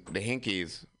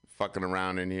hinkies fucking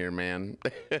around in here, man.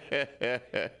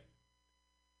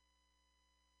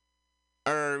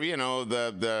 Or, you know,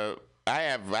 I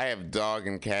have dog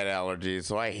and cat allergies,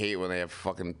 so I hate when they have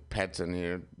fucking pets in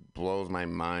here. It blows my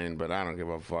mind, but I don't give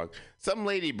a fuck. Some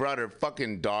lady brought her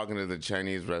fucking dog into the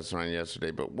Chinese restaurant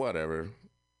yesterday, but whatever.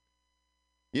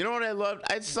 You know what I loved?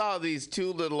 I saw these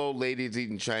two little old ladies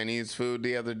eating Chinese food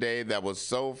the other day that was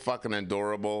so fucking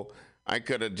adorable. I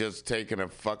could have just taken a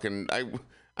fucking...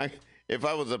 If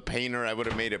I was a painter, I would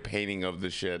have made a painting of the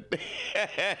shit.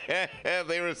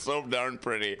 They were so darn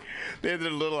pretty. They had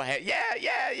their little head.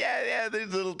 Yeah.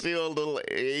 These little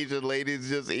Asian ladies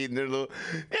just eating their little...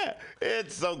 Yeah,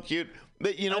 it's so cute.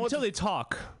 But you know Until they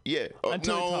talk. Yeah.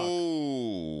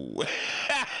 Until they talk.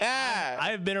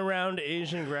 I've been around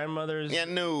Asian grandmothers. Yeah,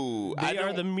 no. They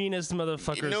are the meanest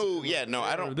motherfuckers. No,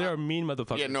 I don't. They are mean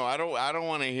motherfuckers. Yeah, no, I don't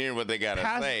want to hear what they gotta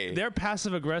say. They're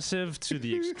passive aggressive to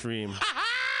the extreme.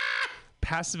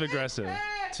 Passive aggressive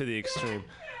to the extreme.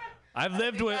 I've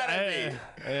lived with.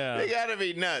 They gotta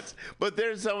be nuts. But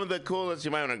there's some of the coolest. You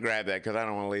might want to grab that because I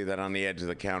don't want to leave that on the edge of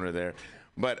the counter there.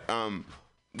 But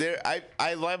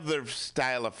I love their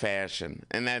style of fashion,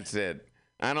 and that's it.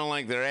 I don't like their